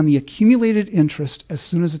earned on the accumulated interest as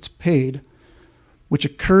soon as it's paid, which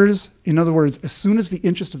occurs, in other words, as soon as the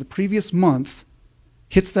interest of the previous month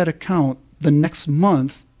hits that account, the next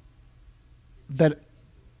month, that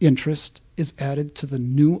interest is added to the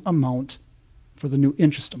new amount for the new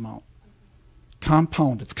interest amount.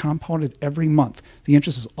 Compound, it's compounded every month. The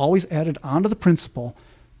interest is always added onto the principal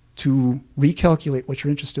to recalculate what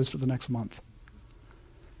your interest is for the next month.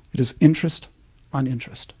 It is interest on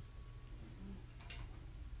interest.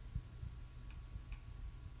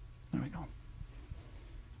 There we go.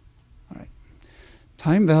 All right.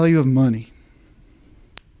 Time value of money.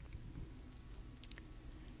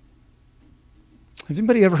 Has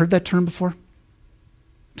anybody ever heard that term before?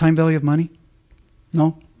 Time value of money?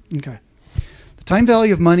 No? Okay. The time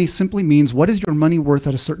value of money simply means what is your money worth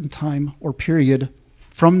at a certain time or period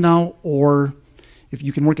from now, or if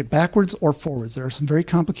you can work it backwards or forwards. There are some very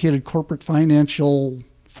complicated corporate financial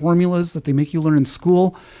formulas that they make you learn in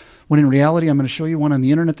school, when in reality I'm going to show you one on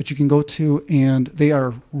the internet that you can go to, and they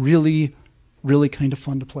are really, really kind of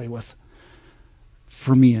fun to play with.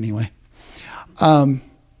 For me anyway.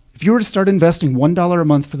 If you were to start investing $1 a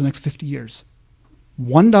month for the next 50 years,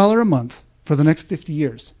 $1 a month for the next 50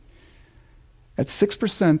 years, at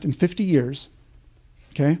 6% in 50 years,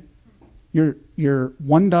 okay, your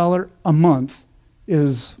 $1 a month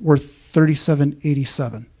is worth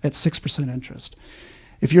 $37.87 at 6% interest.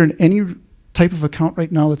 If you're in any type of account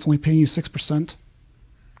right now that's only paying you 6%,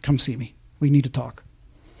 come see me. We need to talk.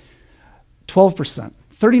 12%,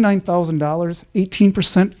 $39,000,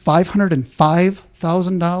 18%,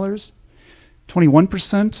 $505,000,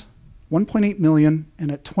 21%, $1.8 million,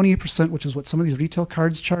 and at 28%, which is what some of these retail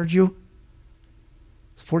cards charge you,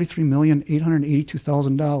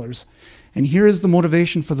 $43,882,000. And here is the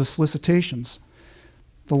motivation for the solicitations.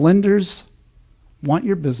 The lenders want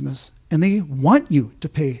your business, and they want you to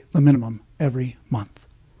pay the minimum every month.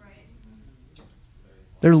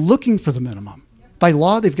 They're looking for the minimum. By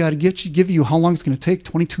law, they've got to give you how long it's going to take,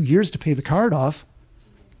 22 years to pay the card off.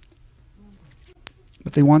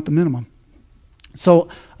 But they want the minimum. So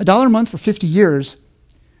 $1 a month for 50 years,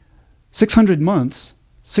 600 months,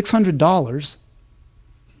 $600,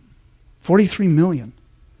 43 million.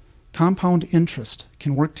 Compound interest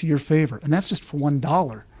can work to your favor, and that's just for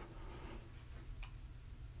 $1.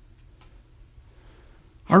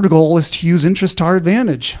 Our goal is to use interest to our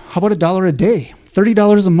advantage. How about $1 a day?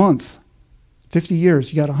 $30 a month. 50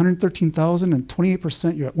 years, you got 113,000, and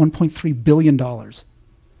 28%, you're at $1.3 billion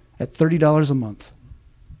at $30 a month.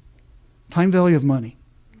 Time value of money.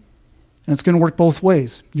 And it's going to work both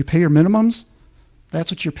ways. You pay your minimums, that's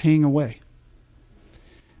what you're paying away.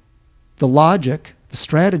 The logic, the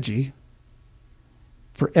strategy,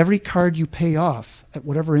 for every card you pay off at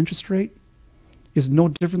whatever interest rate is no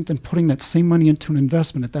different than putting that same money into an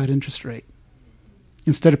investment at that interest rate.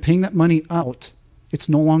 Instead of paying that money out, it's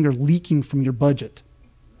no longer leaking from your budget.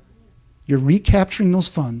 You're recapturing those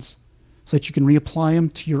funds so that you can reapply them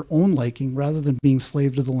to your own liking rather than being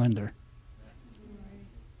slave to the lender.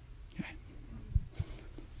 Okay.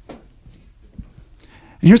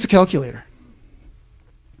 And here's the calculator.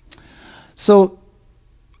 So,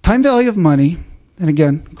 time value of money, and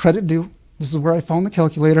again, credit due. This is where I found the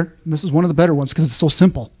calculator, and this is one of the better ones because it's so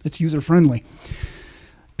simple. It's user-friendly.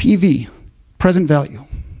 PV, present value.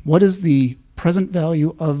 What is the present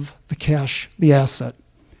value of the cash, the asset?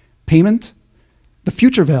 Payment, the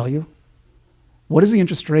future value. What is the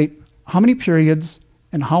interest rate? How many periods?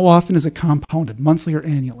 And how often is it compounded, monthly or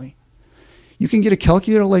annually? You can get a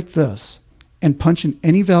calculator like this and punch in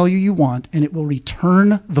any value you want, and it will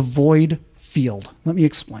return the void field. Let me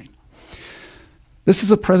explain. This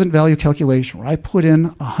is a present value calculation where I put in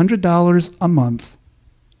 $100 a month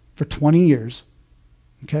for 20 years,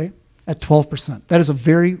 okay? at 12%. That is a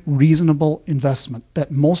very reasonable investment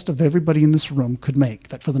that most of everybody in this room could make.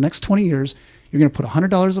 That for the next 20 years, you're going to put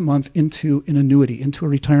 $100 a month into an annuity, into a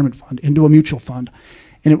retirement fund, into a mutual fund,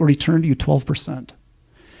 and it will return to you 12%.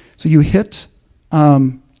 So you hit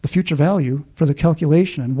the future value for the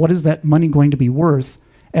calculation, and what is that money going to be worth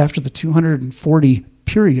after the 240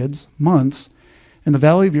 periods, months, and the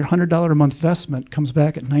value of your $100 a month investment comes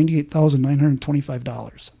back at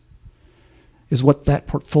 $98,925 is what that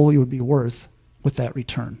portfolio would be worth with that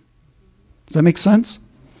return. Does that make sense?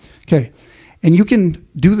 Okay, and you can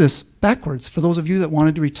do this backwards. For those of you that want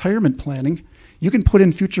to do retirement planning, you can put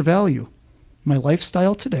in future value. My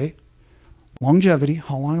lifestyle today, longevity,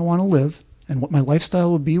 how long I want to live, and what my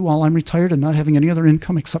lifestyle will be while I'm retired and not having any other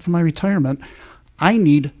income except for my retirement. I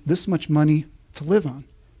need this much money to live on,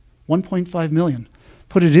 1.5 million.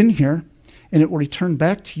 Put it in here, and it will return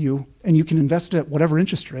back to you, and you can invest it at whatever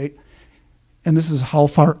interest rate. And this is how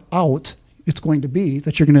far out it's going to be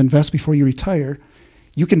that you're going to invest before you retire.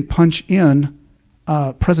 You can punch in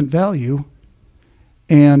present value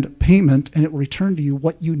and payment, and it will return to you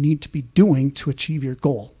what you need to be doing to achieve your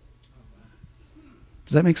goal.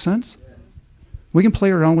 Does that make sense? We can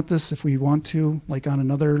play around with this if we want to, like on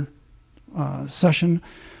another session.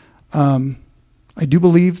 I do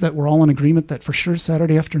believe that we're all in agreement that for sure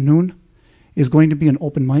Saturday afternoon is going to be an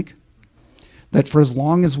open mic. That for as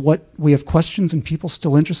long as what we have questions and people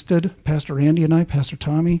still interested, Pastor Randy and I, Pastor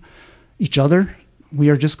Tommy, each other, we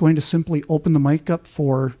are just going to simply open the mic up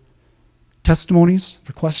for testimonies,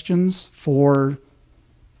 for questions, for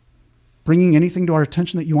bringing anything to our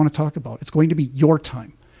attention that you want to talk about. It's going to be your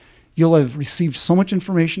time. You'll have received so much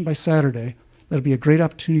information by Saturday that it'll be a great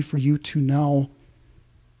opportunity for you to now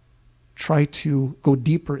try to go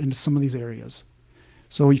deeper into some of these areas.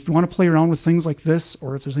 So if you want to play around with things like this,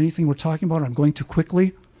 or if there's anything we're talking about, I'm going too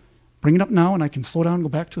quickly, bring it up now and I can slow down and go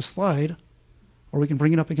back to a slide, or we can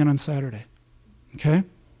bring it up again on Saturday. Okay?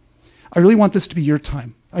 I really want this to be your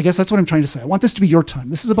time. I guess that's what I'm trying to say. I want this to be your time.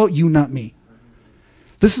 This is about you, not me.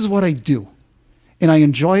 This is what I do. And I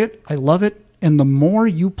enjoy it, I love it, and the more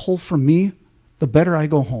you pull from me, the better I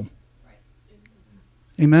go home.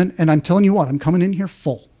 Amen? And I'm telling you what, I'm coming in here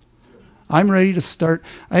full. I'm ready to start.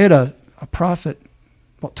 I had a prophet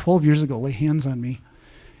about 12 years ago lay hands on me,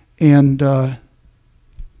 and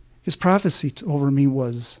his prophecy over me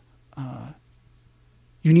was,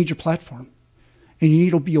 you need your platform, and you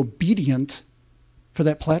need to be obedient for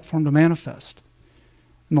that platform to manifest.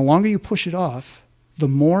 And the longer you push it off, the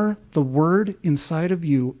more the word inside of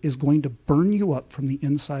you is going to burn you up from the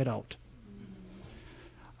inside out.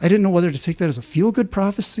 I didn't know whether to take that as a feel-good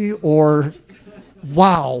prophecy or,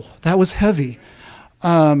 wow, that was heavy.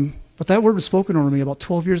 But that word was spoken over me about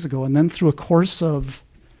 12 years ago, and then through a course of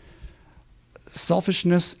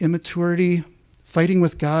selfishness, immaturity, fighting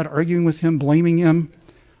with God, arguing with Him, blaming Him,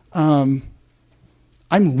 I'm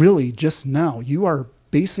really just now, you are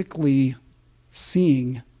basically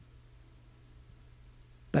seeing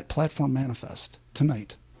that platform manifest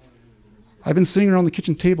tonight. I've been sitting around the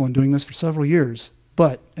kitchen table and doing this for several years,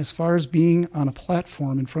 but as far as being on a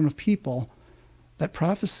platform in front of people, that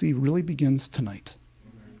prophecy really begins tonight.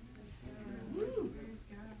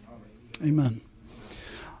 Amen.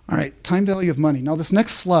 All right, time value of money. Now this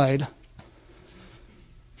next slide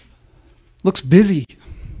looks busy.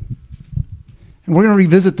 And we're going to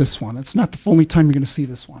revisit this one. It's not the only time you're going to see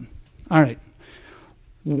this one. All right.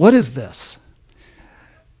 What is this?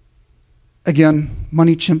 Again,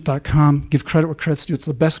 moneychimp.com. Give credit where credit's due. It's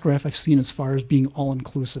the best graph I've seen as far as being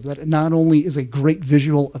all-inclusive. That it not only is a great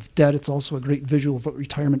visual of debt, it's also a great visual of what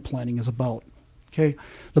retirement planning is about. Okay?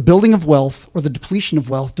 The building of wealth or the depletion of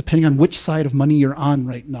wealth, depending on which side of money you're on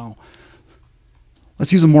right now.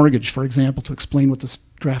 Let's use a mortgage, for example, to explain what this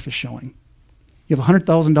graph is showing. You have a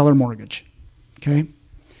 $100,000 mortgage. Okay?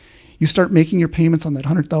 You start making your payments on that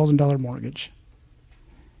 $100,000 mortgage.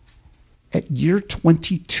 At year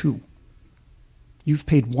 22, you've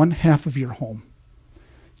paid 1/2 of your home.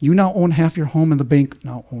 You now own half your home, and the bank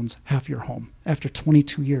now owns half your home after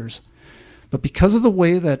 22 years. But because of the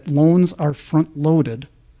way that loans are front-loaded,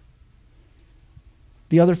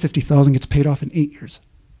 the other $50,000 gets paid off in 8 years.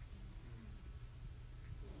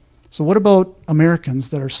 So what about Americans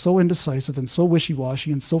that are so indecisive and so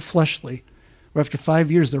wishy-washy and so fleshly, where after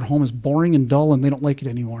 5 years their home is boring and dull and they don't like it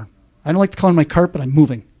anymore? I don't like the color of my carpet, I'm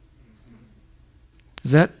moving.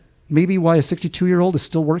 Is that maybe why a 62-year-old is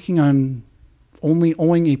still working on only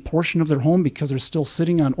owing a portion of their home because they're still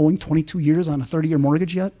sitting on owing 22 years on a 30-year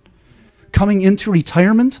mortgage yet? Coming into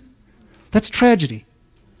retirement? That's tragedy.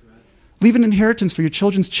 Leave an inheritance for your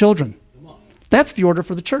children's children. That's the order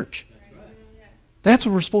for the church. That's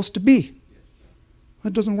what we're supposed to be.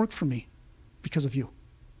 That doesn't work for me because of you.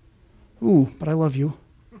 Ooh, but I love you.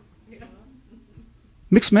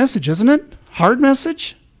 Mixed message, isn't it? Hard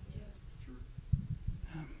message?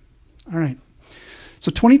 All right.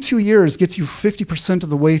 So 22 years gets you 50% of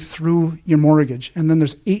the way through your mortgage, and then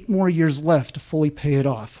there's 8 more years left to fully pay it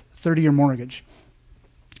off, 30-year mortgage.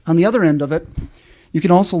 On the other end of it, you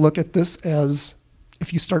can also look at this as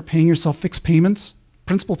if you start paying yourself fixed payments,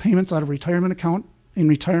 principal payments out of a retirement account in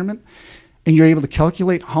retirement, and you're able to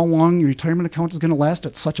calculate how long your retirement account is going to last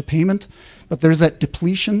at such a payment, but there's that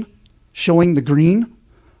depletion showing the green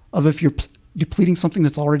of if you're depleting something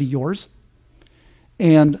that's already yours.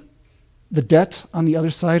 And the debt on the other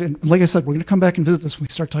side, and like I said, we're going to come back and visit this when we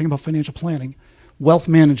start talking about financial planning. Wealth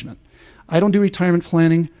management. I don't do retirement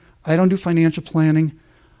planning. I don't do financial planning.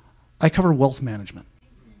 I cover wealth management.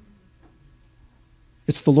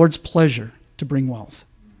 It's the Lord's pleasure to bring wealth.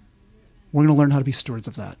 We're going to learn how to be stewards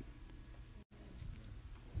of that.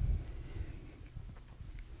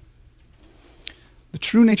 The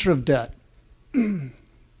true nature of debt.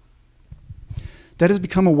 Debt has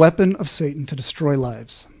become a weapon of Satan to destroy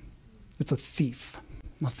lives. It's a thief.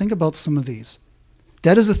 Now think about some of these.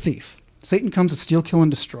 Debt is a thief. Satan comes to steal, kill,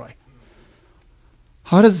 and destroy.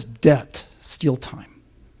 How does debt steal time?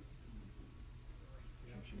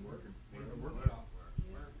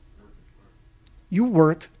 You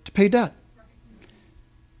work to pay debt.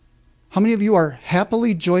 How many of you are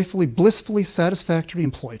happily, joyfully, blissfully, satisfactorily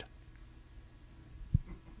employed?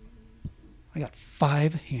 I got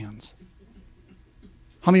 5 hands.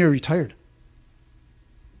 How many are retired?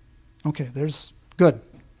 Okay, there's good.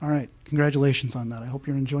 All right, congratulations on that. I hope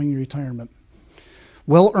you're enjoying your retirement.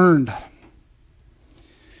 Well earned.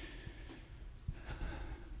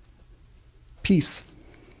 Peace.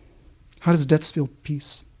 How does debt steal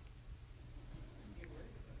peace?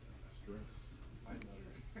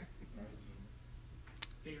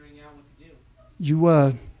 Figuring out what to do.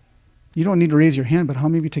 You don't need to raise your hand, but how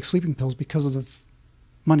many of you take sleeping pills because of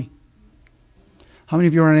money? How many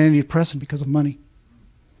of you are on an antidepressant because of money?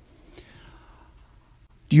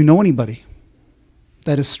 Do you know anybody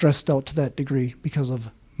that is stressed out to that degree because of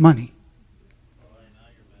money?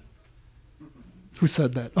 Who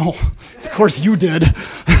said that? Oh, of course you did.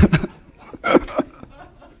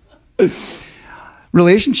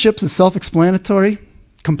 Relationships is self-explanatory,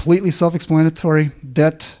 completely self-explanatory.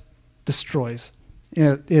 Debt destroys.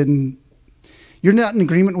 You're not in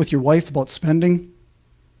agreement with your wife about spending.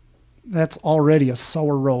 That's already a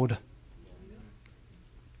sour road.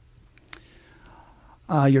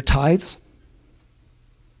 Your tithes.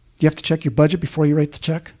 Do you have to check your budget before you write the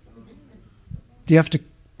check? Do you have to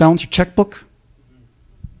balance your checkbook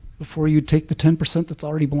before you take the 10% that's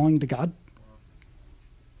already belonging to God?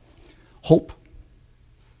 Hope.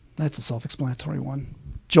 That's a self-explanatory one.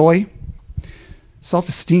 Joy.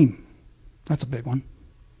 Self-esteem. That's a big one.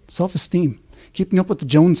 Self-esteem. Keeping up with the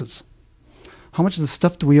Joneses. How much of this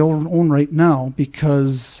stuff do we own right now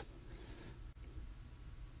because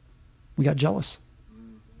we got jealous?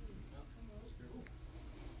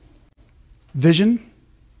 Vision.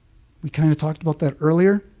 We kind of talked about that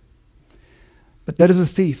earlier. But that is a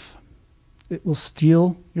thief. It will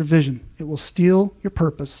steal your vision. It will steal your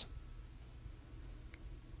purpose.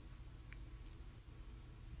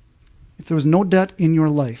 If there was no debt in your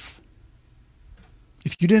life,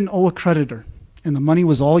 if you didn't owe a creditor and the money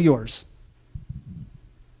was all yours,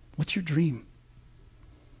 what's your dream?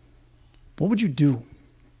 What would you do?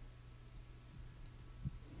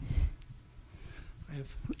 I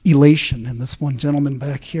have elation in this one gentleman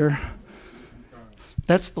back here.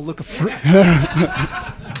 That's the look of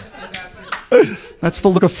that's the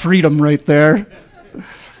look of freedom right there.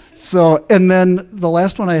 So, and then the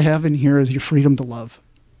last one I have in here is your freedom to love.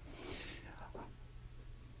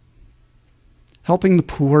 Helping the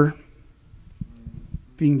poor,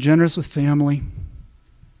 being generous with family.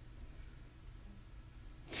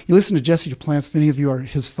 You listen to Jesse Duplantis, if any of you are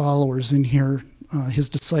his followers in here, his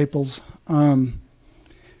disciples.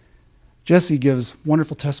 Jesse gives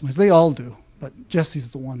wonderful testimonies. They all do, but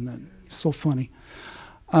Jesse's the one that is so funny.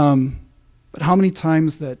 But how many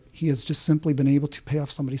times that he has just simply been able to pay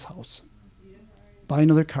off somebody's house, buy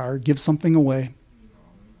another car, give something away.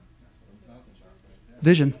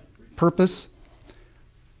 Vision, purpose,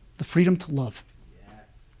 the freedom to love.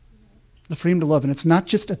 The freedom to love. And it's not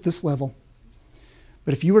just at this level.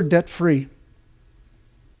 But if you were debt-free,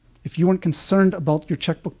 if you weren't concerned about your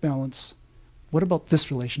checkbook balance, what about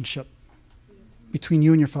this relationship between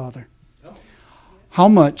you and your Father? How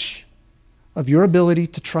much of your ability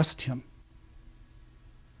to trust Him,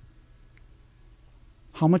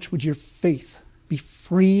 how much would your faith be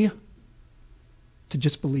free to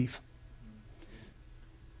just believe?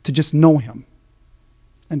 to just know him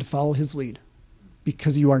and to follow his lead,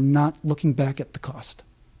 because you are not looking back at the cost.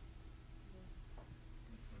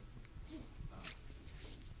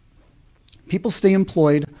 People stay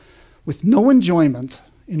employed with no enjoyment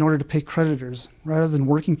in order to pay creditors rather than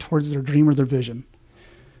working towards their dream or their vision.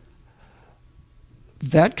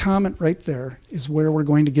 That comment right there is where we're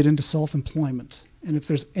going to get into self-employment. And if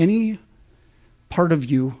there's any part of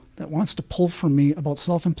you that wants to pull from me about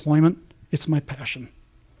self-employment, it's my passion.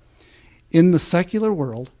 In the secular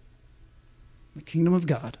world, the kingdom of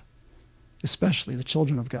God, especially the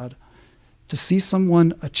children of God, to see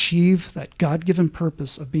someone achieve that God-given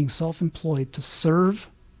purpose of being self-employed to serve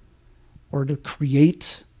or to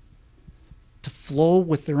create, to flow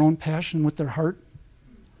with their own passion, with their heart,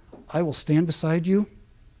 I will stand beside you.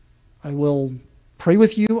 I will pray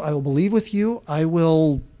with you. I will believe with you. I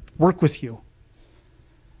will work with you.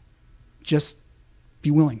 Just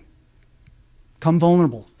be willing. Come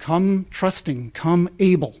vulnerable. Come trusting. Come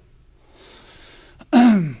able.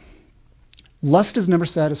 Lust is never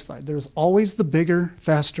satisfied. There is always the bigger,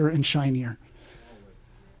 faster, and shinier.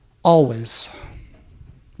 Always.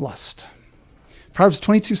 Lust. Proverbs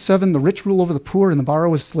 22:7, the rich rule over the poor and the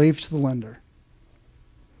borrower is slave to the lender.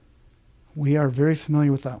 We are very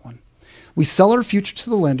familiar with that one. We sell our future to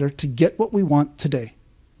the lender to get what we want today.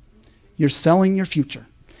 You're selling your future.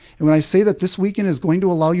 And when I say that this weekend is going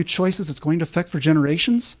to allow you choices it's going to affect for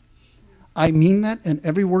generations, I mean that and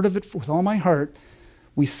every word of it with all my heart.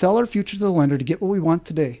 We sell our future to the lender to get what we want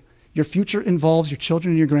today. Your future involves your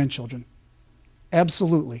children and your grandchildren.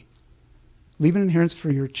 Absolutely. Leave an inheritance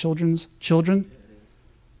for your children's children,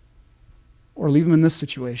 or leave them in this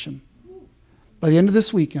situation. By the end of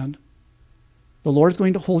this weekend, the Lord is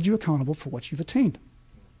going to hold you accountable for what you've attained.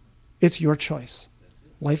 It's your choice.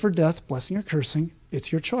 Life or death, blessing or cursing,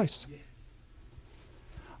 it's your choice.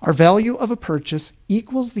 Our value of a purchase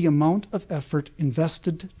equals the amount of effort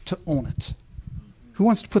invested to own it. Who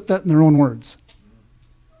wants to put that in their own words?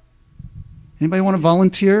 Anybody want to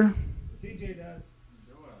volunteer? DJ does.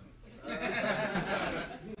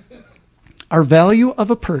 Our value of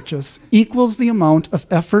a purchase equals the amount of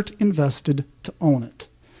effort invested to own it.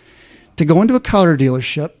 To go into a car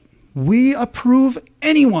dealership, we approve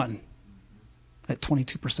anyone at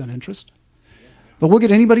 22% interest. But we'll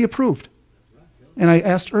get anybody approved. And I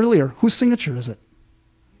asked earlier, whose signature is it?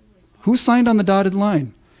 Who signed on the dotted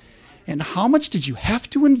line? And how much did you have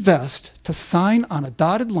to invest to sign on a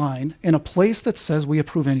dotted line in a place that says we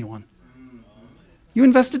approve anyone? You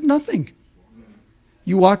invested nothing.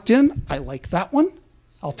 You walked in, I like that one.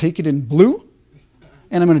 I'll take it in blue,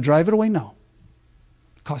 and I'm going to drive it away now.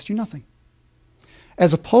 It cost you nothing.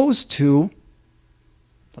 As opposed to,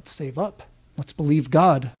 let's save up. Let's believe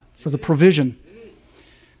God for the provision.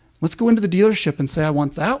 Let's go into the dealership and say, I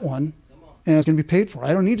want that one, and it's going to be paid for.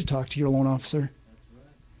 I don't need to talk to your loan officer.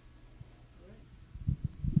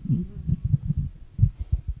 You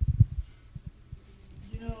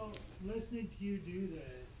know, listening to you do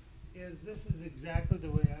this is exactly the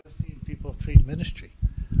way I've seen people treat ministry.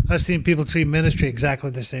 I've seen people treat ministry exactly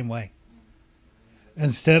the same way.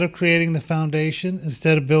 Instead of creating the foundation,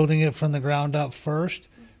 instead of building it from the ground up first,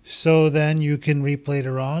 so then you can reap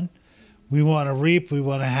later on, we want to reap, we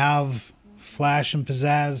want to have flash and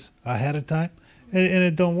pizzazz ahead of time, and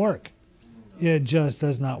it don't work. It just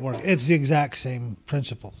does not work. It's the exact same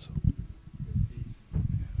principles.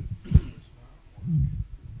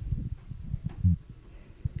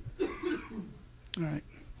 All right.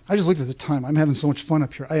 I just looked at the time. I'm having so much fun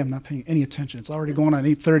up here. I am not paying any attention. It's already going on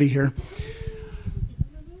 8:30 here.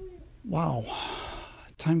 Wow.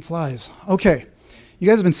 Time flies. Okay. You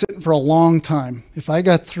guys have been sitting for a long time. If I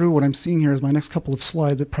got through what I'm seeing here as my next couple of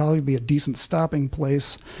slides, it'd probably be a decent stopping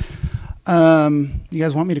place. You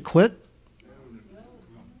guys want me to quit?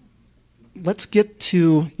 Let's get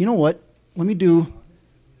to, you know what? Let me do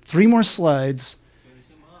 3 more slides.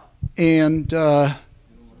 And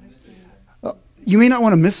you may not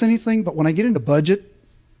want to miss anything, but when I get into budget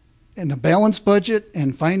and a balanced budget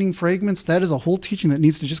and finding fragments, that is a whole teaching that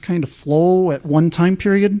needs to just kind of flow at one time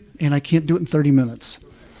period, and I can't do it in 30 minutes.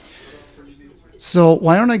 So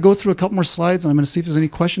why don't I go through a couple more slides, and I'm going to see if there's any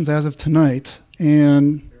questions as of tonight,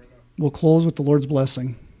 and we'll close with the Lord's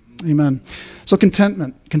blessing. Amen. So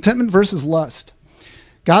contentment. Contentment versus lust.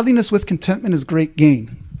 Godliness with contentment is great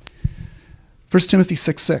gain. 1 Timothy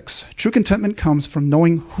 6:6. True contentment comes from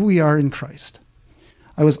knowing who we are in Christ.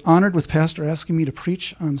 I was honored with Pastor asking me to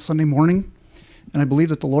preach on Sunday morning, and I believe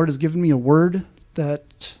that the Lord has given me a word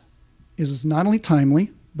that is not only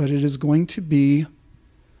timely, but it is going to be,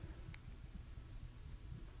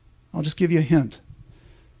 I'll just give you a hint.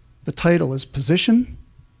 The title is Position,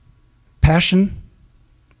 Passion,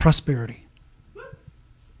 prosperity.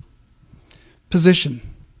 Position,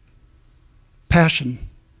 passion,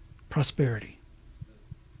 prosperity.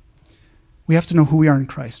 We have to know who we are in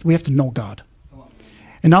Christ. We have to know God.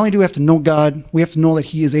 And not only do we have to know God, we have to know that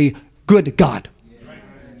He is a good God.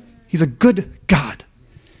 He's a good God.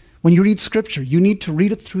 When you read Scripture, you need to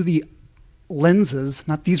read it through the lenses,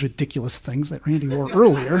 not these ridiculous things that Randy wore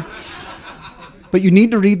earlier, but you need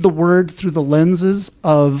to read the Word through the lenses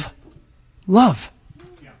of love.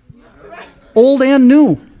 Old and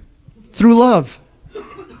new, through love.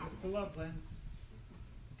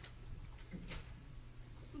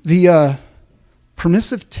 The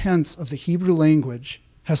permissive tense of the Hebrew language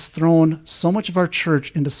has thrown so much of our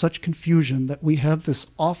church into such confusion that we have this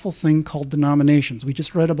awful thing called denominations. We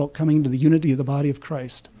just read about coming into the unity of the body of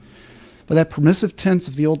Christ. But that permissive tense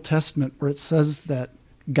of the Old Testament where it says that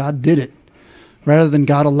God did it rather than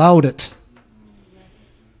God allowed it.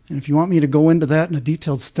 And if you want me to go into that in a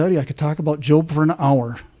detailed study, I could talk about Job for an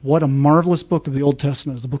hour. What a marvelous book of the Old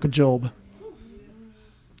Testament is the book of Job.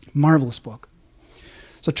 Marvelous book.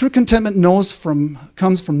 So true contentment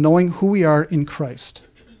comes from knowing who we are in Christ.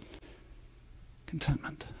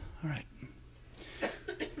 Contentment. All right.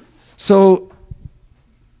 So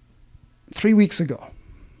 3 weeks ago,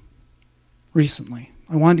 recently,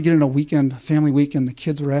 I wanted to get in a weekend, family weekend. The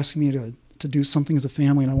kids were asking me to do something as a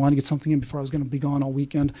family, and I wanted to get something in before I was going to be gone all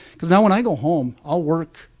weekend. Because now when I go home, I'll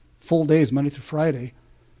work full days, Monday through Friday,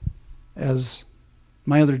 as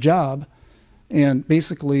my other job. And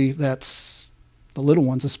basically that's the little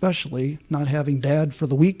ones especially, not having dad for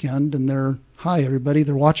the weekend, and they're, hi everybody,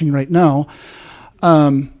 they're watching right now.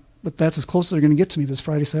 But that's as close as they're going to get to me this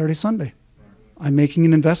Friday, Saturday, Sunday. I'm making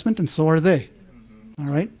an investment, and so are they. All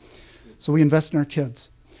right? So we invest in our kids.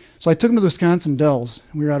 So I took them to the Wisconsin Dells,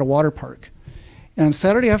 and we were at a water park. And on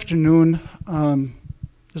Saturday afternoon,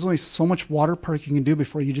 there's only so much water park you can do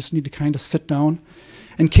before you just need to kind of sit down.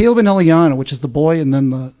 And Caleb and Eliana, which is the boy and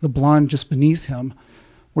then the blonde just beneath him,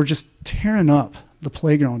 were just tearing up the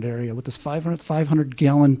playground area with this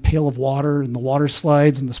 500-gallon pail of water and the water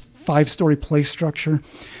slides and this 5-story play structure.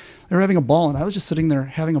 They were having a ball, and I was just sitting there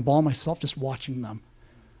having a ball myself, just watching them.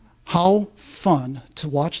 How fun to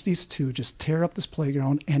watch these two just tear up this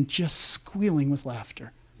playground and just squealing with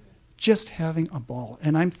laughter. Just having a ball.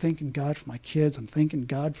 And I'm thanking God for my kids. I'm thanking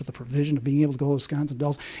God for the provision of being able to go to Wisconsin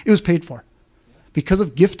Dells. It was paid for. Because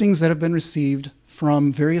of giftings that have been received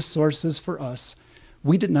from various sources for us,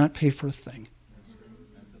 we did not pay for a thing.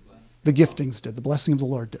 The giftings did. The blessing of the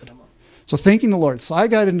Lord did. So thanking the Lord. So I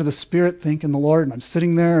got into the Spirit thanking the Lord, and I'm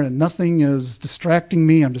sitting there, and nothing is distracting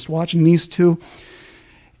me. I'm just watching these two.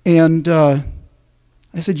 And I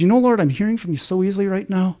said, you know, Lord, I'm hearing from you so easily right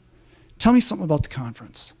now. Tell me something about the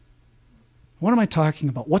conference. What am I talking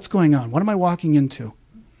about? What's going on? What am I walking into?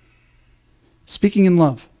 Speaking in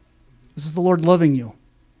love. This is the Lord loving you.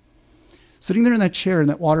 Sitting there in that chair in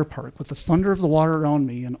that water park with the thunder of the water around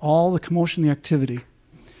me and all the commotion, the activity,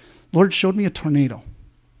 Lord showed me a tornado.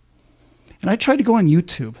 And I tried to go on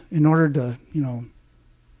YouTube in order to,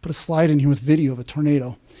 put a slide in here with video of a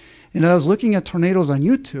tornado. And I was looking at tornadoes on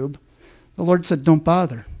YouTube. The Lord said, don't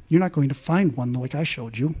bother. You're not going to find one like I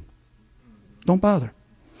showed you. Don't bother.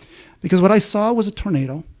 Because what I saw was a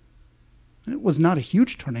tornado. It was not a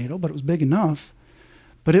huge tornado, but it was big enough.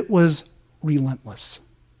 But it was relentless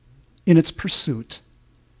in its pursuit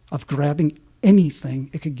of grabbing anything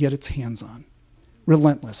it could get its hands on.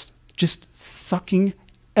 Relentless. Just sucking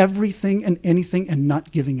everything and anything and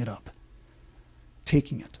not giving it up.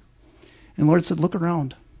 Taking it. And the Lord said, look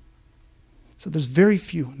around. He said, there's very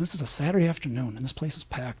few, and this is a Saturday afternoon, and this place is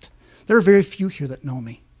packed. There are very few here that know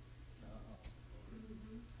me.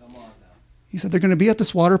 He said, they're going to be at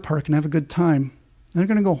this water park and have a good time, and they're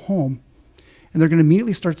going to go home, and they're going to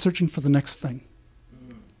immediately start searching for the next thing,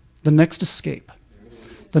 the next escape,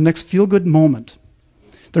 the next feel-good moment.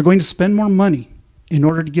 They're going to spend more money in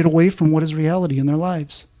order to get away from what is reality in their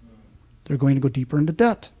lives. They're going to go deeper into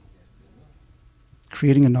debt,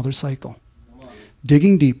 creating another cycle,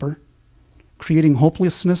 digging deeper, creating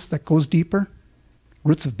hopelessness that goes deeper,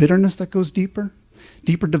 roots of bitterness that goes deeper,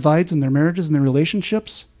 deeper divides in their marriages and their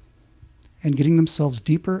relationships, and getting themselves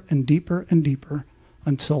deeper and deeper and deeper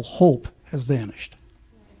until hope has vanished.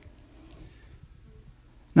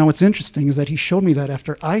 Now what's interesting is that he showed me that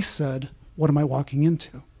after I said, what am I walking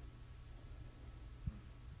into?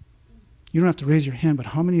 You don't have to raise your hand, but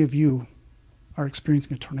how many of you are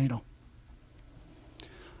experiencing a tornado?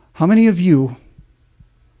 How many of you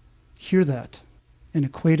hear that and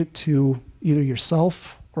equate it to either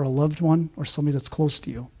yourself or a loved one or somebody that's close to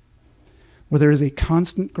you, where there is a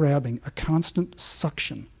constant grabbing, a constant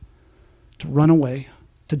suction to run away,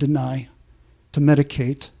 to deny, to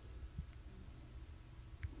medicate.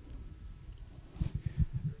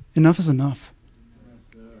 Enough is enough.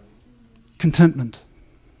 Contentment.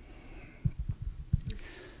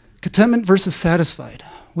 Contentment versus satisfied.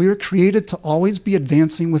 We were created to always be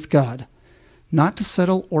advancing with God, not to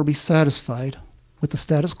settle or be satisfied with the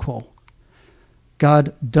status quo.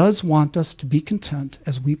 God does want us to be content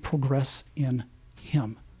as we progress in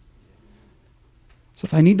Him. So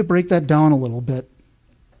if I need to break that down a little bit,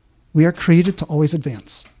 we are created to always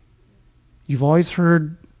advance. You've always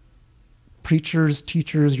heard preachers,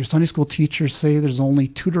 teachers, your Sunday school teachers say there's only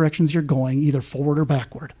two directions you're going, either forward or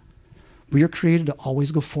backward. We are created to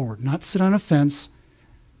always go forward, not sit on a fence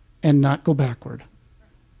and not go backward.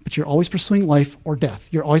 But you're always pursuing life or death.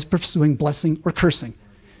 You're always pursuing blessing or cursing.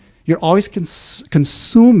 You're always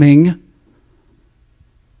consuming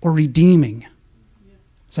or redeeming.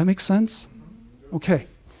 Does that make sense? Okay.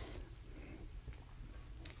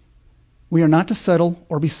 We are not to settle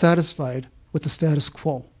or be satisfied with the status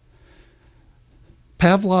quo.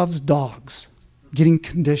 Pavlov's dogs getting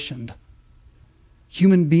conditioned.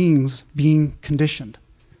 Human beings being conditioned.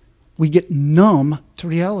 We get numb to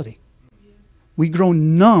reality. We grow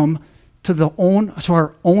numb to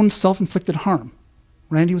our own self-inflicted harm.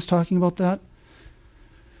 Randy was talking about that.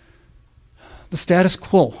 The status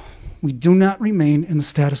quo. We do not remain in the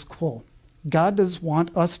status quo. God does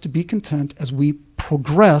want us to be content as we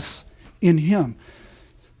progress in Him.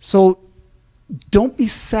 So don't be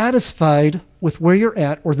satisfied with where you're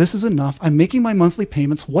at, or this is enough. I'm making my monthly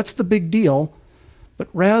payments. What's the big deal? But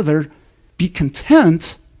rather, be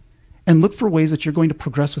content and look for ways that you're going to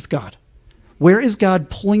progress with God. Where is God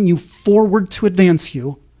pulling you forward to advance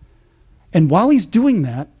you? And while He's doing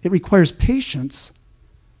that, it requires patience,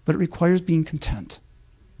 but it requires being content.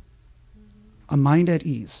 A mind at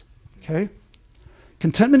ease. Okay?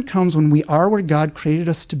 Contentment comes when we are where God created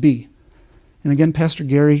us to be. And again, Pastor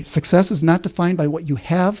Gary, success is not defined by what you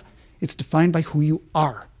have, it's defined by who you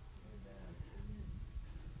are.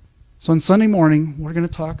 So on Sunday morning, we're going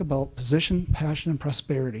to talk about position, passion, and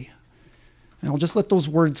prosperity. And I'll just let those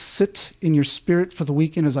words sit in your spirit for the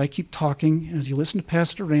weekend as I keep talking and as you listen to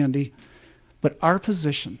Pastor Randy. But our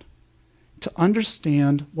position, to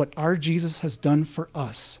understand what our Jesus has done for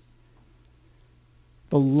us,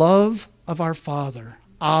 the love of our Father,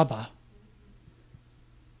 Abba,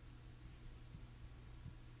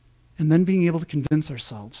 and then being able to convince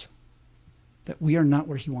ourselves that we are not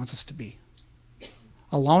where He wants us to be.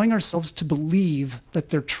 Allowing ourselves to believe that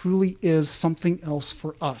there truly is something else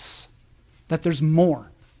for us, that there's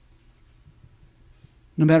more.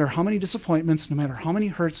 No matter how many disappointments, no matter how many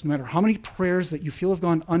hurts, no matter how many prayers that you feel have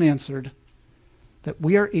gone unanswered, that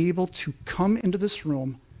we are able to come into this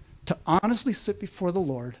room to honestly sit before the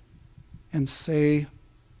Lord and say,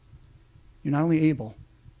 you're not only able,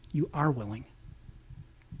 you are willing.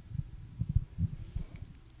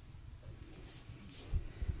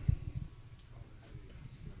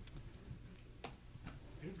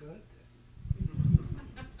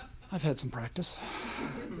 I've had some practice.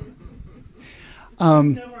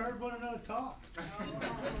 Never heard one another talk.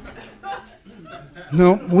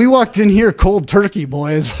 No, we walked in here cold turkey,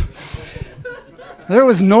 boys. There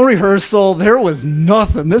was no rehearsal. There was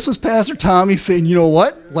nothing. This was Pastor Tommy saying, you know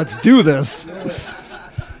what? Let's do this.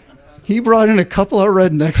 He brought in a couple of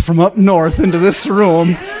rednecks from up north into this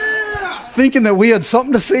room, thinking that we had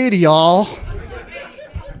something to say to y'all.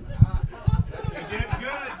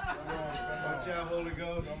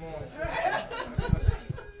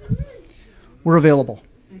 We're available.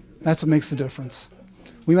 That's what makes the difference.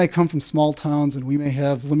 We may come from small towns and we may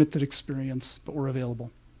have limited experience, but we're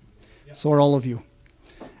available. So are all of you.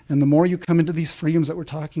 And the more you come into these freedoms that we're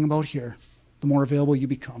talking about here, the more available you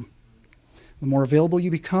become. The more available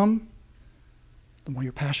you become, the more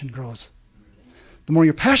your passion grows. The more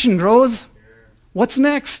your passion grows, what's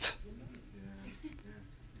next?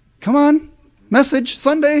 Come on, message,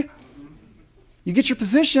 Sunday. You get your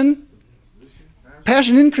position,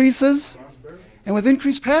 passion increases, and with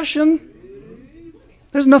increased passion,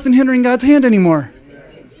 there's nothing hindering God's hand anymore.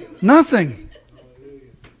 Nothing.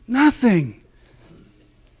 Nothing.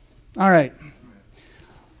 All right.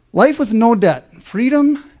 Life with no debt,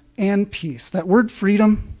 freedom and peace. That word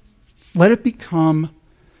freedom, let it become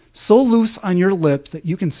so loose on your lips that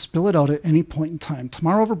you can spill it out at any point in time.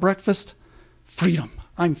 Tomorrow over breakfast, freedom.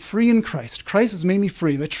 I'm free in Christ. Christ has made me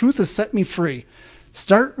free. The truth has set me free.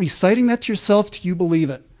 Start reciting that to yourself till you believe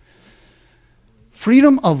it.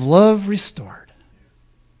 Freedom of love restored.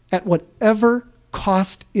 At whatever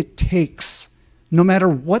cost it takes, no matter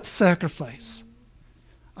what sacrifice.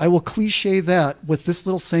 I will cliche that with this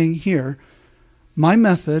little saying here. My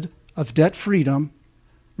method of debt freedom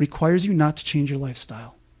requires you not to change your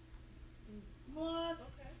lifestyle.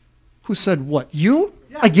 Who said what? You?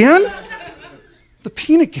 Again? The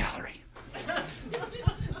peanut gallery.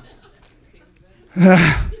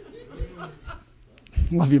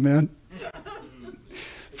 Love you, man.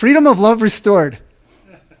 Freedom of love restored.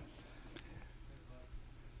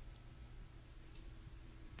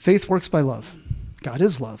 Faith works by love. God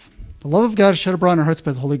is love. The love of God is shed abroad in our hearts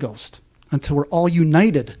by the Holy Ghost until we're all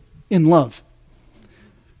united in love.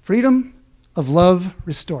 Freedom of love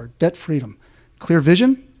restored. Debt freedom. Clear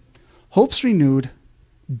vision. Hopes renewed.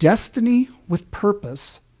 Destiny with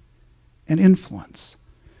purpose and influence.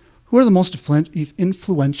 Who are the most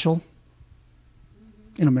influential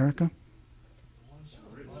in America?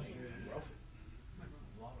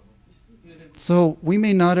 So we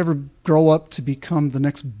may not ever grow up to become the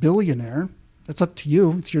next billionaire. That's up to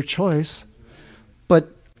you. It's your choice.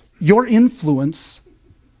 But your influence,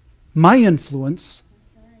 my influence,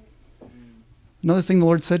 another thing the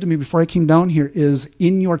Lord said to me before I came down here is,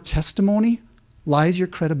 in your testimony lies your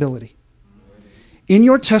credibility. In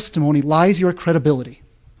your testimony lies your credibility.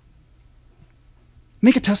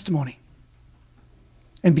 Make a testimony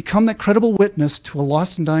and become that credible witness to a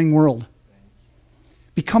lost and dying world.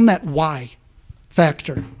 Become that why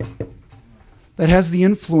factor that has the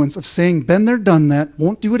influence of saying, been there, done that,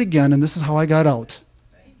 won't do it again, and this is how I got out.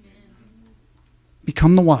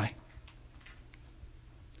 Become the why.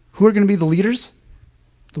 Who are going to be the leaders?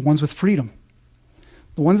 The ones with freedom.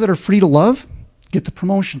 The ones that are free to love get the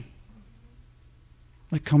promotion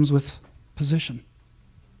that comes with position.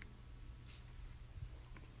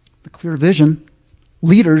 The clear vision,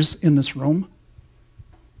 leaders in this room,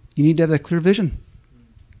 you need to have that clear vision.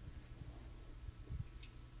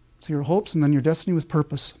 So your hopes and then your destiny with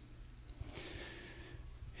purpose.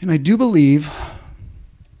 And I do believe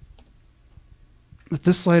that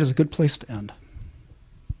this slide is a good place to end.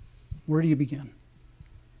 Where do you begin?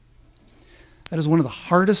 That is one of the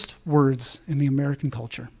hardest words in the American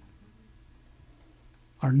culture.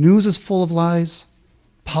 Our news is full of lies.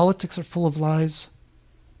 Politics are full of lies.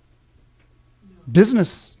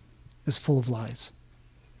 Business is full of lies.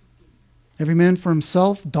 Every man for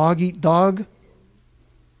himself, dog eat dog.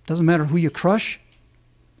 Doesn't matter who you crush.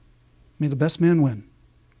 May the best man win.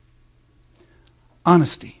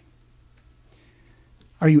 Honesty.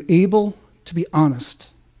 Are you able to be honest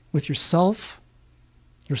with yourself,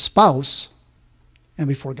 your spouse, and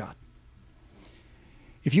before God?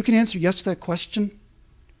 If you can answer yes to that question,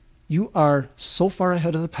 you are so far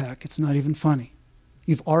ahead of the pack, it's not even funny.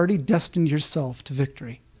 You've already destined yourself to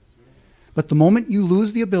victory. But the moment you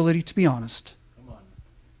lose the ability to be honest,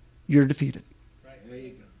 you're defeated. There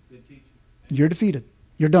you go. Good teaching. You're defeated.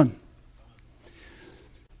 You're done.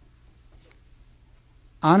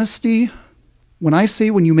 Honesty, when I say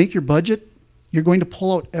when you make your budget, you're going to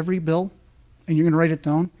pull out every bill and you're going to write it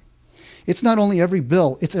down. It's not only every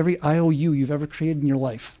bill, it's every IOU you've ever created in your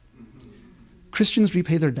life. Christians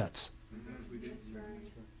repay their debts.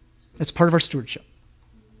 That's part of our stewardship.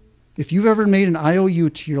 If you've ever made an IOU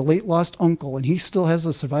to your late lost uncle and he still has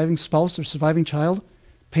a surviving spouse or surviving child,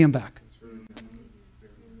 pay him back.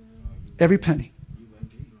 Every penny.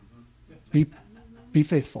 Be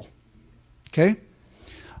faithful. Okay?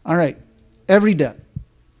 All right. Every debt.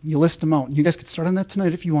 You list them out. You guys could start on that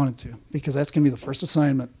tonight if you wanted to, because that's going to be the first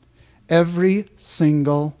assignment. Every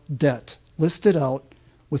single debt. List it out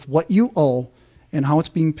with what you owe and how it's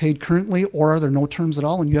being paid currently, or are there no terms at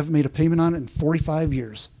all and you haven't made a payment on it in 45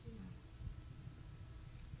 years.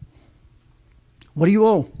 What do you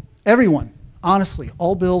owe? Everyone. Honestly.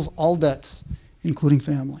 All bills, all debts, including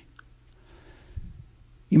family.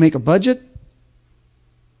 You make a budget,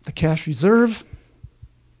 the cash reserve,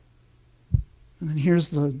 and then here's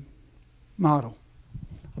the motto.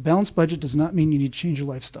 A balanced budget does not mean you need to change your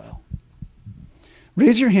lifestyle.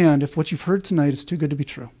 Raise your hand if what you've heard tonight is too good to be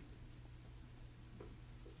true.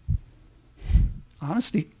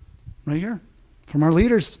 Honesty, right here, from our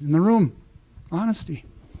leaders in the room. Honesty.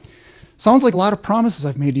 Sounds like a lot of promises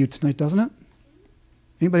I've made to you tonight, doesn't it?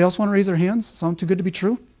 Anybody else want to raise their hands? Sound too good to be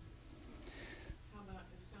true? How about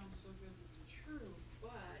it sounds so good to be true,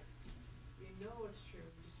 but you know it's true,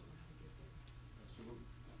 you just don't know how to get there. Absolutely.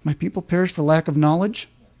 My people perish for lack of knowledge?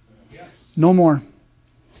 No more.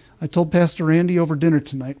 I told Pastor Randy over dinner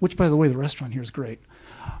tonight, which, by the way, the restaurant here is great.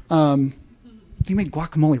 He made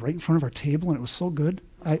guacamole right in front of our table, and it was so good.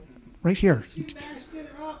 Right here.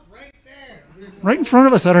 Right in front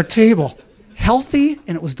of us at our table. Healthy,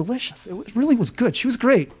 and it was delicious. It really was good. She was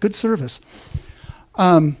great. Good service.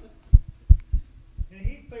 And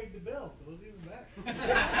he paid the bill, so it was even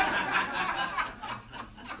better.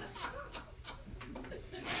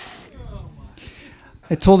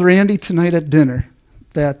 I told Randy tonight at dinner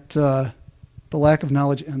that the lack of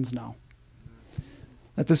knowledge ends now.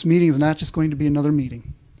 That this meeting is not just going to be another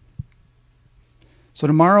meeting. So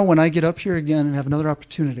tomorrow when I get up here again and have another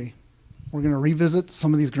opportunity, we're going to revisit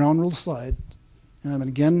some of these ground rule slides. And I'm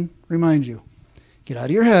going to again remind you, get out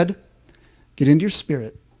of your head, get into your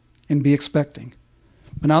spirit, and be expecting.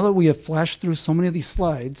 But now that we have flashed through so many of these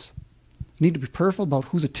slides, I need to be prayerful about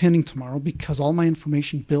who's attending tomorrow, because all my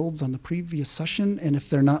information builds on the previous session, and if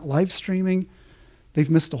they're not live streaming, they've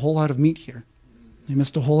missed a whole lot of meat here. They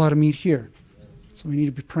missed a whole lot of meat here. So we need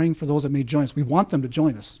to be praying for those that may join us. We want them to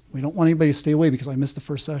join us. We don't want anybody to stay away because I missed the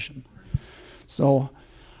first session. So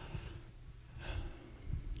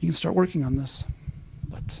you can start working on this.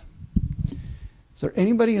 But is there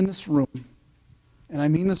anybody in this room, and I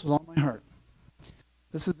mean this with all my heart,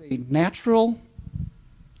 this is a natural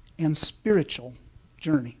and spiritual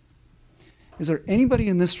journey. Is there anybody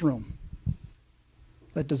in this room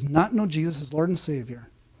that does not know Jesus as Lord and Savior,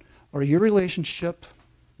 or your relationship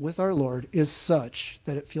with our Lord is such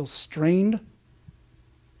that it feels strained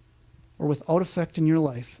or without effect in your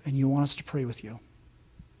life, and you want us to pray with you?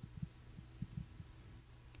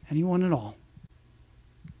 Anyone at all?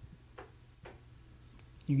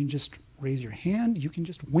 You can just raise your hand. You can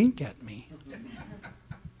just wink at me.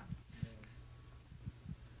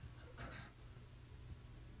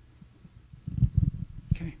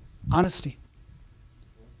 Okay. Honesty.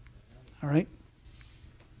 All right?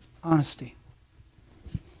 Honesty.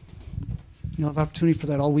 You'll have opportunity for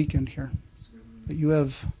that all weekend here. That you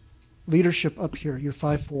have leadership up here, you're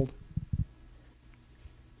fivefold.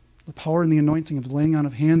 The power and the anointing of the laying on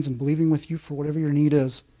of hands and believing with you for whatever your need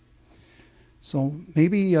is. So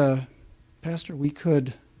maybe, Pastor, we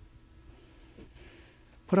could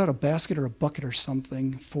put out a basket or a bucket or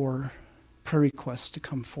something for prayer requests to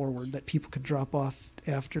come forward that people could drop off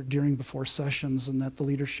after, during, before sessions, and that the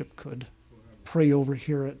leadership could pray over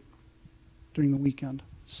here during the weekend.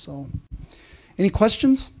 So, any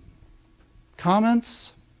questions?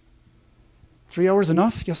 Comments? 3 hours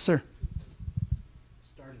enough? Yes, sir.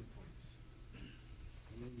 Starting points.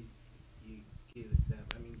 I mean, you gave us that.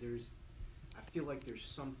 I mean, I feel like there's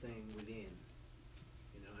something within.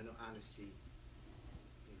 I know honesty.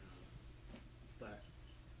 But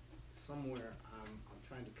somewhere I'm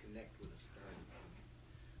trying to connect with a starting point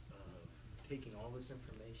of taking all this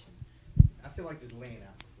information. I feel like just laying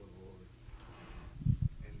out before the Lord.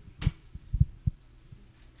 And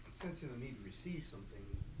I'm sensing a need to receive something.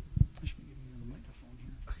 I should be giving you the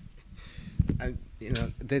microphone here.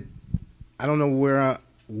 That I don't know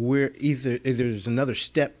where either there's another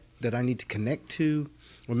step that I need to connect to,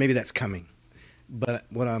 or maybe that's coming. But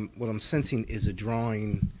what I'm sensing is a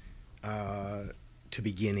drawing to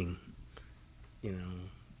beginning.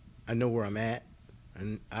 I know where I'm at,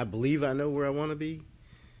 and I believe I know where I want to be.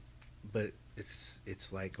 But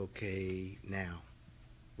it's like, okay, now,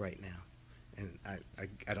 right now. And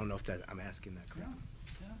I don't know if I'm asking that correctly.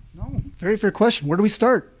 No, very fair question. Where do we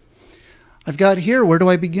start? I've got here, where do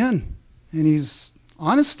I begin? And he's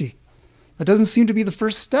honesty. That doesn't seem to be the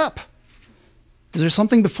first step. Is there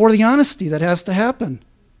something before the honesty that has to happen?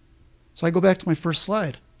 So I go back to my first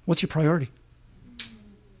slide. What's your priority?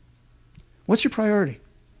 What's your priority?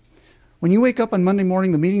 When you wake up on Monday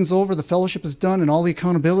morning, the meeting's over, the fellowship is done, and all the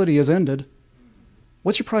accountability has ended,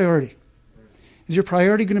 what's your priority? Is your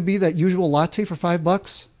priority going to be that usual latte for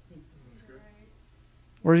 $5?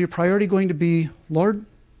 Or is your priority going to be, Lord, I'm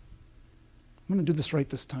going to do this right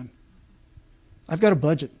this time. I've got a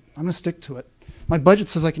budget. I'm going to stick to it. My budget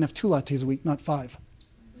says I can have 2 lattes a week, not 5.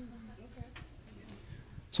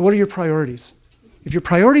 So what are your priorities? If your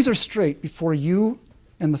priorities are straight before you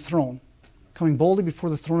and the throne, coming boldly before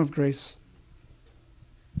the throne of grace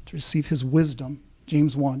to receive his wisdom,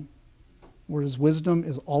 James 1, where his wisdom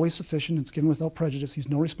is always sufficient, it's given without prejudice, he's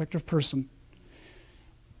no respecter of person.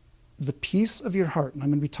 The peace of your heart, and I'm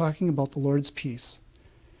going to be talking about the Lord's peace.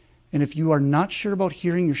 And if you are not sure about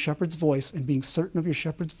hearing your shepherd's voice and being certain of your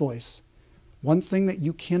shepherd's voice, one thing that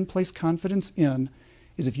you can place confidence in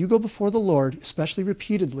is if you go before the Lord, especially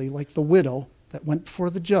repeatedly, like the widow that went before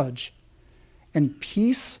the judge, and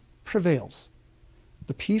peace prevails,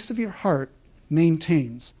 the peace of your heart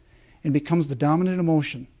maintains and becomes the dominant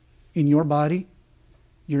emotion in your body,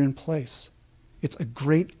 you're in place. It's a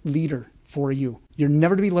great leader for you. You're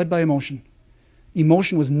never to be led by emotion.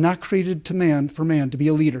 Emotion was not created for man to be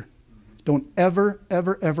a leader. Don't ever,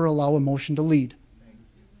 ever, ever allow emotion to lead.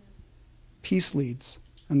 Peace leads,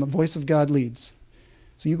 and the voice of God leads.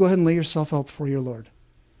 So you go ahead and lay yourself out before your Lord,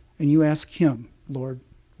 and you ask him, Lord,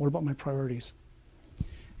 what about my priorities?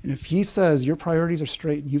 And if he says your priorities are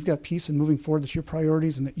straight and you've got peace and moving forward, that's your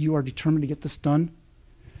priorities and that you are determined to get this done,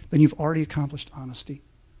 then you've already accomplished honesty.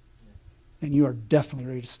 And you are definitely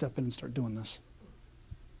ready to step in and start doing this.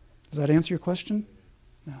 Does that answer your question?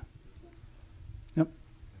 Yeah. Yep.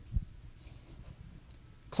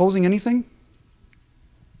 Closing anything?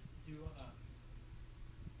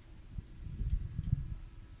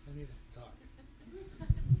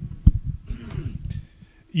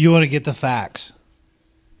 You want to get the facts,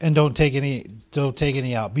 and don't take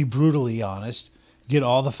any out. Be brutally honest. Get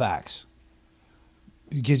all the facts,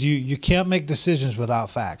 because you can't make decisions without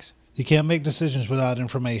facts. You can't make decisions without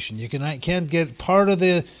information. Can't get part of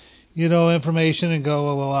the information and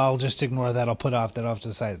go, well, I'll just ignore that. I'll put that off to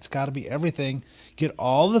the side. It's got to be everything. Get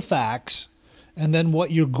all the facts, and then what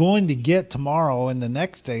you're going to get tomorrow and the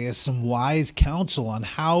next day is some wise counsel on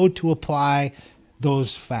how to apply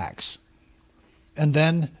those facts. And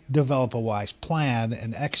then develop a wise plan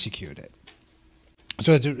and execute it.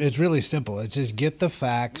 So it's really simple. It's just get the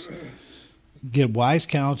facts, get wise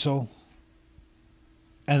counsel,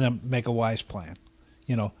 and then make a wise plan.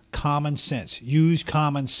 Common sense. Use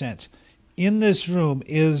common sense. In this room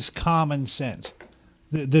is common sense.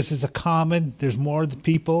 This is there's more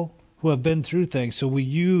people who have been through things, so we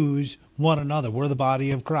use one another. We're the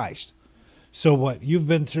body of Christ. So what you've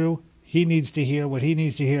been through, he needs to hear what he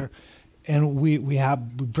needs to hear. And we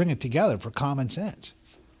bring it together for common sense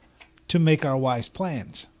to make our wise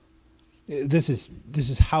plans. This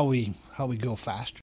is how we go faster.